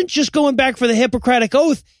 he wasn't just going back for the Hippocratic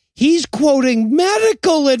Oath. He's quoting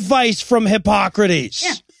medical advice from Hippocrates.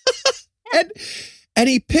 Yeah. And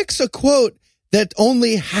he picks a quote that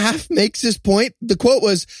only half makes his point. The quote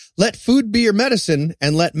was, let food be your medicine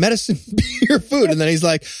and let medicine be your food. And then he's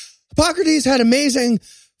like, Hippocrates had amazing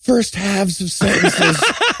first halves of sentences.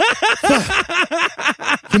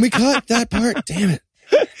 Can we cut that part? Damn it.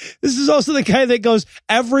 This is also the guy that goes,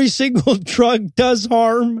 every single drug does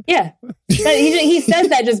harm. Yeah. He says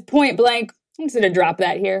that just point blank. I'm just going to drop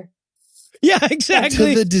that here. Yeah,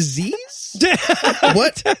 exactly. To the disease?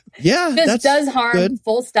 What? Yeah, this does harm. Good.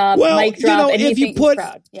 Full stop. Well, mic drop. you know, and if you put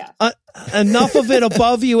enough of it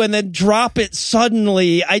above you and then drop it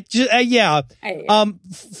suddenly,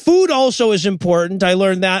 food also is important. I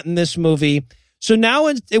learned that in this movie. So now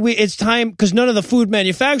it's time, because none of the food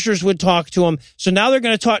manufacturers would talk to him. So now they're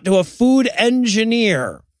going to talk to a food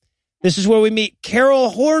engineer. This is where we meet Carol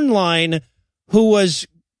Hornline, who was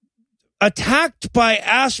attacked by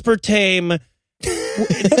aspartame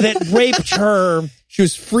that raped her. She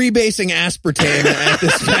was freebasing aspartame at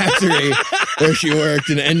this factory where she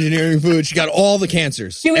worked in engineering food. She got all the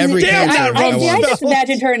cancers. Every cancer. I just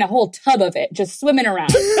imagined her in a whole tub of it, just swimming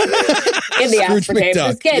around in the aspartame,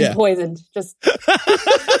 just getting poisoned. Just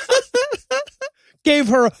gave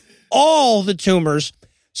her all the tumors.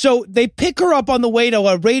 So they pick her up on the way to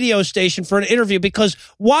a radio station for an interview, because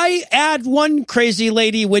why add one crazy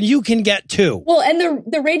lady when you can get two? Well, and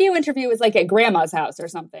the radio interview was like at grandma's house or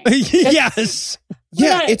something. Yes.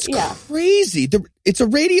 It's crazy. It's a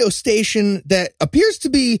radio station that appears to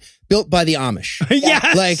be built by the Amish.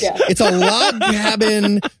 Yes. It's a log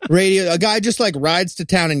cabin radio. A guy just like rides to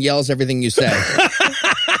town and yells everything you say.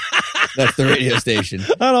 That's the radio station.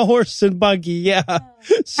 On a horse and buggy, yeah.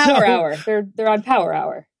 Power Hour. They're on Power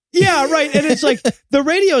Hour. Yeah, right. And it's like the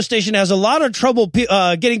radio station has a lot of trouble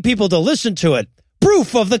getting people to listen to it.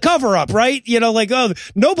 Proof of the cover-up, right? You know, like, oh,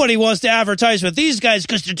 nobody wants to advertise with these guys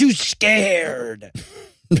because they're too scared.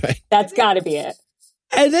 Right. That's got to be it.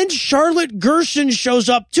 And then Charlotte Gerson shows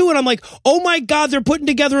up, too, and I'm like, oh, my God, they're putting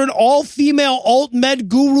together an all-female alt-med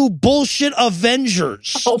guru bullshit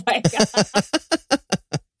Avengers. Oh, my God.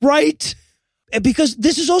 Right? Because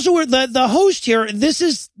this is also where the host here, this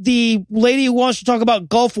is the lady who wants to talk about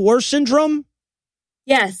Gulf War syndrome.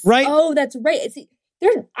 Yes. Right? Oh, that's right.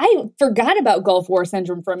 I forgot about Gulf War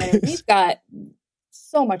syndrome for a minute. We've got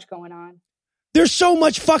so much going on. There's so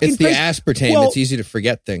much fucking... It's the aspartame. It's easy to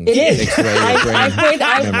forget things. It is.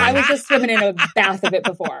 I was just swimming in a bath of it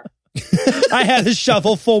before. I had a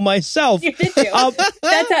shovelful myself. You did too.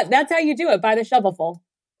 That's how you do it, by the shovelful.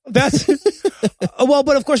 That's well,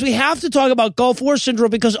 but of course we have to talk about Gulf War syndrome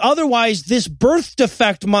because otherwise this birth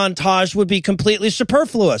defect montage would be completely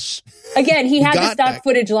superfluous. Again, he had the stock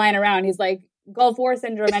footage lying around. He's like, Gulf War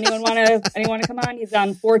syndrome. Anyone want to come on? He's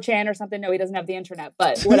on 4chan or something. No, he doesn't have the internet,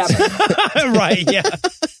 but whatever. Right? Yeah.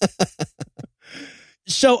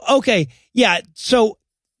 So okay, yeah. So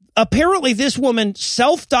apparently, this woman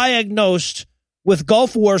self-diagnosed with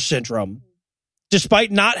Gulf War syndrome,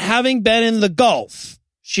 despite not having been in the Gulf.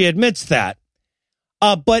 She admits that.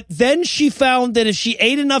 But then she found that if she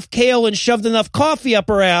ate enough kale and shoved enough coffee up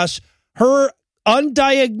her ass, her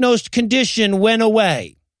undiagnosed condition went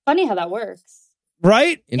away. Funny how that works.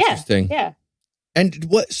 Right? Interesting. Yeah. And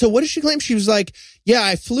what did she claim? She was like, yeah,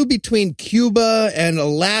 I flew between Cuba and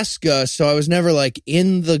Alaska, so I was never like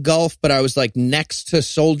in the Gulf, but I was like next to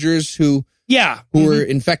soldiers who were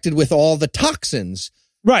infected with all the toxins.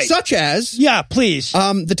 Right. Such as... Yeah, please.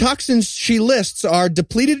 The toxins she lists are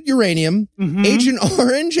depleted uranium, Agent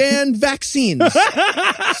Orange, and vaccines.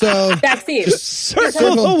 So... Vaccines.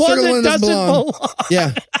 Circle one that doesn't belong.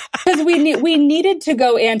 Yeah. Because we needed to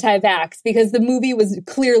go anti-vax because the movie was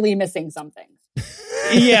clearly missing something.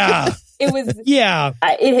 Yeah. It was... Yeah.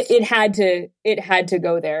 It had to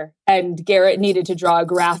go there. And Garrett needed to draw a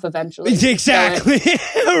graph eventually. Exactly.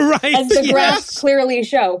 Right. As the graphs clearly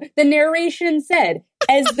show. The narration said,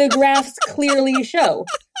 as the graphs clearly show.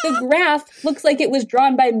 The graph looks like it was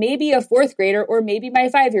drawn by maybe a 4th grader or maybe my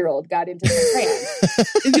 5-year-old got into some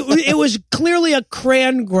crayons. It was clearly a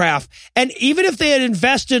crayon graph. And even if they had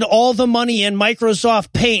invested all the money in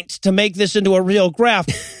Microsoft Paint to make this into a real graph,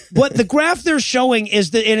 what the graph they're showing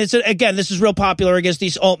is that, and it's, again, this is real popular against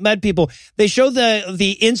these alt-med people. They show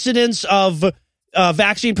the incidence of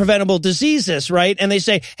vaccine preventable diseases, right? And they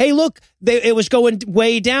say, hey, look, it was going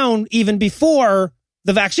way down even before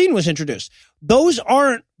the vaccine was introduced. Those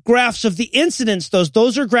aren't graphs of the incidence,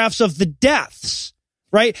 those are graphs of the deaths,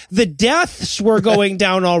 right? The deaths were going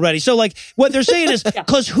down already. So like what they're saying is,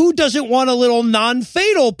 because who doesn't want a little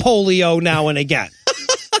non-fatal polio now and again?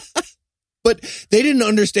 But they didn't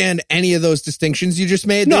understand any of those distinctions you just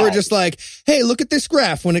made. They were just like, hey, look at this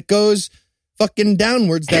graph. When it goes fucking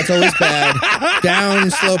downwards, that's always bad. Down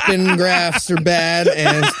sloping graphs are bad.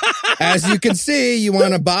 And as you can see, you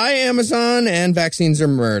want to buy Amazon and vaccines are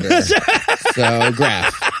murder. So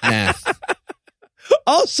graph, math.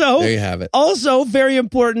 Also, there you have it. Also, very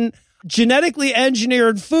important, genetically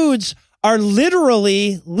engineered foods are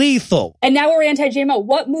literally lethal. And now we're anti-GMO.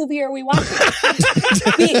 What movie are we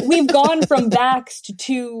watching? We've gone from vaxxed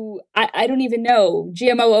to, I don't even know,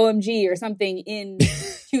 GMO OMG or something in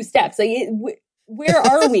 2 steps. Like, where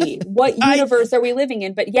are we? What universe are we living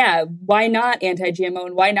in? But yeah, why not anti-GMO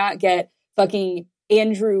and why not get fucking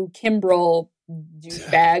Andrew Kimbrell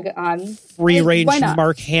douchebag on free-range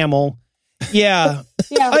Mark Hamill? Yeah.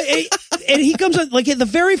 Yeah. And he comes up, like, the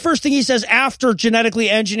very first thing he says after genetically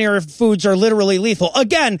engineered foods are literally lethal.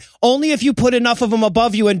 Again, only if you put enough of them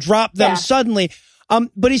above you and drop them suddenly.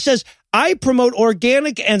 But he says, I promote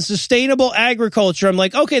organic and sustainable agriculture. I'm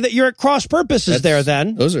like, okay, that you're at cross purposes there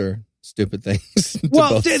then. Those are stupid things.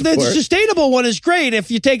 Well, the sustainable one is great.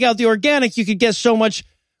 If you take out the organic, you could get so much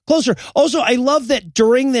closer. Also, I love that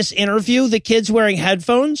during this interview, the kid's wearing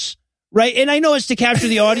headphones. Right. And I know it's to capture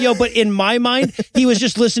the audio, but in my mind, he was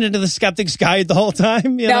just listening to the Skeptic's Guide the whole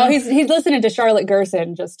time. You know? He's listening to Charlotte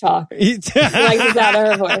Gerson just talk. He likes that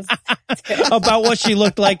her voice. About what she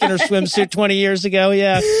looked like in her swimsuit 20 years ago.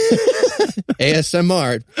 Yeah.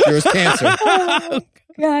 ASMR. There was cancer. Oh,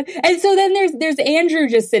 God. And so then there's Andrew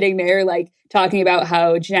just sitting there, like, talking about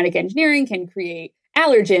how genetic engineering can create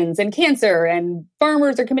allergens and cancer and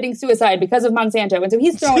farmers are committing suicide because of Monsanto. And so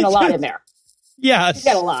he's throwing a lot in there. Yeah, he's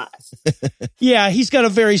got a lot. Yeah, he's got a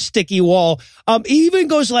very sticky wall. He even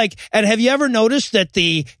goes like, and have you ever noticed that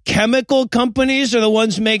the chemical companies are the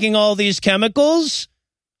ones making all these chemicals?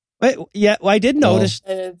 Yeah, well, I did notice.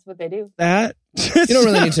 That's what they do. That. You don't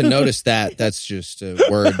really need to notice that. That's just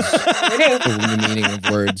words. The meaning of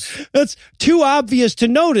words. That's too obvious to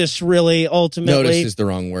notice, really, ultimately. Notice is the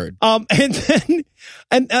wrong word. And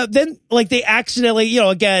then, like, they accidentally,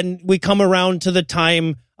 again, we come around to the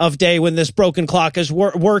time of day when this broken clock is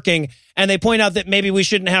working, and they point out that maybe we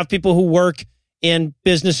shouldn't have people who work in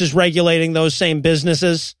businesses regulating those same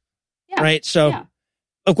businesses. Yeah. Right? So,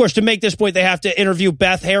 of course, to make this point, they have to interview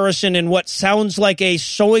Beth Harrison in what sounds like a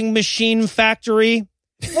sewing machine factory.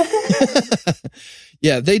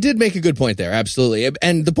 Yeah, they did make a good point there. Absolutely.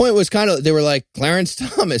 And the point was they were like, Clarence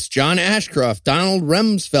Thomas, John Ashcroft, Donald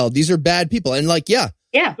Rumsfeld. These are bad people. And like, yeah,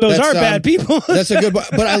 Yeah. Those are bad people. That's a good one.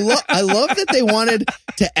 But I love that they wanted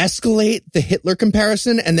to escalate the Hitler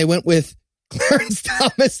comparison, and they went with Clarence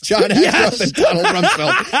Thomas, John Ashcroft, and Donald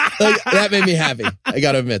Rumsfeld. Like, that made me happy. I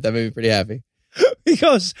got to admit, that made me pretty happy.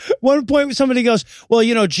 Because one point somebody goes, well,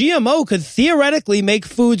 GMO could theoretically make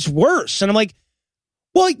foods worse. And I'm like,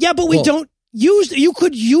 well, yeah, but you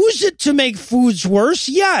could use it to make foods worse.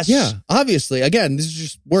 Yes. Yeah, obviously. Again, this is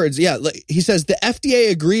just words. Yeah. He says the FDA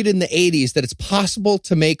agreed in the 80s that it's possible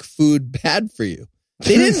to make food bad for you.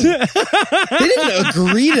 They didn't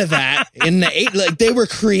agree to that in the 80s. Like, they were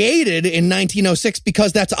created in 1906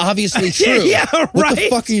 because that's obviously true. Yeah, right. What the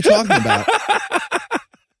fuck are you talking about?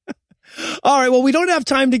 All right. Well, we don't have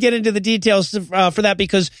time to get into the details for that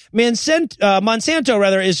because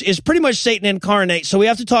Monsanto is pretty much Satan incarnate. So we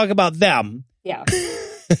have to talk about them. Yeah.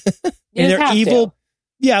 And their evil.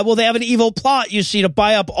 Yeah. Well, they have an evil plot, you see, to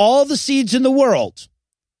buy up all the seeds in the world.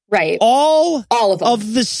 Right. All of them.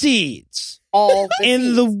 Of the seeds. All the in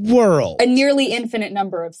seeds. The world. A nearly infinite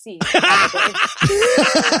number of seeds.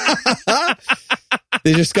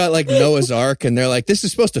 They just got like Noah's Ark, and they're like, "This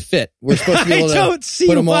is supposed to fit. We're supposed to be able to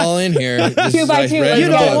put them all in here." Two by two. You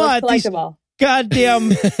know what? Collect them all.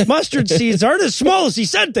 Goddamn mustard seeds aren't as small as he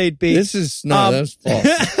said they'd be. This is that's false.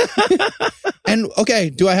 And okay,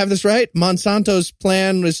 do I have this right? Monsanto's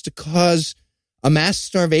plan was to cause a mass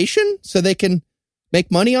starvation so they can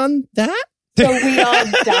make money on that. So we all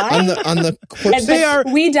die? on the corpse.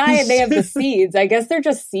 We die and they have the seeds. I guess they're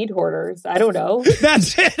just seed hoarders. I don't know.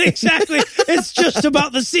 That's it, exactly. It's just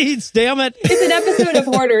about the seeds, damn it. It's an episode of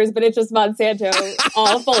Hoarders, but it's just Monsanto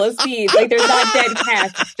all full of seeds. Like, there's not dead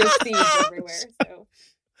cats, just seeds everywhere. So.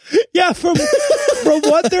 Yeah, from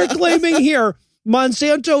what they're claiming here,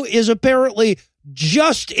 Monsanto is apparently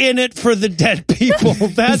just in it for the dead people.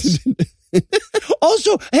 That's...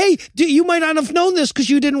 Also, hey, you might not have known this because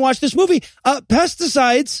you didn't watch this movie.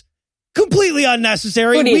 Pesticides, completely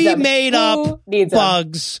unnecessary. We made up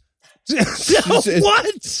bugs. So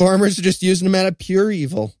what? Farmers are just using them out of pure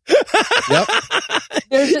evil. Yep.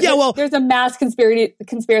 There's a mass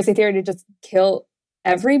conspiracy theory to just kill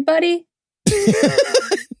everybody.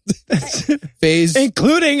 Phase,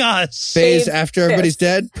 including us. Phase after everybody's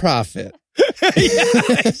dead. Profit.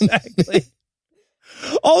 Yeah, exactly.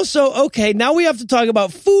 Also, okay, now we have to talk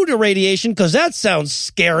about food irradiation because that sounds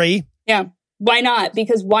scary. Yeah, why not?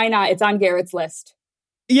 Because why not? It's on Garrett's list.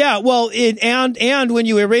 Yeah, well, and when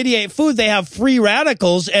you irradiate food, they have free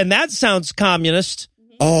radicals, and that sounds communist.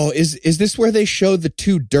 Oh, is this where they show the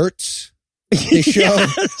two dirts? They show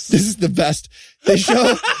Yes. This is the best. They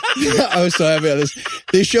show. I was so happy about this.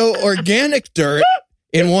 They show organic dirt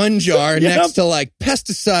in one jar next to like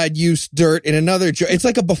pesticide use dirt in another jar. It's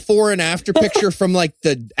like a before and after picture from like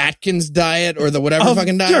the Atkins diet or the whatever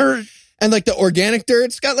fucking diet. Dirt. And like the organic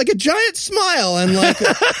dirt's got like a giant smile and like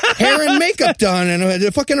hair and makeup done and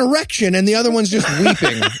a fucking erection, and the other one's just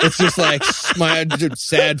weeping. It's just like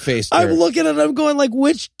sad face dirt. I'm looking at it, I'm going like,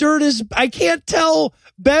 which dirt is, I can't tell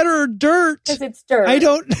better dirt. Because it's dirt. I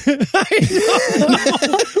don't know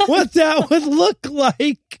what that would look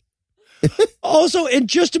like. Also, and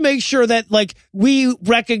just to make sure that like we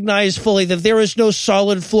recognize fully that there is no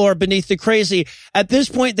solid floor beneath the crazy, at this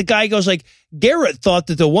point the guy goes like, Garrett thought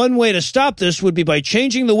that the one way to stop this would be by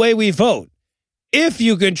changing the way we vote. If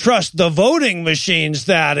you can trust the voting machines,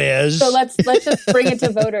 that is. So let's just bring it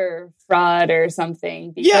to voter fraud or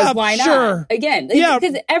something. Because why not? Sure. Again,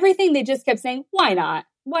 because everything they just kept saying, why not?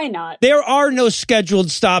 Why not? There are no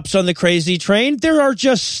scheduled stops on the crazy train. There are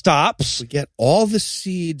just stops. We get all the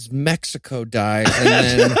seeds Mexico dies, and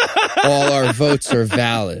then all our votes are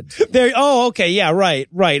valid. Okay. Yeah, right.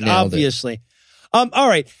 Nailed obviously. All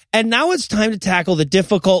right. And now it's time to tackle the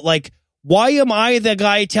difficult, like, why am I the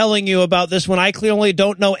guy telling you about this when I clearly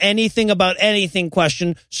don't know anything about anything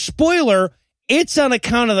question? Spoiler, it's on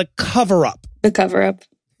account of the cover-up. The cover-up.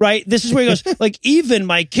 Right? This is where he goes, like, even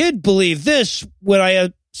my kid believed this when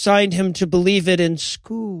I assigned him to believe it in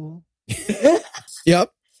school.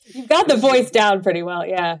 Yep. You've got the voice down pretty well.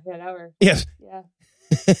 Yeah. Yes. Yeah.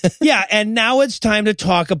 Yeah, and now it's time to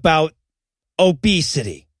talk about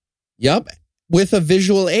obesity. Yep. With a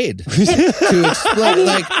visual aid to explain,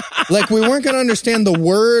 like we weren't going to understand the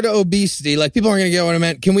word obesity. Like, people aren't going to get what I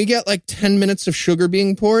meant. Can we get like 10 minutes of sugar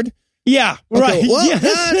being poured? Yeah, Okay, right. well,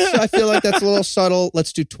 Yes. I feel like that's a little subtle.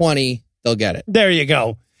 Let's do 20. They'll get it. There you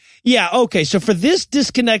go. Yeah, okay. So for this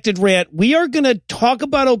disconnected rant, we are going to talk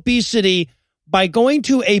about obesity by going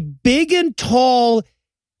to a big and tall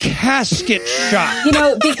casket shop. You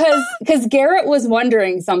know, because Garrett was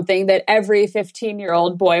wondering something that every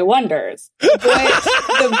 15-year-old boy wonders.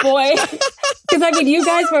 The boy, because I mean, you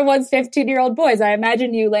guys were once 15-year-old boys. I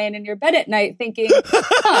imagine you laying in your bed at night thinking,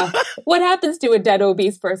 what happens to a dead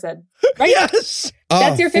obese person? Right? Yes.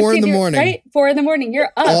 That's your 4 in the 15 morning. Right? 4 in the morning.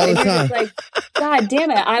 You're up. All and the you're time. just like, God damn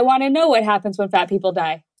it. I want to know what happens when fat people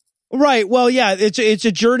die. Right. Well, yeah, it's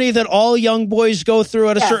a journey that all young boys go through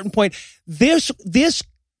at a certain point. This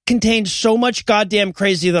contained so much goddamn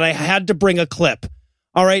crazy that I had to bring a clip.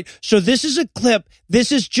 All right. So this is a clip.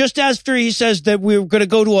 This is just after he says that we're going to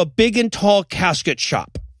go to a big and tall casket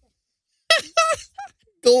shop.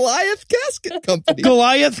 Goliath Casket Company.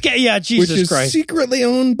 Yeah, Jesus which is Christ. secretly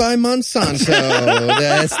owned by Monsanto.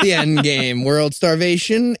 That's the end game. World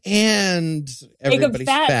starvation and everybody's Make them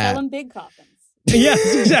fat, fat. sell them big coffins.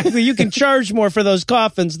 Yes, exactly. You can charge more for those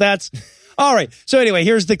coffins. That's all right. So anyway,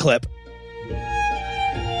 here's the clip.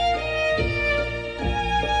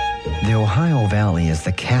 The Ohio Valley is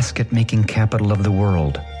the casket-making capital of the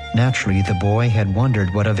world. Naturally, the boy had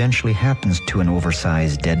wondered what eventually happens to an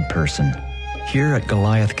oversized dead person. Here at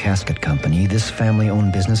Goliath Casket Company, this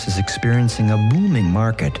family-owned business is experiencing a booming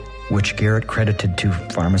market, which Garrett credited to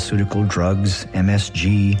pharmaceutical drugs,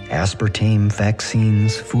 MSG, aspartame,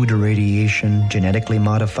 vaccines, food irradiation, genetically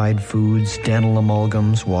modified foods, dental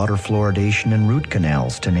amalgams, water fluoridation, and root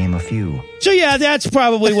canals, to name a few. So yeah, that's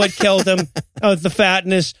probably what killed him, the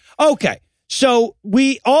fatness. Okay, so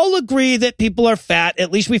we all agree that people are fat.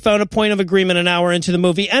 At least we found a point of agreement an hour into the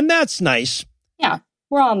movie, and that's nice. Yeah,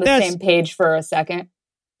 we're all on the same page for a second.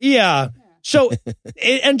 Yeah. So,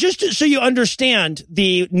 and just so you understand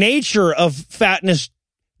the nature of fatness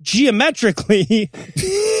geometrically,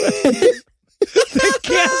 the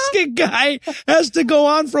casket guy has to go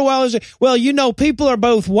on for a while. Well, you know, people are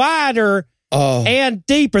both wider and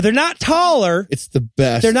deeper. They're not taller. It's the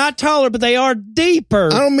best. They're not taller, but they are deeper.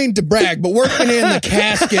 I don't mean to brag, but working in the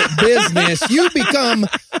casket business, you become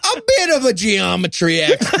a bit of a geometry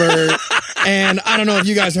expert. And I don't know if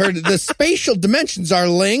you guys heard it. The spatial dimensions are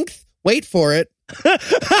length. Wait for it.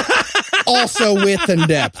 Also width and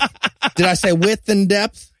depth. Did I say width and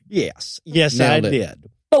depth? Yes. Yes, Nailed I it. did.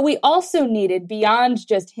 But we also needed, beyond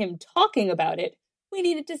just him talking about it, we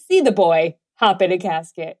needed to see the boy hop in a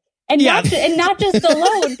casket. And, not just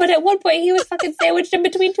alone, but at one point he was fucking sandwiched in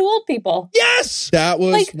between two old people. Yes! That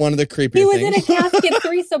was one of the creepier He was things. in a casket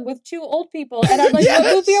threesome with two old people. And I'm like, Yes!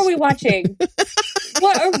 What movie are we watching?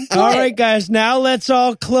 What? All right, guys, now let's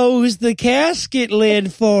all close the casket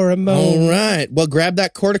lid for a moment. All right. Well, grab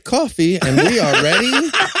that quart of coffee, and we are ready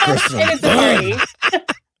for some And it's a fun. party.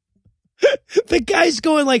 The guy's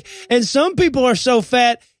going like, and some people are so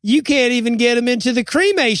fat, you can't even get them into the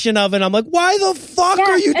cremation oven. I'm like, why the fuck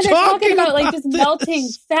are you and they're talking about like just this? melting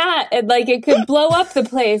fat and like it could blow up the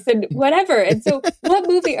place and whatever. And so what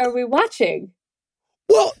movie are we watching?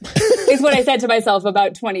 Well, is what I said to myself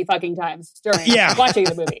about 20 fucking times during watching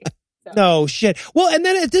the movie. So. No shit. Well, and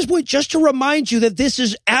then at this point, just to remind you that this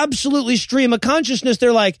is absolutely stream of consciousness,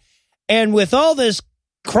 they're like, and with all this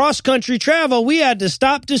cross-country travel, we had to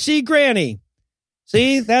stop to see Granny.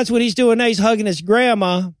 See, that's what he's doing now. He's hugging his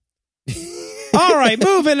grandma. All right,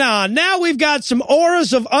 moving on. Now we've got some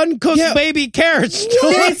auras of uncooked baby carrots.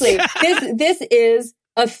 Seriously, this is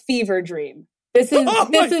a fever dream. This is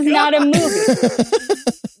not a movie.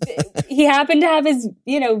 He happened to have his,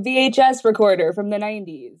 VHS recorder from the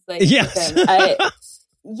 90s. Like,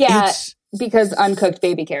 yes. Because uncooked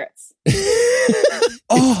baby carrots.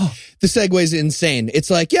 The segue's insane. It's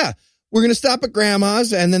like, we're going to stop at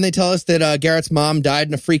grandma's, and then they tell us that Garrett's mom died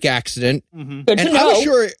in a freak accident. Mm-hmm. Good and to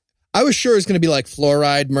know. I was sure it was going to be like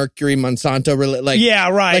fluoride, mercury, Monsanto, like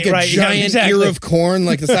right, like a giant ear of corn,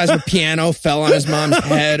 like the size of a piano, fell on his mom's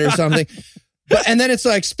head or something. And then it's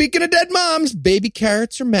like, speaking of dead moms, baby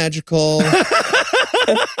carrots are magical.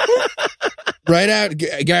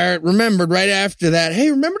 Garrett remembered right after that. Hey,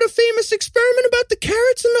 remember the famous experiment about the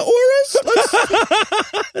carrots and the auras?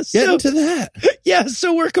 Let's get into that. Yeah,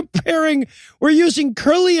 so we're using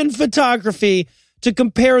Kirlian photography to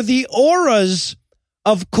compare the auras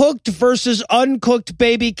of cooked versus uncooked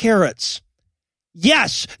baby carrots.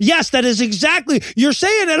 Yes, that is exactly. You're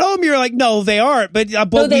saying at home, you're like, no, they aren't, but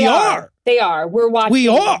we are. They are. We're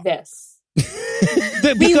watching this.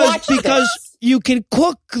 Because you can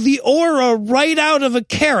cook the aura right out of a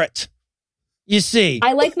carrot. You see,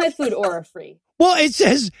 I like my food aura free. Well, it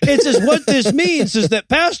says what this means is that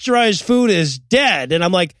pasteurized food is dead, and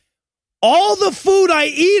I'm like, all the food I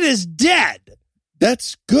eat is dead.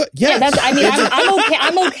 That's good. Yes. Yeah, I'm okay.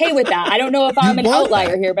 I'm okay with that. I don't know if I'm an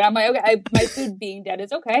outlier here, but I'm like, okay, my food being dead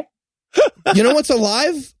is okay. You know what's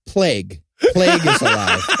alive? Plague. plague is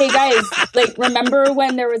alive. Hey guys, like, remember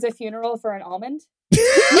when there was a funeral for an almond?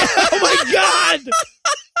 Oh my God!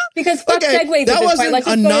 Because fuck Okay, segues that at this wasn't point. Let's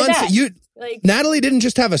a just go to nonsense. that. You, Like, Natalie didn't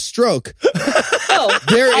just have a stroke. oh,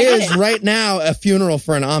 There I get is it. right now a funeral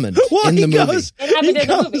for an almond Well, in he the movie. goes- It happened he in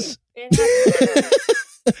the movie. goes- It happened.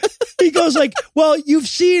 He goes like, well, you've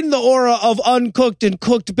seen the aura of uncooked and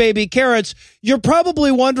cooked baby carrots. You're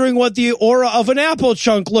probably wondering what the aura of an apple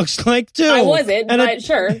chunk looks like, too. I wasn't, And but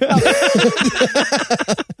sure.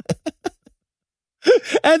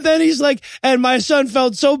 And then he's like, and my son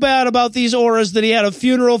felt so bad about these auras that he had a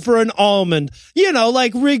funeral for an almond. You know,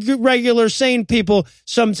 like regular sane people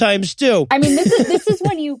sometimes do. I mean, this is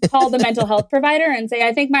when you call the mental health provider and say,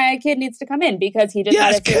 I think my kid needs to come in because he just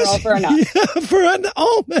had a funeral for an almond. Yeah, for an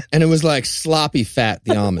almond. And it was like sloppy fat,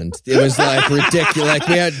 the almond. It was like ridiculous. Like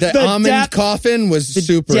we had the almond depth- coffin was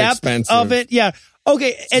super Depth expensive. of it, yeah.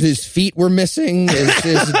 Okay. and- His feet were missing. His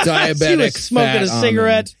diabetic He was smoking fat a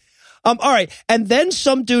cigarette. almond. All right. And then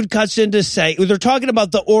some dude cuts in to say, they're talking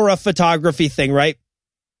about the aura photography thing, right?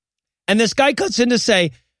 And this guy cuts in to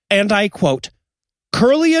say, and I quote,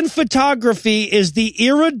 Kirlian photography is the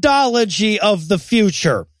iridology of the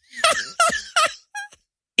future.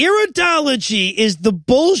 Iridology is the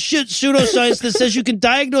bullshit pseudoscience that says you can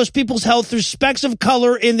diagnose people's health through specks of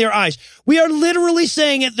color in their eyes. We are literally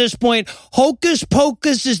saying at this point, hocus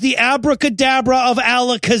pocus is the abracadabra of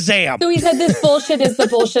Alakazam. So he said this bullshit is the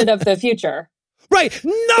bullshit of the future. Right.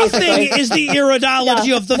 Nothing Basically. is the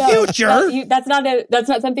iridology of the future. That's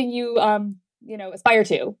not something you aspire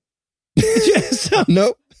to. So-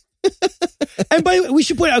 Nope. and by the way, we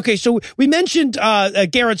should point out, okay, so we mentioned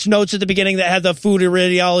Garrett's notes at the beginning that had the food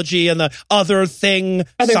iridiology and the other thing,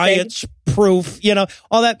 science proof,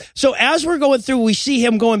 all that. So as we're going through, we see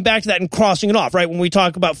him going back to that and crossing it off, right? When we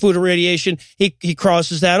talk about food irradiation, he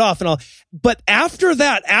crosses that off and all. But after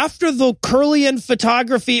that, after the Kirlian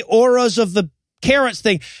photography auras of the carrots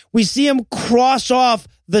thing, we see him cross off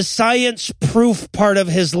the science proof part of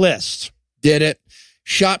his list. Did it.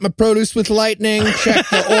 Shot my produce with lightning. Check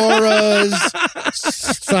the auras.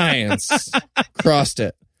 Science. Crossed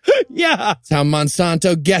it. Yeah. That's how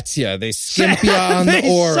Monsanto gets you. They skimp you on They the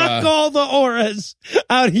aura. suck all the auras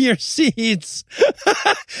out of your seeds.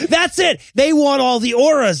 That's it. They want all the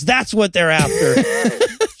auras. That's what they're after.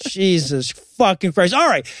 Jesus fucking Christ. All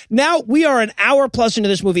right. Now we are an hour plus into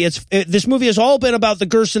this movie. This movie has all been about the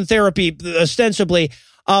Gerson therapy, ostensibly.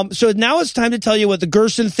 So now it's time to tell you what the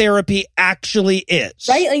Gerson therapy actually is.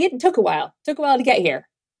 Right? Like, it took a while. Took a while to get here.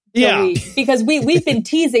 Yeah. Because we've been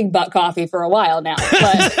teasing butt coffee for a while now.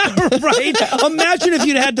 But Right? Imagine if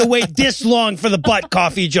you'd had to wait this long for the butt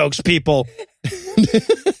coffee jokes, people.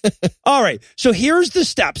 All right. So here's the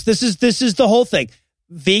steps. This is the whole thing.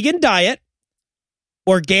 Vegan diet,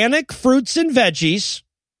 organic fruits and veggies,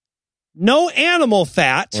 no animal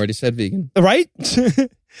fat, Already said vegan. right?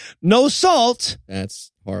 No salt, That's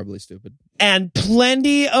horribly stupid. and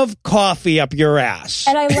plenty of coffee up your ass.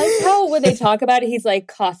 and I like how when they talk about it, he's like,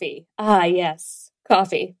 coffee. Ah, yes.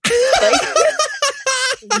 Coffee.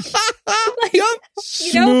 Like, you know,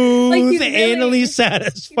 Smooth, like he's really- anally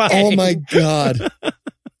satisfied. Oh my God.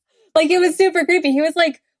 like, it was super creepy. He was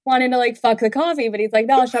like wanting to like fuck the coffee, but he's like,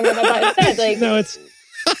 no, I'll shove it in my butt instead. Like, No, it's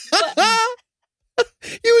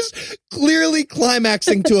He was clearly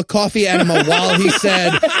climaxing to a coffee enema while he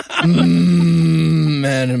said,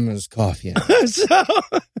 enema's coffee enema. so.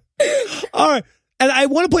 All right. And I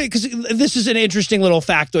want to point, because this is an interesting little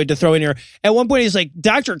factoid to throw in here. At one point, he's like,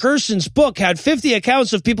 Dr. Gerson's book had 50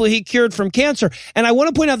 accounts of people he cured from cancer. And I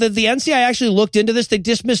want to point out that the NCI actually looked into this. They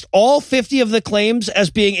dismissed all 50 of the claims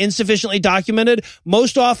as being insufficiently documented.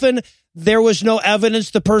 Most often, there was no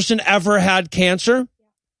evidence the person ever had cancer.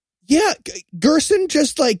 Yeah, Gerson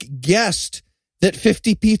just like guessed that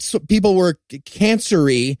 50 people were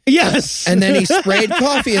cancery, Yes. and then he sprayed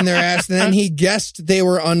coffee in their ass, and then he guessed they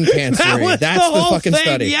were uncancery. That was That's the the whole fucking thing,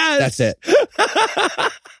 study. yes. That's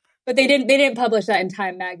it. but they didn't publish that in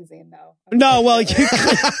Time magazine though. No, well,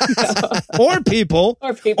 or people.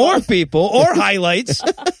 Or highlights.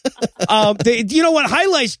 You know what?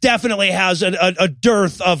 Highlights definitely has a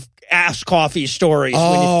dearth of ass coffee stories.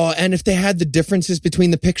 Oh, and if they had the differences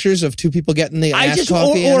between the pictures of two people getting the ass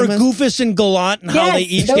coffee or enemas? Goofus and Gallant and how Yes, they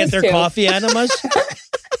each those get their two. coffee enemas.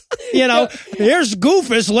 Here's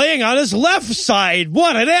Goofus laying on his left side.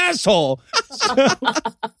 What an asshole.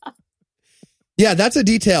 Yeah, that's a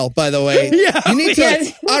detail, by the way. Yeah, you need to.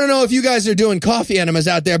 yes. I don't know if you guys are doing coffee enemas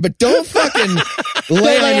out there, but don't fucking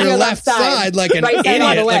lay on your left side like an Right side all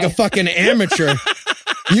the idiot, way. like a fucking amateur.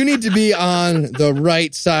 You need to be on the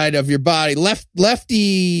right side of your body.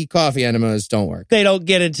 Lefty coffee enemas don't work. They don't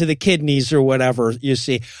get into the kidneys or whatever, you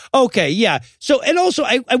see. Okay, yeah. So, and also,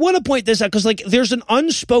 I want to point this out because, like, there's an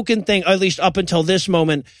unspoken thing, at least up until this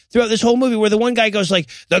moment, throughout this whole movie, where the one guy goes, like,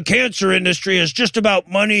 the cancer industry is just about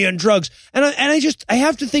money and drugs. And I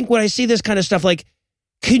have to think when I see this kind of stuff, like,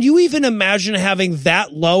 can you even imagine having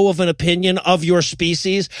that low of an opinion of your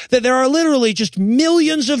species? That there are literally just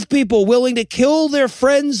millions of people willing to kill their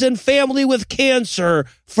friends and family with cancer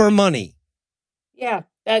for money. Yeah,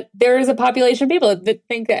 that there is a population of people that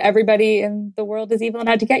think that everybody in the world is evil and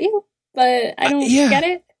out to get you. But I don't get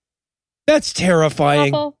it. That's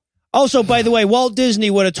terrifying. Awful. Also, by the way, Walt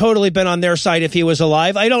Disney would have totally been on their side if he was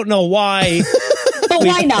alive. I don't know why. But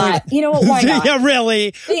why not? You know what? Why not? Yeah,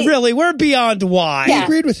 really, we're beyond why. We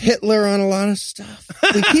agreed with Hitler on a lot of stuff.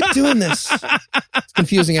 We keep doing this. It's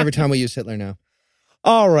confusing every time we use Hitler now.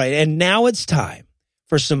 All right, and now it's time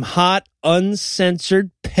for some hot,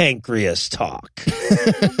 uncensored pancreas talk.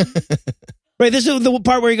 Right, this is the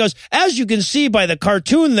part where he goes, as you can see by the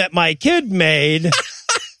cartoon that my kid made.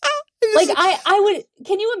 Like, I would,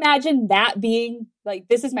 can you imagine that being, like,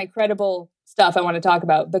 this is my credible stuff I want to talk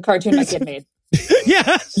about, the cartoon my kid made.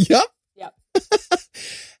 Yes. Yep.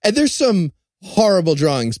 And there's some horrible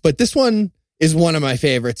drawings, but this one is one of my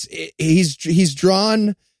favorites. He's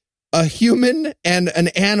drawn a human and an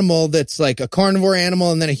animal that's like a carnivore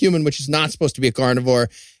animal, and then a human which is not supposed to be a carnivore.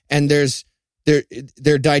 And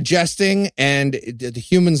they're digesting, and the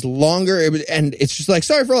human's longer, and it's just like,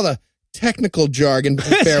 sorry for all the technical jargon, but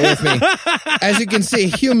just bear with me. As you can see,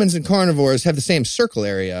 humans and carnivores have the same circle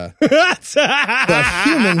area, but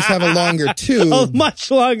humans have a longer tube. Oh,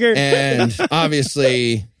 much longer. And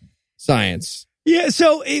obviously, science. Yeah,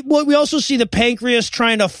 so we also see the pancreas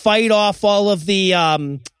trying to fight off all of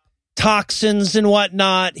the toxins and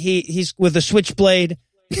whatnot. He's with a switchblade.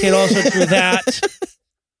 Kid also drew that.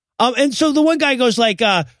 And so the one guy goes like,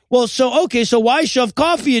 so why shove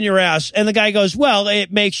coffee in your ass? And the guy goes, well,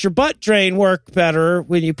 it makes your butt drain work better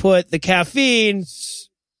when you put the caffeine.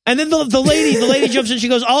 And then the lady jumps in. She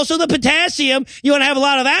goes, also the potassium. You want to have a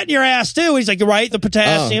lot of that in your ass too. He's like, you're right, the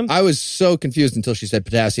potassium. I was so confused until she said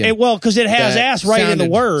potassium. Because it has That ass right in the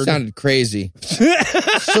word. Sounded crazy.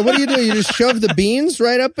 So what do? You just shove the beans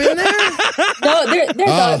right up in there?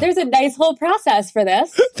 No, there's a nice whole process for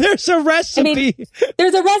this. There's a recipe.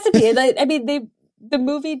 There's a recipe. The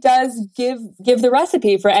movie does give the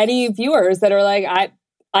recipe for any viewers that are like,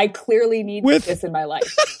 I clearly need this in my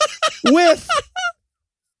life. With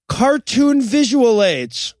cartoon visual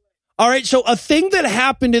aids. All right, so a thing that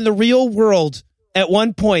happened in the real world at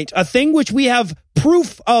one point, a thing which we have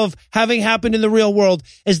proof of having happened in the real world,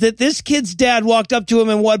 is that this kid's dad walked up to him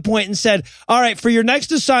at one point and said, all right, for your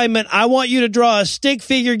next assignment, I want you to draw a stick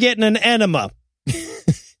figure getting an enema.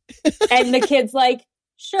 And the kid's like,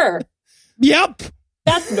 sure. Yep.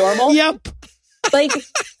 That's normal. Yep. Like,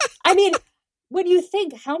 I mean, when you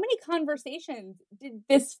think, how many conversations did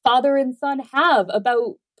this father and son have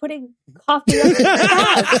about putting coffee up in their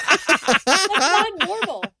ass? That's not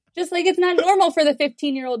normal. Just like it's not normal for the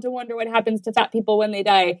 15-year-old to wonder what happens to fat people when they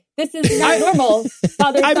die. This is not normal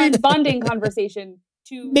father-son bonding conversation.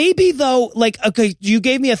 Maybe, though, like, okay, you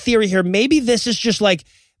gave me a theory here. Maybe this is just like,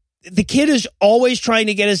 the kid is always trying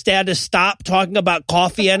to get his dad to stop talking about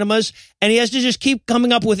coffee enemas, and he has to just keep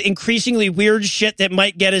coming up with increasingly weird shit that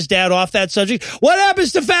might get his dad off that subject. What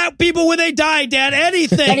happens to fat people when they die, Dad?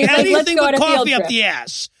 Anything. Anything with coffee up the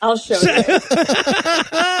ass. I'll show you.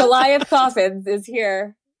 Goliath Coffins is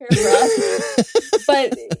here for us.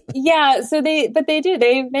 But yeah, so they do.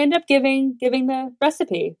 They end up giving the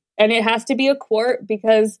recipe, and it has to be a quart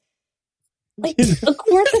because, like, a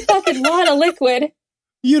quart's a fucking lot of liquid.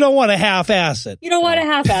 You don't want to half-ass it. You don't want to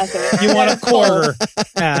half-ass it. You want a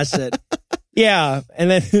quarter-ass it. Yeah.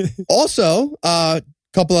 And then also, a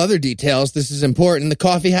couple other details. This is important. The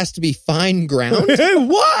coffee has to be fine ground.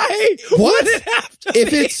 Why? What? Would it have to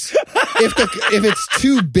if be? it's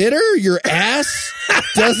too bitter, your ass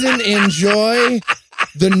doesn't enjoy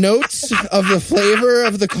the notes of the flavor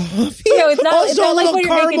of the coffee. No, it's not. Also, it's not a like little when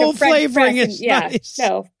you're making caramel a French flavoring press is nice.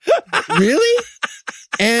 No. Really?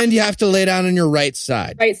 And you have to lay down on your right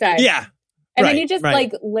side. Right side. Yeah. And then you just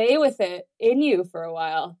like lay with it in you for a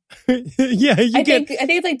while. Yeah. I think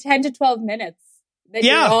it's like 10 to 12 minutes. Then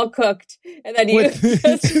you're all cooked. And then you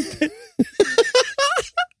just...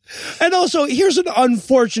 And also, here's an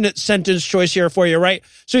unfortunate sentence choice here for you, right?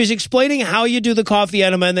 So he's explaining how you do the coffee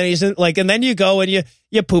enema, and then he's like, and then you go and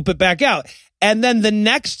you poop it back out. And then the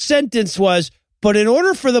next sentence was, but in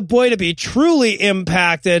order for the boy to be truly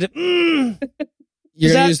impacted,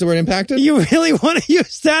 You're going to use the word impacted? You really want to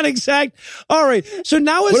use that exact? All right. So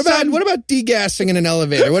now it's what about degassing in an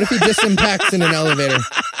elevator? What if he disimpacts in an elevator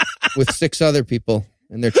with 6 other people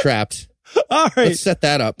and they're trapped? All right. Let's set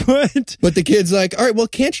that up. But the kid's like, all right, well,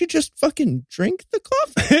 can't you just fucking drink the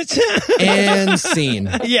coffee? And scene.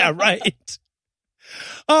 Yeah, right.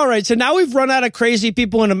 All right. So now we've run out of crazy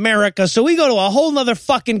people in America. So we go to a whole nother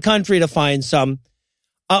fucking country to find some.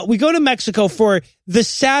 We go to Mexico for the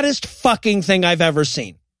saddest fucking thing I've ever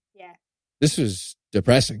seen. Yeah. This was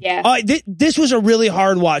depressing. Yeah. This was a really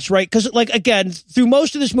hard watch, right? Because, like, again, through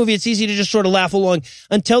most of this movie, it's easy to just sort of laugh along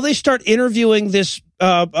until they start interviewing this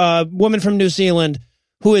woman from New Zealand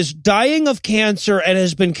who is dying of cancer and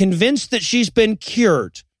has been convinced that she's been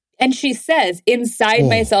cured. And she says, inside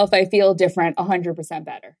myself, I feel different, 100%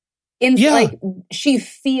 better. Like, she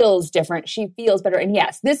feels different. She feels better. And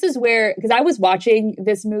yes, this is where, because I was watching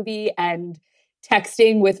this movie and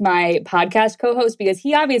texting with my podcast co-host because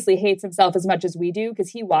he obviously hates himself as much as we do because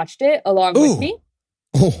he watched it along with me.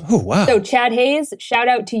 Oh, wow. So Chad Hayes, shout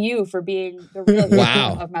out to you for being the real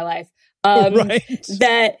hero of my life. Right.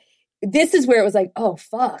 That this is where it was like, oh,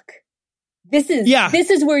 fuck. This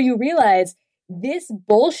is where you realize this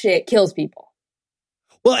bullshit kills people.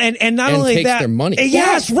 Well, and not only takes that, their money.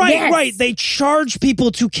 Yes, right. They charge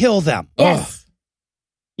people to kill them. Yes.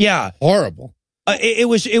 Yeah. Horrible. It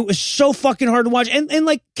was so fucking hard to watch. And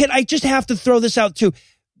like, I just have to throw this out too.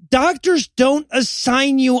 Doctors don't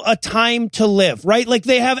assign you a time to live, right? Like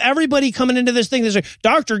they have everybody coming into this thing. They say,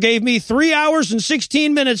 doctor gave me 3 hours and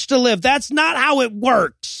 16 minutes to live. That's not how it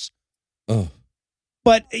works. Oh.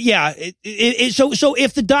 But yeah, so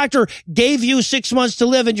if the doctor gave you 6 months to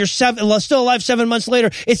live and you're still alive 7 months later,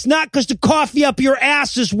 it's not because the coffee up your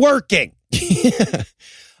ass is working. Yeah.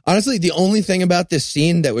 Honestly, the only thing about this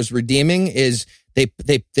scene that was redeeming is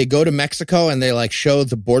they go to Mexico and they like show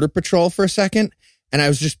the border patrol for a second. And I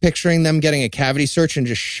was just picturing them getting a cavity search and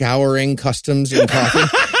just showering customs in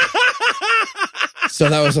coffee. So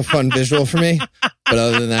that was a fun visual for me. But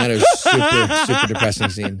other than that, it was super depressing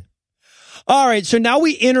scene. All right, so now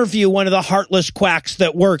we interview one of the heartless quacks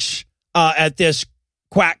that works at this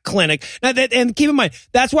quack clinic. Now, and keep in mind,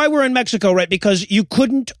 that's why we're in Mexico, right? Because you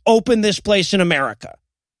couldn't open this place in America,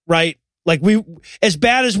 right? Like as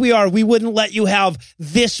bad as we are, we wouldn't let you have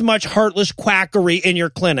this much heartless quackery in your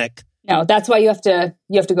clinic. No, that's why you have to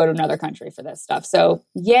go to another country for this stuff. So,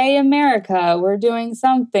 yay, America, we're doing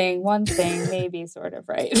something, one thing, maybe, sort of,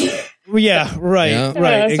 right? Yeah, right,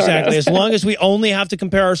 right, exactly. As long as we only have to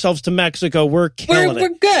compare ourselves to Mexico, we're killing it.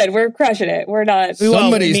 We're good. We're crushing it. We're not.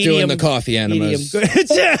 Somebody's doing the coffee enemas.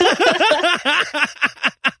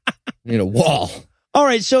 Need a wall. All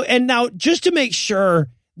right, so, and now, just to make sure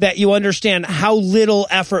that you understand how little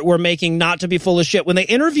effort we're making not to be full of shit, when they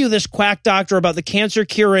interview this quack doctor about the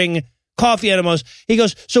cancer-curing coffee enemas, he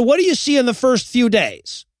goes, so what do you see in the first few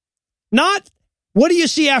days? Not, what do you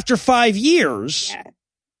see after 5 years? Yeah.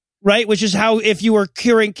 Right? Which is how, if you were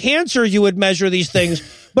curing cancer, you would measure these things.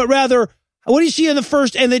 But rather, what do you see in the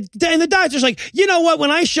first? And the doctor's like, you know what? When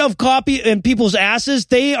I shove coffee in people's asses,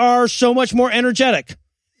 they are so much more energetic.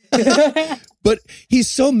 But he's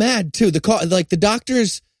so mad too. The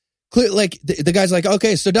doctor's like the guy's like,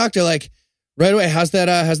 okay, so doctor, like right away, how's that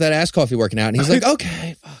ass coffee working out? And he's like,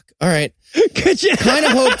 okay, fuck, all right. Could you kind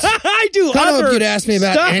of hoped I do kind of other hope you'd ask me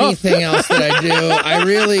about stuff. anything else that I do.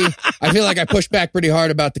 I feel like I pushed back pretty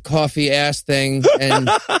hard about the coffee ass thing and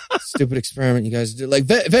stupid experiment you guys do. Like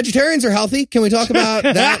vegetarians are healthy. Can we talk about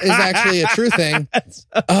that? Is actually a true thing.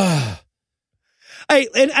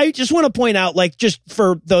 I just want to point out, like, just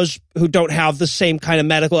for those who don't have the same kind of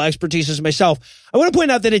medical expertise as myself, I want to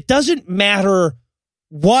point out that it doesn't matter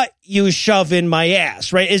what you shove in my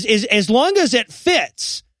ass, right? As long as it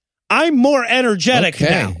fits, I'm more energetic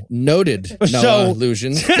now. Noted. Noah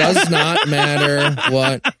Illusions. Does not matter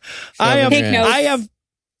what. I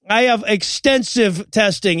have extensive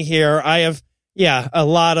testing here. I have, a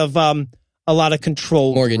lot of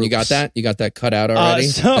control. Morgan, groups. you got that? You got that cut out already?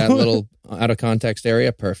 That little out of context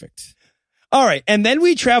area? Perfect. All right. And then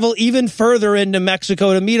we travel even further into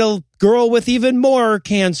Mexico to meet a girl with even more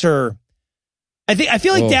cancer. I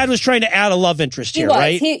feel like Dad was trying to add a love interest here,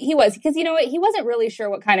 right? He was. Because you know what? He wasn't really sure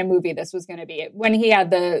what kind of movie this was going to be. When he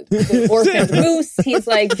had the orphaned moose, he's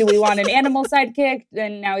like, do we want an animal sidekick?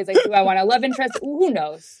 And now he's like, do I want a love interest? Who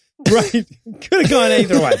knows? Right. Could have gone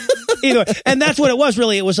either way. And that's what it was,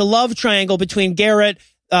 really. It was a love triangle between Garrett,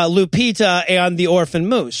 Lupita, and the orphan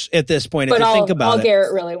moose at this point, if you think about it. All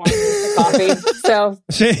Garrett really wants is the coffee. So,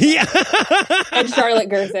 yeah. And Charlotte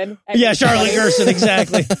Gerson. Yeah, Charlotte Gerson,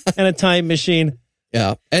 exactly. And a time machine.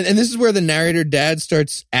 Yeah. And this is where the narrator dad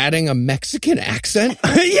starts adding a Mexican accent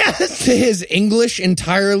Yes. to his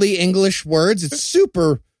entirely English words. It's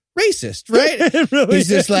super racist, right? It really He's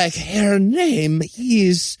just is. like, her name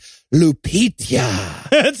is Lupita.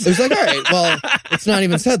 It's like, all right, well, it's not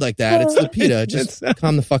even said like that. It's Lupita. Just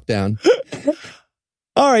calm the fuck down.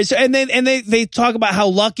 All right. So, and they talk about how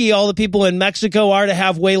lucky all the people in Mexico are to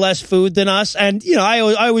have way less food than us. And, you know,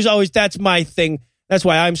 I was always, that's my thing. That's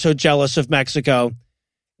why I'm so jealous of Mexico,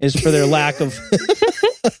 is for their lack of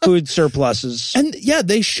food surpluses. And yeah,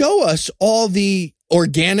 they show us all the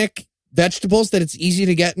organic vegetables that it's easy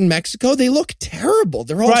to get in Mexico. They look terrible.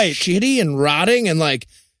 They're all shitty and rotting and like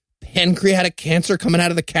pancreatic cancer coming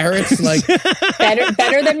out of the carrots. Like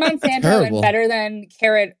better than Monsanto Terrible. and better than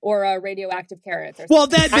carrot or radioactive carrots. Or Well,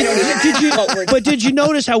 something. I don't even did you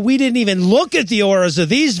notice how we didn't even look at the auras of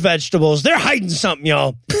these vegetables? They're hiding something,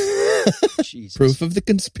 y'all. Jesus. proof of the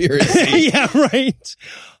conspiracy. Yeah, right.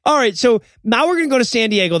 All right, so now we're going to go to San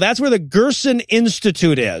Diego. That's where the Gerson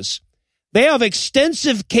Institute is. They have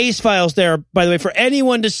extensive case files there, by the way, for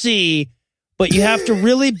anyone to see, but you have to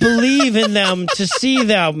really believe in them to see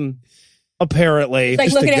them, apparently. It's like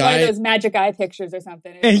Just looking a at one guy- of those magic eye pictures or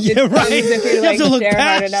something. Yeah, right. If You have to look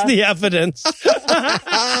past the evidence.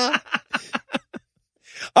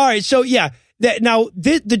 All right, so yeah. Now,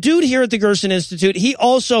 the dude here at the Gerson Institute, he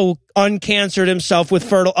also uncancered himself with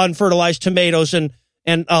unfertilized tomatoes and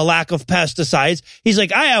a lack of pesticides. He's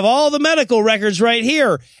like, I have all the medical records right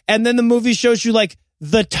here. And then the movie shows you like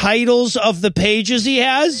the titles of the pages he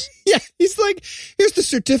has. Yeah, he's like, here's the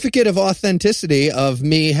certificate of authenticity of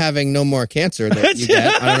me having no more cancer that you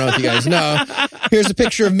get. I don't know if you guys know. Here's a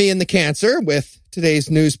picture of me and the cancer with today's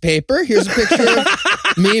newspaper. Here's a picture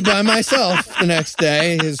of me by myself the next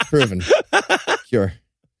day is proven. Cure.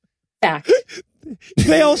 Fact.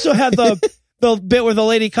 They also had the bit where the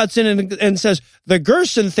lady cuts in and says, the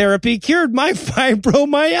Gerson therapy cured my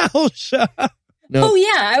fibromyalgia. No. Oh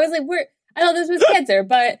yeah, I was like, I thought this was cancer,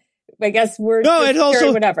 but I guess we're No, it also-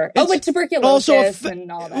 cured whatever. Oh, it's with tuberculosis also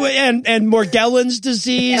and all that. And Morgellons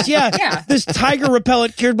disease. Yeah. Yeah. This tiger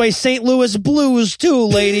repellent cured by St. Louis blues too,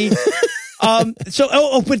 lady.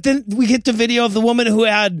 But then we get the video of the woman who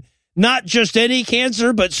had not just any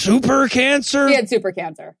cancer, but super cancer. She had super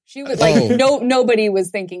cancer. She was like, nobody was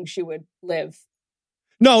thinking she would live.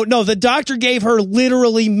 No, the doctor gave her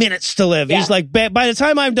literally minutes to live. Yeah. He's like, by the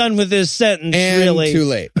time I'm done with this sentence, And really. too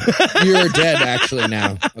late. You're dead, actually,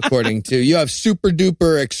 now, according to you have super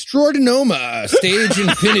duper extraordinoma, stage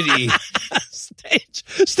infinity.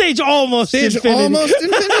 Stage almost Stage infinity. almost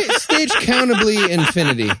infinity. Stage countably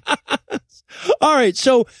infinity. All right,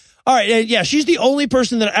 and yeah, she's the only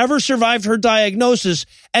person that ever survived her diagnosis,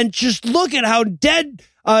 and just look at how dead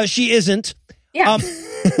she isn't. Yeah.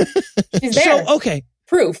 She's there. So, okay.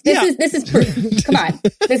 Proof. This is proof. Come on.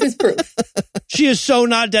 This is proof. She is so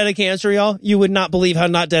not dead of cancer, y'all. You would not believe how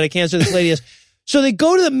not dead of cancer this lady is. So they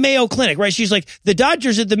go to the Mayo Clinic, right? She's like, the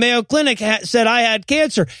doctors at the Mayo Clinic said I had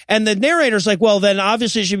cancer. And the narrator's like, well, then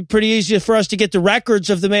obviously it should be pretty easy for us to get the records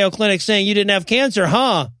of the Mayo Clinic saying you didn't have cancer,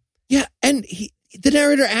 huh? Yeah, and the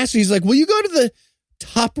narrator asks, he's like, will you go to the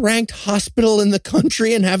top-ranked hospital in the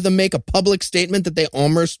country and have them make a public statement that they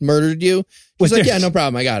almost murdered you? She's like, yeah, no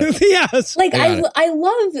problem, I got it. Yes. Like, I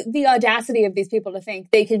love the audacity of these people to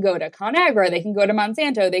think they can go to ConAgra, they can go to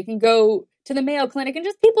Monsanto, they can go to the Mayo Clinic, and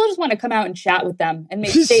people just want to come out and chat with them and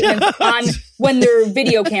make statements on when their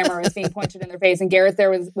video camera is being pointed in their face and Garrett's there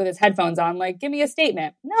with his headphones on, like, give me a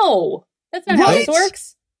statement. No, that's not how this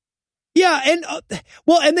works. Yeah, and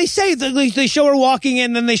and they say that they show her walking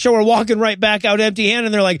in, then they show her walking right back out empty-handed,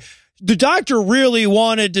 and they're like, the doctor really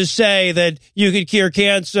wanted to say that you could cure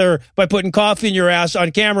cancer by putting coffee in your ass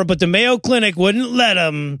on camera, but the Mayo Clinic wouldn't let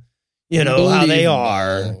him. You know how they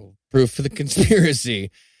are. Proof for the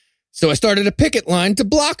conspiracy. So I started a picket line to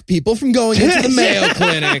block people from going into the Mayo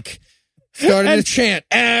Clinic. Started to chant,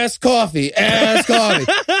 ass coffee, ass coffee. And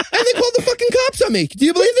they called the fucking cops on me. Do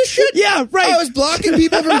you believe this shit? Yeah, right. I was blocking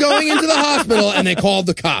people from going into the hospital, and they called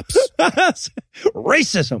the cops.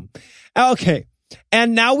 Racism. Okay.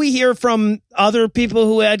 And now we hear from other people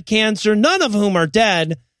who had cancer, none of whom are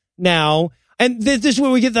dead now. And this is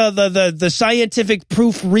where we get the scientific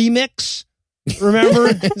proof remix.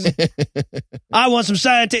 Remember? I want some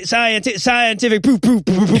scientific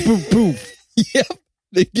proof. Yep.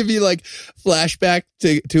 They give you like flashback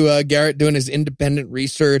to Garrett doing his independent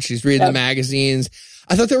research. He's reading the magazines.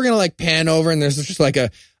 I thought they were going to like pan over and there's just like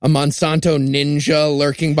a Monsanto ninja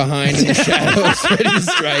lurking behind in the shadows ready to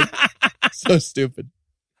strike. So stupid.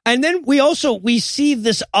 And then we see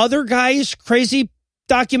this other guy's crazy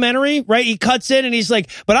documentary, right? He cuts in and he's like,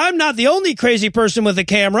 but I'm not the only crazy person with a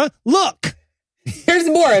camera. Look. There's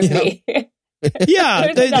more of me.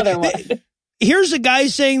 Yeah. There's another one. Here's a guy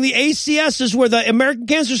saying the ACS is where the American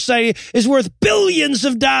Cancer Society is worth billions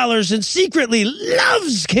of dollars and secretly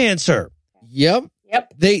loves cancer. Yep.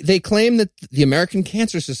 They claim that the American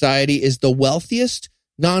Cancer Society is the wealthiest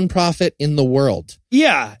nonprofit in the world.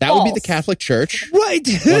 Yeah. That would be the Catholic Church. Right.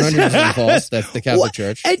 100% false. That's the Catholic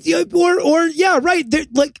Church. And, yeah, right.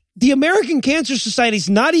 Like the American Cancer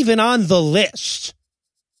Society's not even on the list.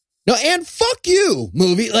 No, and fuck you,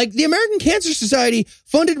 movie. Like, the American Cancer Society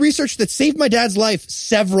funded research that saved my dad's life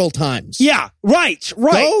several times. Yeah, right.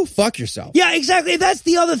 Go fuck yourself. Yeah, exactly. That's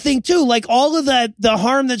the other thing, too. Like, all of the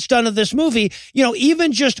harm that's done to this movie,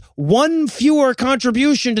 even just one fewer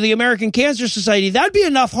contribution to the American Cancer Society, that'd be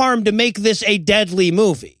enough harm to make this a deadly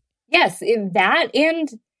movie. Yes, and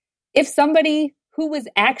if somebody who was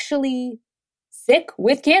actually sick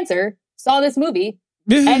with cancer saw this movie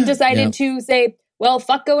and decided to say, well,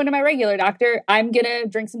 fuck going to my regular doctor, I'm going to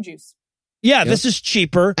drink some juice. Yeah, this is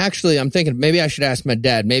cheaper. Actually, I'm thinking maybe I should ask my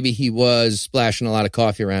dad. Maybe he was splashing a lot of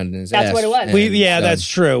coffee around in his ass. That's what it was. That's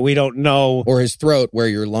true. We don't know. Or his throat where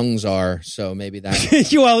your lungs are. So maybe that.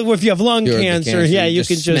 Well, if you have lung cancer, yeah, you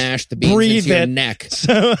can just smash the beans breathe into your it. neck.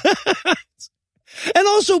 So, and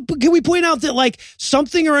also, can we point out that like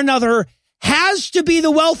something or another has to be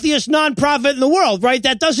the wealthiest nonprofit in the world, right?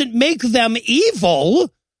 That doesn't make them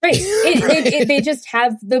evil. Right. They just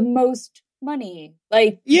have the most money.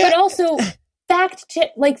 But also fact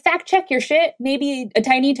check your shit, maybe a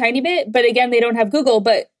tiny bit. But again, they don't have Google,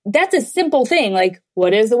 but that's a simple thing. Like,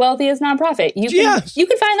 what is the wealthiest nonprofit? You can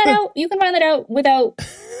find that out. You can find that out without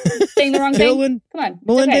saying the wrong thing. Come on.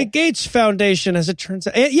 Melinda Gates Foundation, as it turns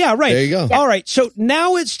out. Yeah, right. There you go. Yeah. All right. So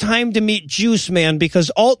now it's time to meet Juice Man because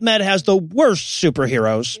AltMed has the worst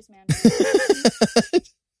superheroes.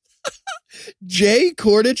 Jay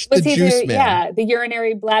Kordich, the Juice Man. Yeah, the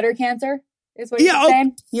urinary bladder cancer is what you're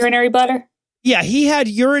saying? Urinary bladder? Yeah, he had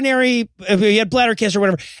bladder cancer or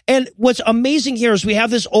whatever. And what's amazing here is we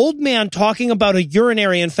have this old man talking about a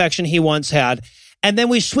urinary infection he once had. And then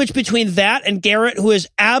we switch between that and Garrett, who is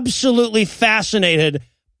absolutely fascinated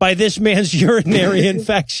by this man's urinary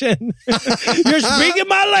infection. You're speaking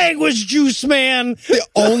my language, Juice Man. The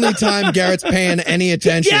only time Garrett's paying any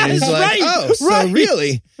attention is like,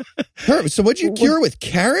 really? So what'd you cure with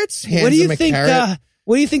carrots? What do you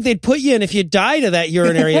think they'd put you in if you died of that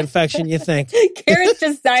urinary infection, you think? Garrett's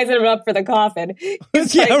just sizing him up for the coffin.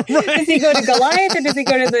 Does he go to Goliath or does he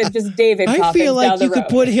go to the just David coffin? I feel like you could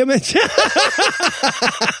put him in...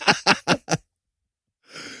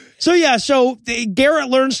 So Garrett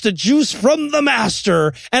learns to juice from the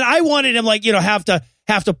master, and I wanted him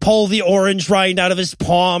have to pull the orange rind out of his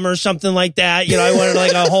palm or something like that. I wanted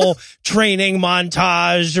like a whole training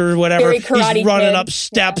montage or whatever. He's running up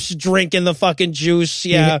steps, drinking the fucking juice.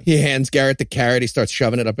 Yeah. He hands Garrett the carrot. He starts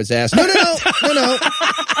shoving it up his ass. No.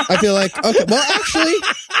 I feel like, okay, well, actually,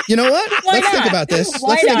 you know what? Let's think about this.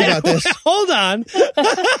 Hold on.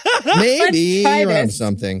 Maybe you're on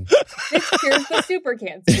something. This cures the super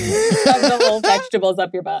cancer of the whole vegetables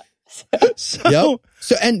up your butt. So,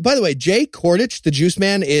 and by the way, Jay Kordich, the Juice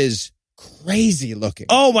Man, is crazy looking.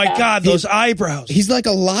 Oh my God, those eyebrows. He's like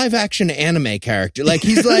a live action anime character. Like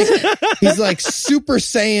he's like Super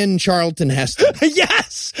Saiyan Charlton Heston.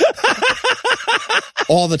 Yes.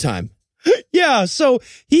 All the time. Yeah. So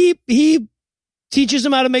he teaches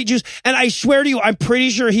him how to make juice. And I swear to you, I'm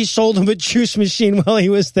pretty sure he sold him a juice machine while he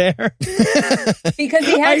was there. Because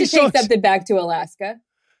he had to take something back to Alaska.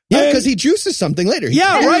 Yeah, because he juices something later. He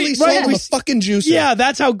sold him a fucking juicer. Yeah,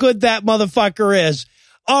 that's how good that motherfucker is.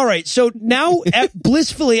 All right, so now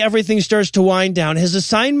blissfully everything starts to wind down. His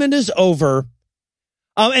assignment is over.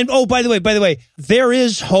 By the way, there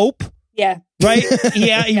is hope. Yeah. Right?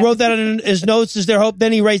 Yeah, he wrote that in his notes. Is there hope?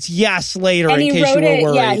 Then he writes yes later in case you were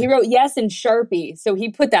worried. Yeah, he wrote yes in Sharpie. So he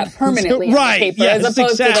put that permanently on the paper as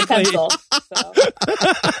opposed to the pencil. So.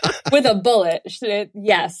 With a bullet.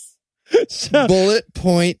 Yes. So, bullet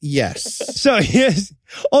point, yes. So yes.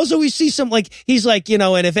 Also, we see some he's like,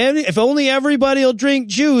 and if only everybody will drink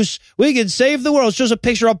juice, we can save the world. Shows a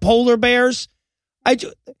picture of polar bears.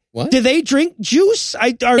 What? Do they drink juice?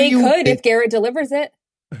 They could if Garrett delivers it.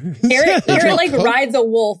 Garrett rides a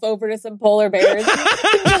wolf over to some polar bears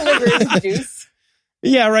and delivers juice.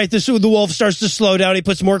 Yeah, right. The wolf starts to slow down. He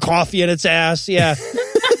puts more coffee in its ass. Yeah.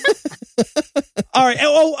 All right.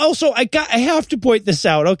 Oh, also, I have to point this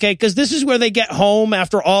out, okay? Because this is where they get home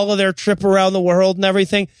after all of their trip around the world and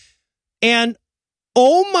everything. And,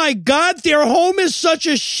 oh my God, their home is such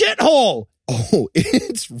a shithole. Oh,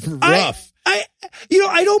 it's rough. I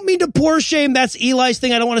don't mean to pour shame. That's Eli's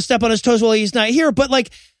thing. I don't want to step on his toes while he's not here. But,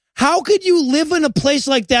 How could you live in a place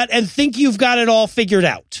like that and think you've got it all figured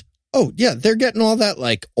out? Oh, yeah. They're getting all that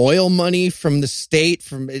like oil money from the state.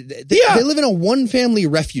 They live in a one-family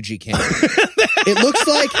refugee camp.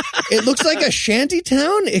 It looks like a shanty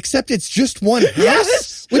town, except it's just one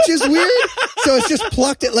house, which is weird. So it's just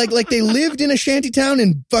plucked it like they lived in a shanty town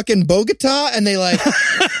in fucking Bogota, and they like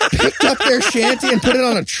picked up their shanty and put it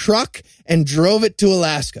on a truck and drove it to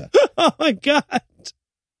Alaska. Oh my God.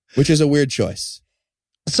 Which is a weird choice.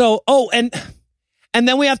 So, and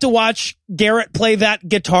then we have to watch Garrett play that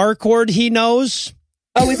guitar chord he knows.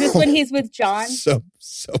 Oh, is this when he's with John? So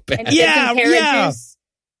bad. And juice,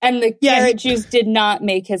 and the carrot juice did not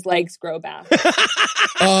make his legs grow back.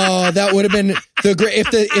 Oh, that would have been the great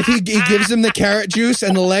if he gives him the carrot juice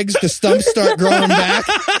and the stumps start growing back,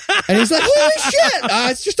 and he's like, "Holy shit!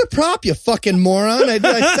 It's just a prop, you fucking moron!"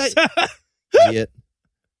 Idiot.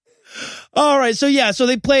 All right, so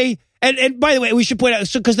they play. And by the way, we should point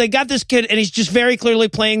out, because they got this kid, and he's just very clearly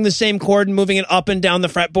playing the same chord and moving it up and down the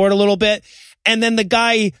fretboard a little bit. And then the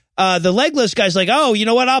guy, the legless guy's like, oh, you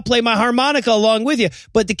know what? I'll play my harmonica along with you.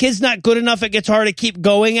 But the kid's not good enough at guitar to keep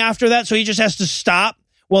going after that, so he just has to stop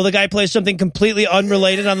while the guy plays something completely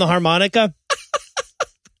unrelated on the harmonica.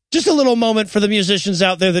 Just a little moment for the musicians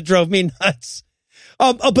out there that drove me nuts.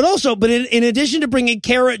 But in addition to bringing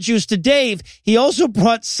carrot juice to Dave, he also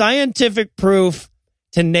brought scientific proof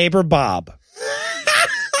to neighbor Bob.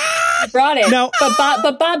 He brought it. Now,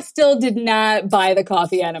 but Bob still did not buy the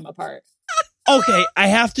coffee enema part. Okay, I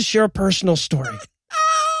have to share a personal story.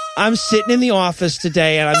 I'm sitting in the office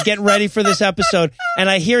today, and I'm getting ready for this episode, and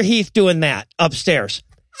I hear Heath doing that upstairs.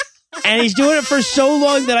 And he's doing it for so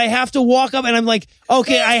long that I have to walk up, and I'm like,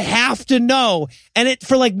 okay, I have to know. And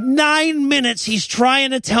for like 9 minutes, he's trying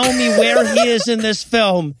to tell me where he is in this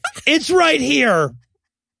film. It's right here.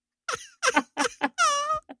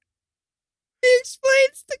 He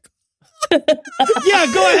explains Yeah,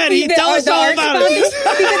 go ahead. Tell us all about it.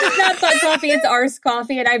 Because it's not Bud Coffee, it's Arse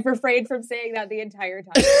Coffee, and I've refrained from saying that the entire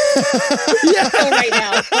time. So right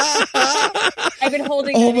now, I've been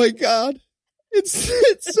holding. Oh my God, it's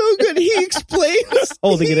so good. He explains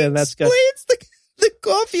holding it in. That's good. Explains the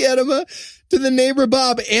coffee enema to the neighbor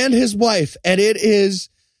Bob and his wife, and it is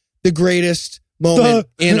the greatest moment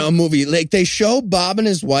in a movie. Like, they show Bob and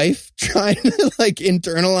his wife trying to like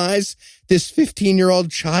internalize this 15-year-old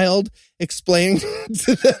child explaining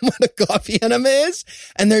to them what a coffee enema is,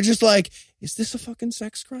 and they're just like, is this a fucking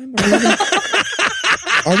sex crime?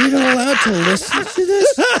 Are we even allowed to listen to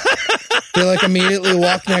this? They like immediately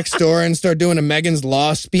walk next door and start doing a Megan's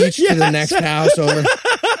Law speech to the next house over.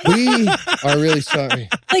 We are really sorry.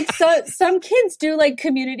 Like, so some kids do like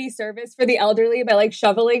community service for the elderly by like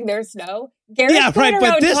shoveling their snow. Garrett's going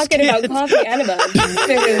around talking about coffee enemas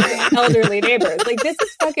to his elderly neighbors. Like, this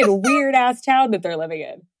is fucking weird ass town that they're living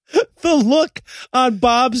in. The look on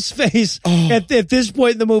Bob's face at this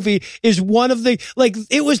point in the movie is one of the, like,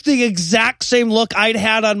 it was the exact same look I'd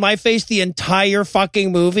had on my face the entire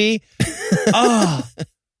fucking movie. Oh, it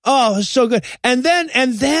was so good. And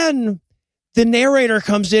then the narrator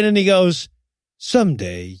comes in and he goes,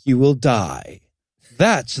 someday you will die.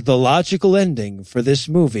 That's the logical ending for this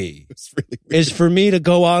movie. It's really weird. Is for me to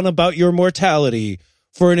go on about your mortality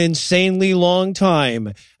for an insanely long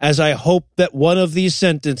time, as I hope that one of these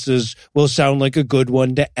sentences will sound like a good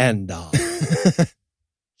one to end on.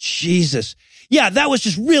 Jesus. Yeah, that was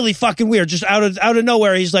just really fucking weird. Just out of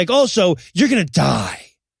nowhere, he's like, also, you're going to die.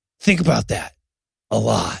 Think about that. A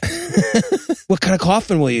lot. What kind of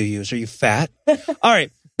coffin will you use? Are you fat? All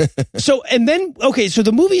right. So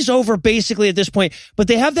the movie's over basically at this point, but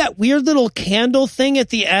they have that weird little candle thing at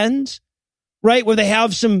the end, right? Where they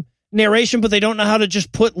have some narration, but they don't know how to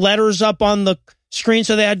just put letters up on the screen,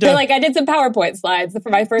 so they had to. They're like, I did some PowerPoint slides for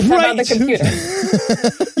my first time on the computer.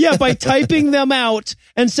 Yeah, by typing them out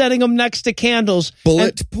and setting them next to candles.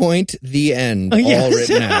 Point, the end, all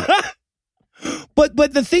written out.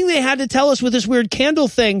 But the thing they had to tell us with this weird candle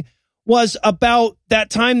thing was about that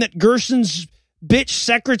time that Gerson's bitch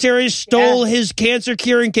secretary stole his cancer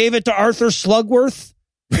cure and gave it to Arthur Slugworth.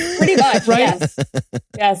 Pretty much, right? Yes.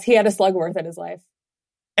 Yes, he had a Slugworth in his life.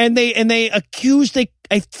 And I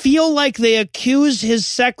feel like they accuse his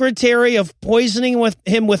secretary of poisoning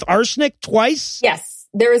him with arsenic twice. Yes,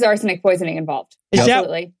 there is arsenic poisoning involved.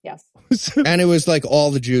 Absolutely, yes. And it was like all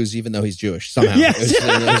the Jews, even though he's Jewish, somehow. Yes. It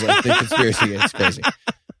was like the conspiracy. It's crazy.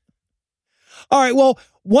 All right, well,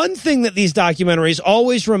 one thing that these documentaries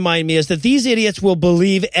always remind me is that these idiots will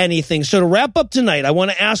believe anything. So to wrap up tonight, I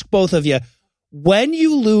want to ask both of you, when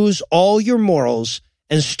you lose all your morals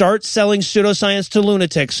and start selling pseudoscience to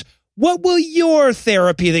lunatics, what will your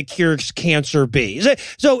therapy that cures cancer be?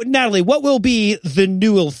 So, Natalie, what will be the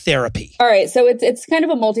new therapy? All right. So it's kind of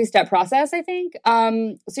a multi-step process, I think.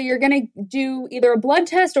 So you're going to do either a blood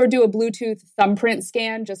test or do a Bluetooth thumbprint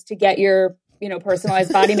scan just to get your,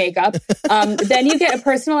 personalized body makeup. Then you get a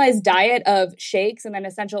personalized diet of shakes and then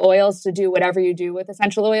essential oils to do whatever you do with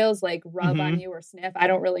essential oils, like rub on you or sniff. I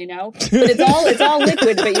don't really know, but it's all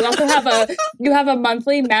liquid. But you also have a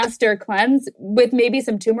monthly master cleanse with maybe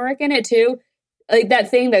some turmeric in it too, like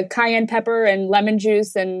that thing, the cayenne pepper and lemon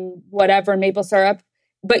juice and whatever maple syrup.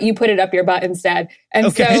 But you put it up your butt instead. And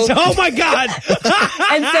okay, so oh my God.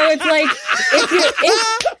 And so it's like,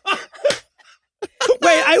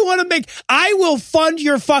 wait, I will fund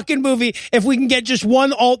your fucking movie if we can get just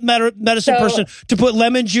one alt medicine person to put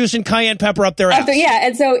lemon juice and cayenne pepper up their ass. Yeah,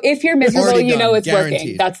 and so if you're miserable, it's guaranteed.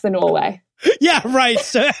 working. That's the new way. Yeah, right.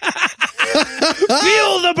 So, feel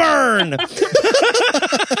the burn.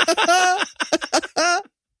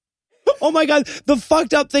 Oh my God. The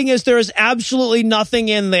fucked up thing is there is absolutely nothing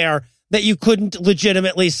in there that you couldn't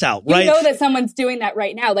legitimately sell, right? You know that someone's doing that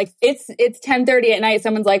right now. Like it's 10:30 at night.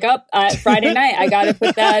 Someone's like, Friday night, I got to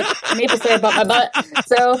put that maple syrup up my butt.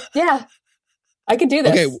 So yeah, I could do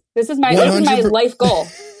this. Okay, this is my life goal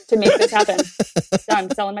to make this happen.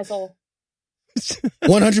 Done. Selling my soul.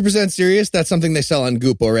 100% serious. That's something they sell on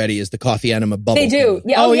Goop already. Is the coffee enema bubble? They do. Thing.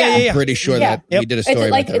 Yeah. Oh yeah. I'm pretty sure that we did a story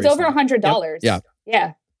about that. It's over $100. Yep.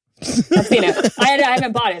 Yeah. I've seen it. I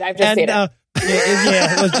haven't bought it. I've just seen it.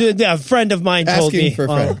 A friend of mine told me for a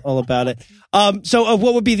friend. all about it. So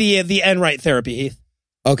what would be the Enright therapy, Heath?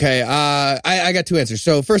 Okay, I got two answers.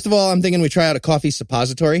 So first of all, I'm thinking we try out a coffee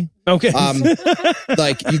suppository. Okay.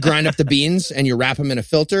 Like you grind up the beans and you wrap them in a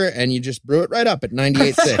filter and you just brew it right up at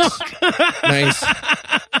 98.6. Nice.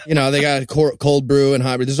 They got cold brew and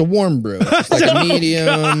hot brew. There's a warm brew. It's like a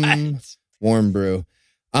medium warm brew.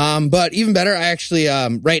 But even better, I actually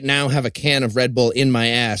right now have a can of Red Bull in my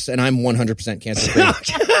ass, and I'm 100% cancer free.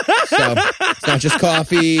 So it's not just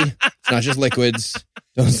coffee, it's not just liquids.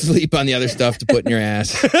 Don't sleep on the other stuff to put in your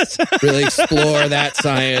ass. Really explore that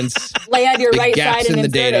science. Lay on your Big right gaps side and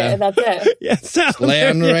in the insert data. it, and that's it. Yes, lay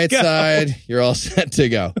on the right side. You're all set to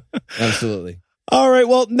go. Absolutely. All right.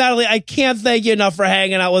 Well, Natalie, I can't thank you enough for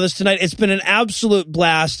hanging out with us tonight. It's been an absolute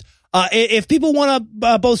blast. If people want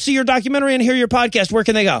to both see your documentary and hear your podcast, where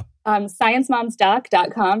can they go?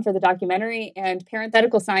 ScienceMomsDoc.com for the documentary, and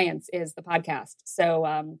Parenthetical Science is the podcast.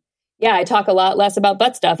 So, I talk a lot less about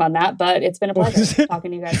butt stuff on that, but it's been a pleasure talking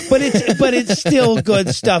to you guys. but it's still good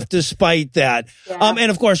stuff despite that. Yeah. And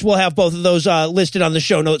of course, we'll have both of those listed on the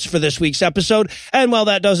show notes for this week's episode. And while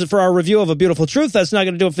that does it for our review of A Beautiful Truth, that's not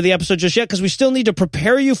going to do it for the episode just yet, because we still need to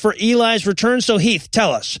prepare you for Eli's return. So Heath,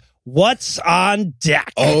 tell us, what's on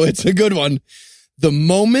deck? Oh, it's a good one. The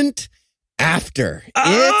moment after.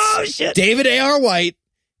 It's shit. David A.R. White,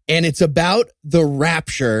 and it's about the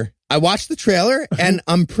rapture. I watched the trailer, and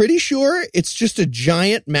I'm pretty sure it's just a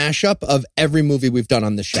giant mashup of every movie we've done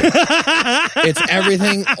on this show. It's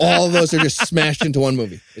everything. All of those are just smashed into one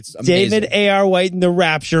movie. It's amazing. David A.R. White and the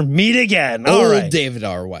Rapture meet again. All Old right. David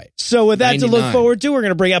R. White. So with that 99. to look forward to, we're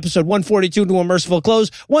going to bring episode 142 to a merciful close.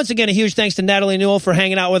 Once again, a huge thanks to Natalie Newell for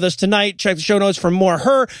hanging out with us tonight. Check the show notes for more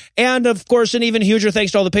her. And of course, an even huger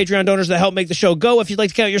thanks to all the Patreon donors that help make the show go. If you'd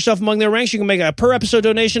like to count yourself among their ranks, you can make a per episode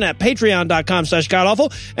donation at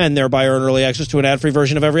patreon.com/godawful and thereby earn early access to an ad-free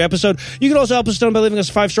version of every episode. You can also help us by leaving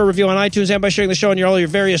us a 5-star review on iTunes and by sharing the show on all your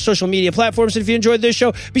various social media platforms. And if you enjoyed this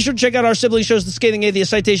show, be sure to check out our sibling shows, The Scathing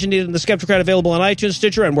Atheist, Citation Needed, and The Skeptocrat, available on iTunes,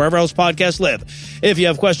 Stitcher, and wherever else podcasts live. If you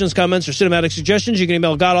have questions, comments, or cinematic suggestions, you can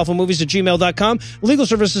email godawfulmovies@gmail.com. Legal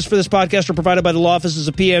services for this podcast are provided by the law offices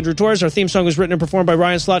of P. Andrew Torres. Our theme song was written and performed by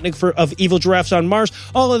Ryan Slotnick of Evil Giraffes on Mars.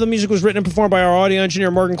 All of the music was written and performed by our audio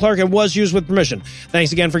engineer, Morgan Clark, and was used with permission.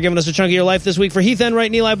 Thanks again for giving us a chunk of your life this week. For Heath Enright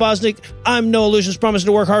and Eli Bosnick, I'm Noah Lucians, promising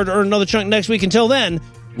to work hard to earn another chunk next week. Until then,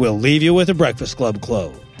 we'll leave you with a Breakfast Club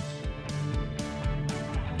close.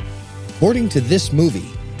 According to this movie,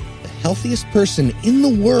 the healthiest person in the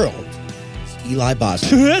world is Eli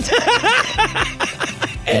Bosnick.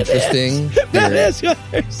 Interesting theory. That is what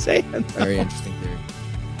they're saying. Very interesting theory.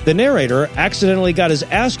 The narrator accidentally got his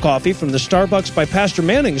ass coffee from the Starbucks by Pastor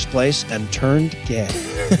Manning's place and turned gay.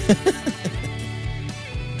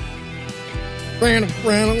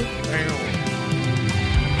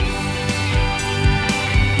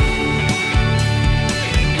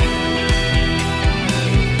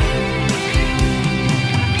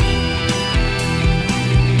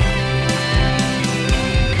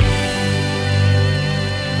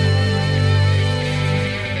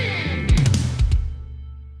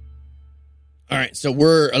 All right, so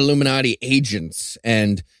we're Illuminati agents,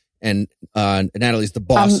 and And Natalie's the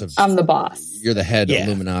boss of. I'm the boss. You're the head Yeah.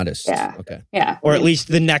 Illuminatus. Yeah. Okay. Yeah. Or at least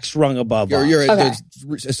the next rung above. You're Okay.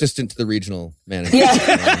 the assistant to the regional manager.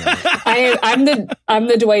 Yeah. I'm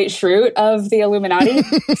the Dwight Schrute of the Illuminati.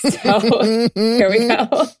 So here we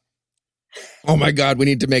go. Oh my God, we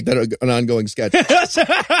need to make that an ongoing sketch.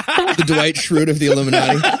 The Dwight Schrute of the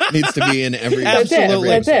Illuminati needs to be in every. Absolutely.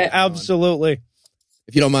 That's it. Absolutely.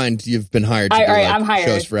 If you don't mind, you've been hired to All do right, like, I'm hired.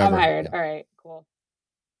 shows forever. I'm hired. Yeah. All right, cool.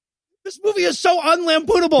 This movie is so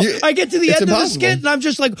unlampoonable. I get to the It's end of the impossible. skit and I'm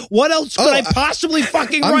just like, what else could I possibly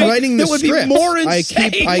fucking I'm write writing the that would script. be more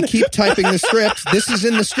insane? I keep typing the script. This is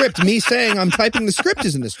in the script. Me saying I'm typing the script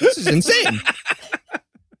is in the script. This is insane.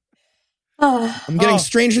 I'm getting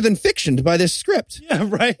stranger than fictioned by this script. Yeah,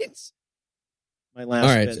 right? My last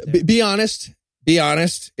All right. bit there. Be honest. Be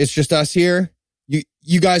honest. It's just us here.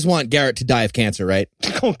 You guys want Garrett to die of cancer, right?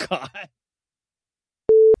 Oh, God.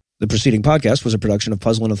 The preceding podcast was a production of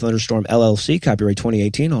Puzzle and a Thunderstorm, LLC, copyright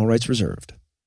 2018, all rights reserved.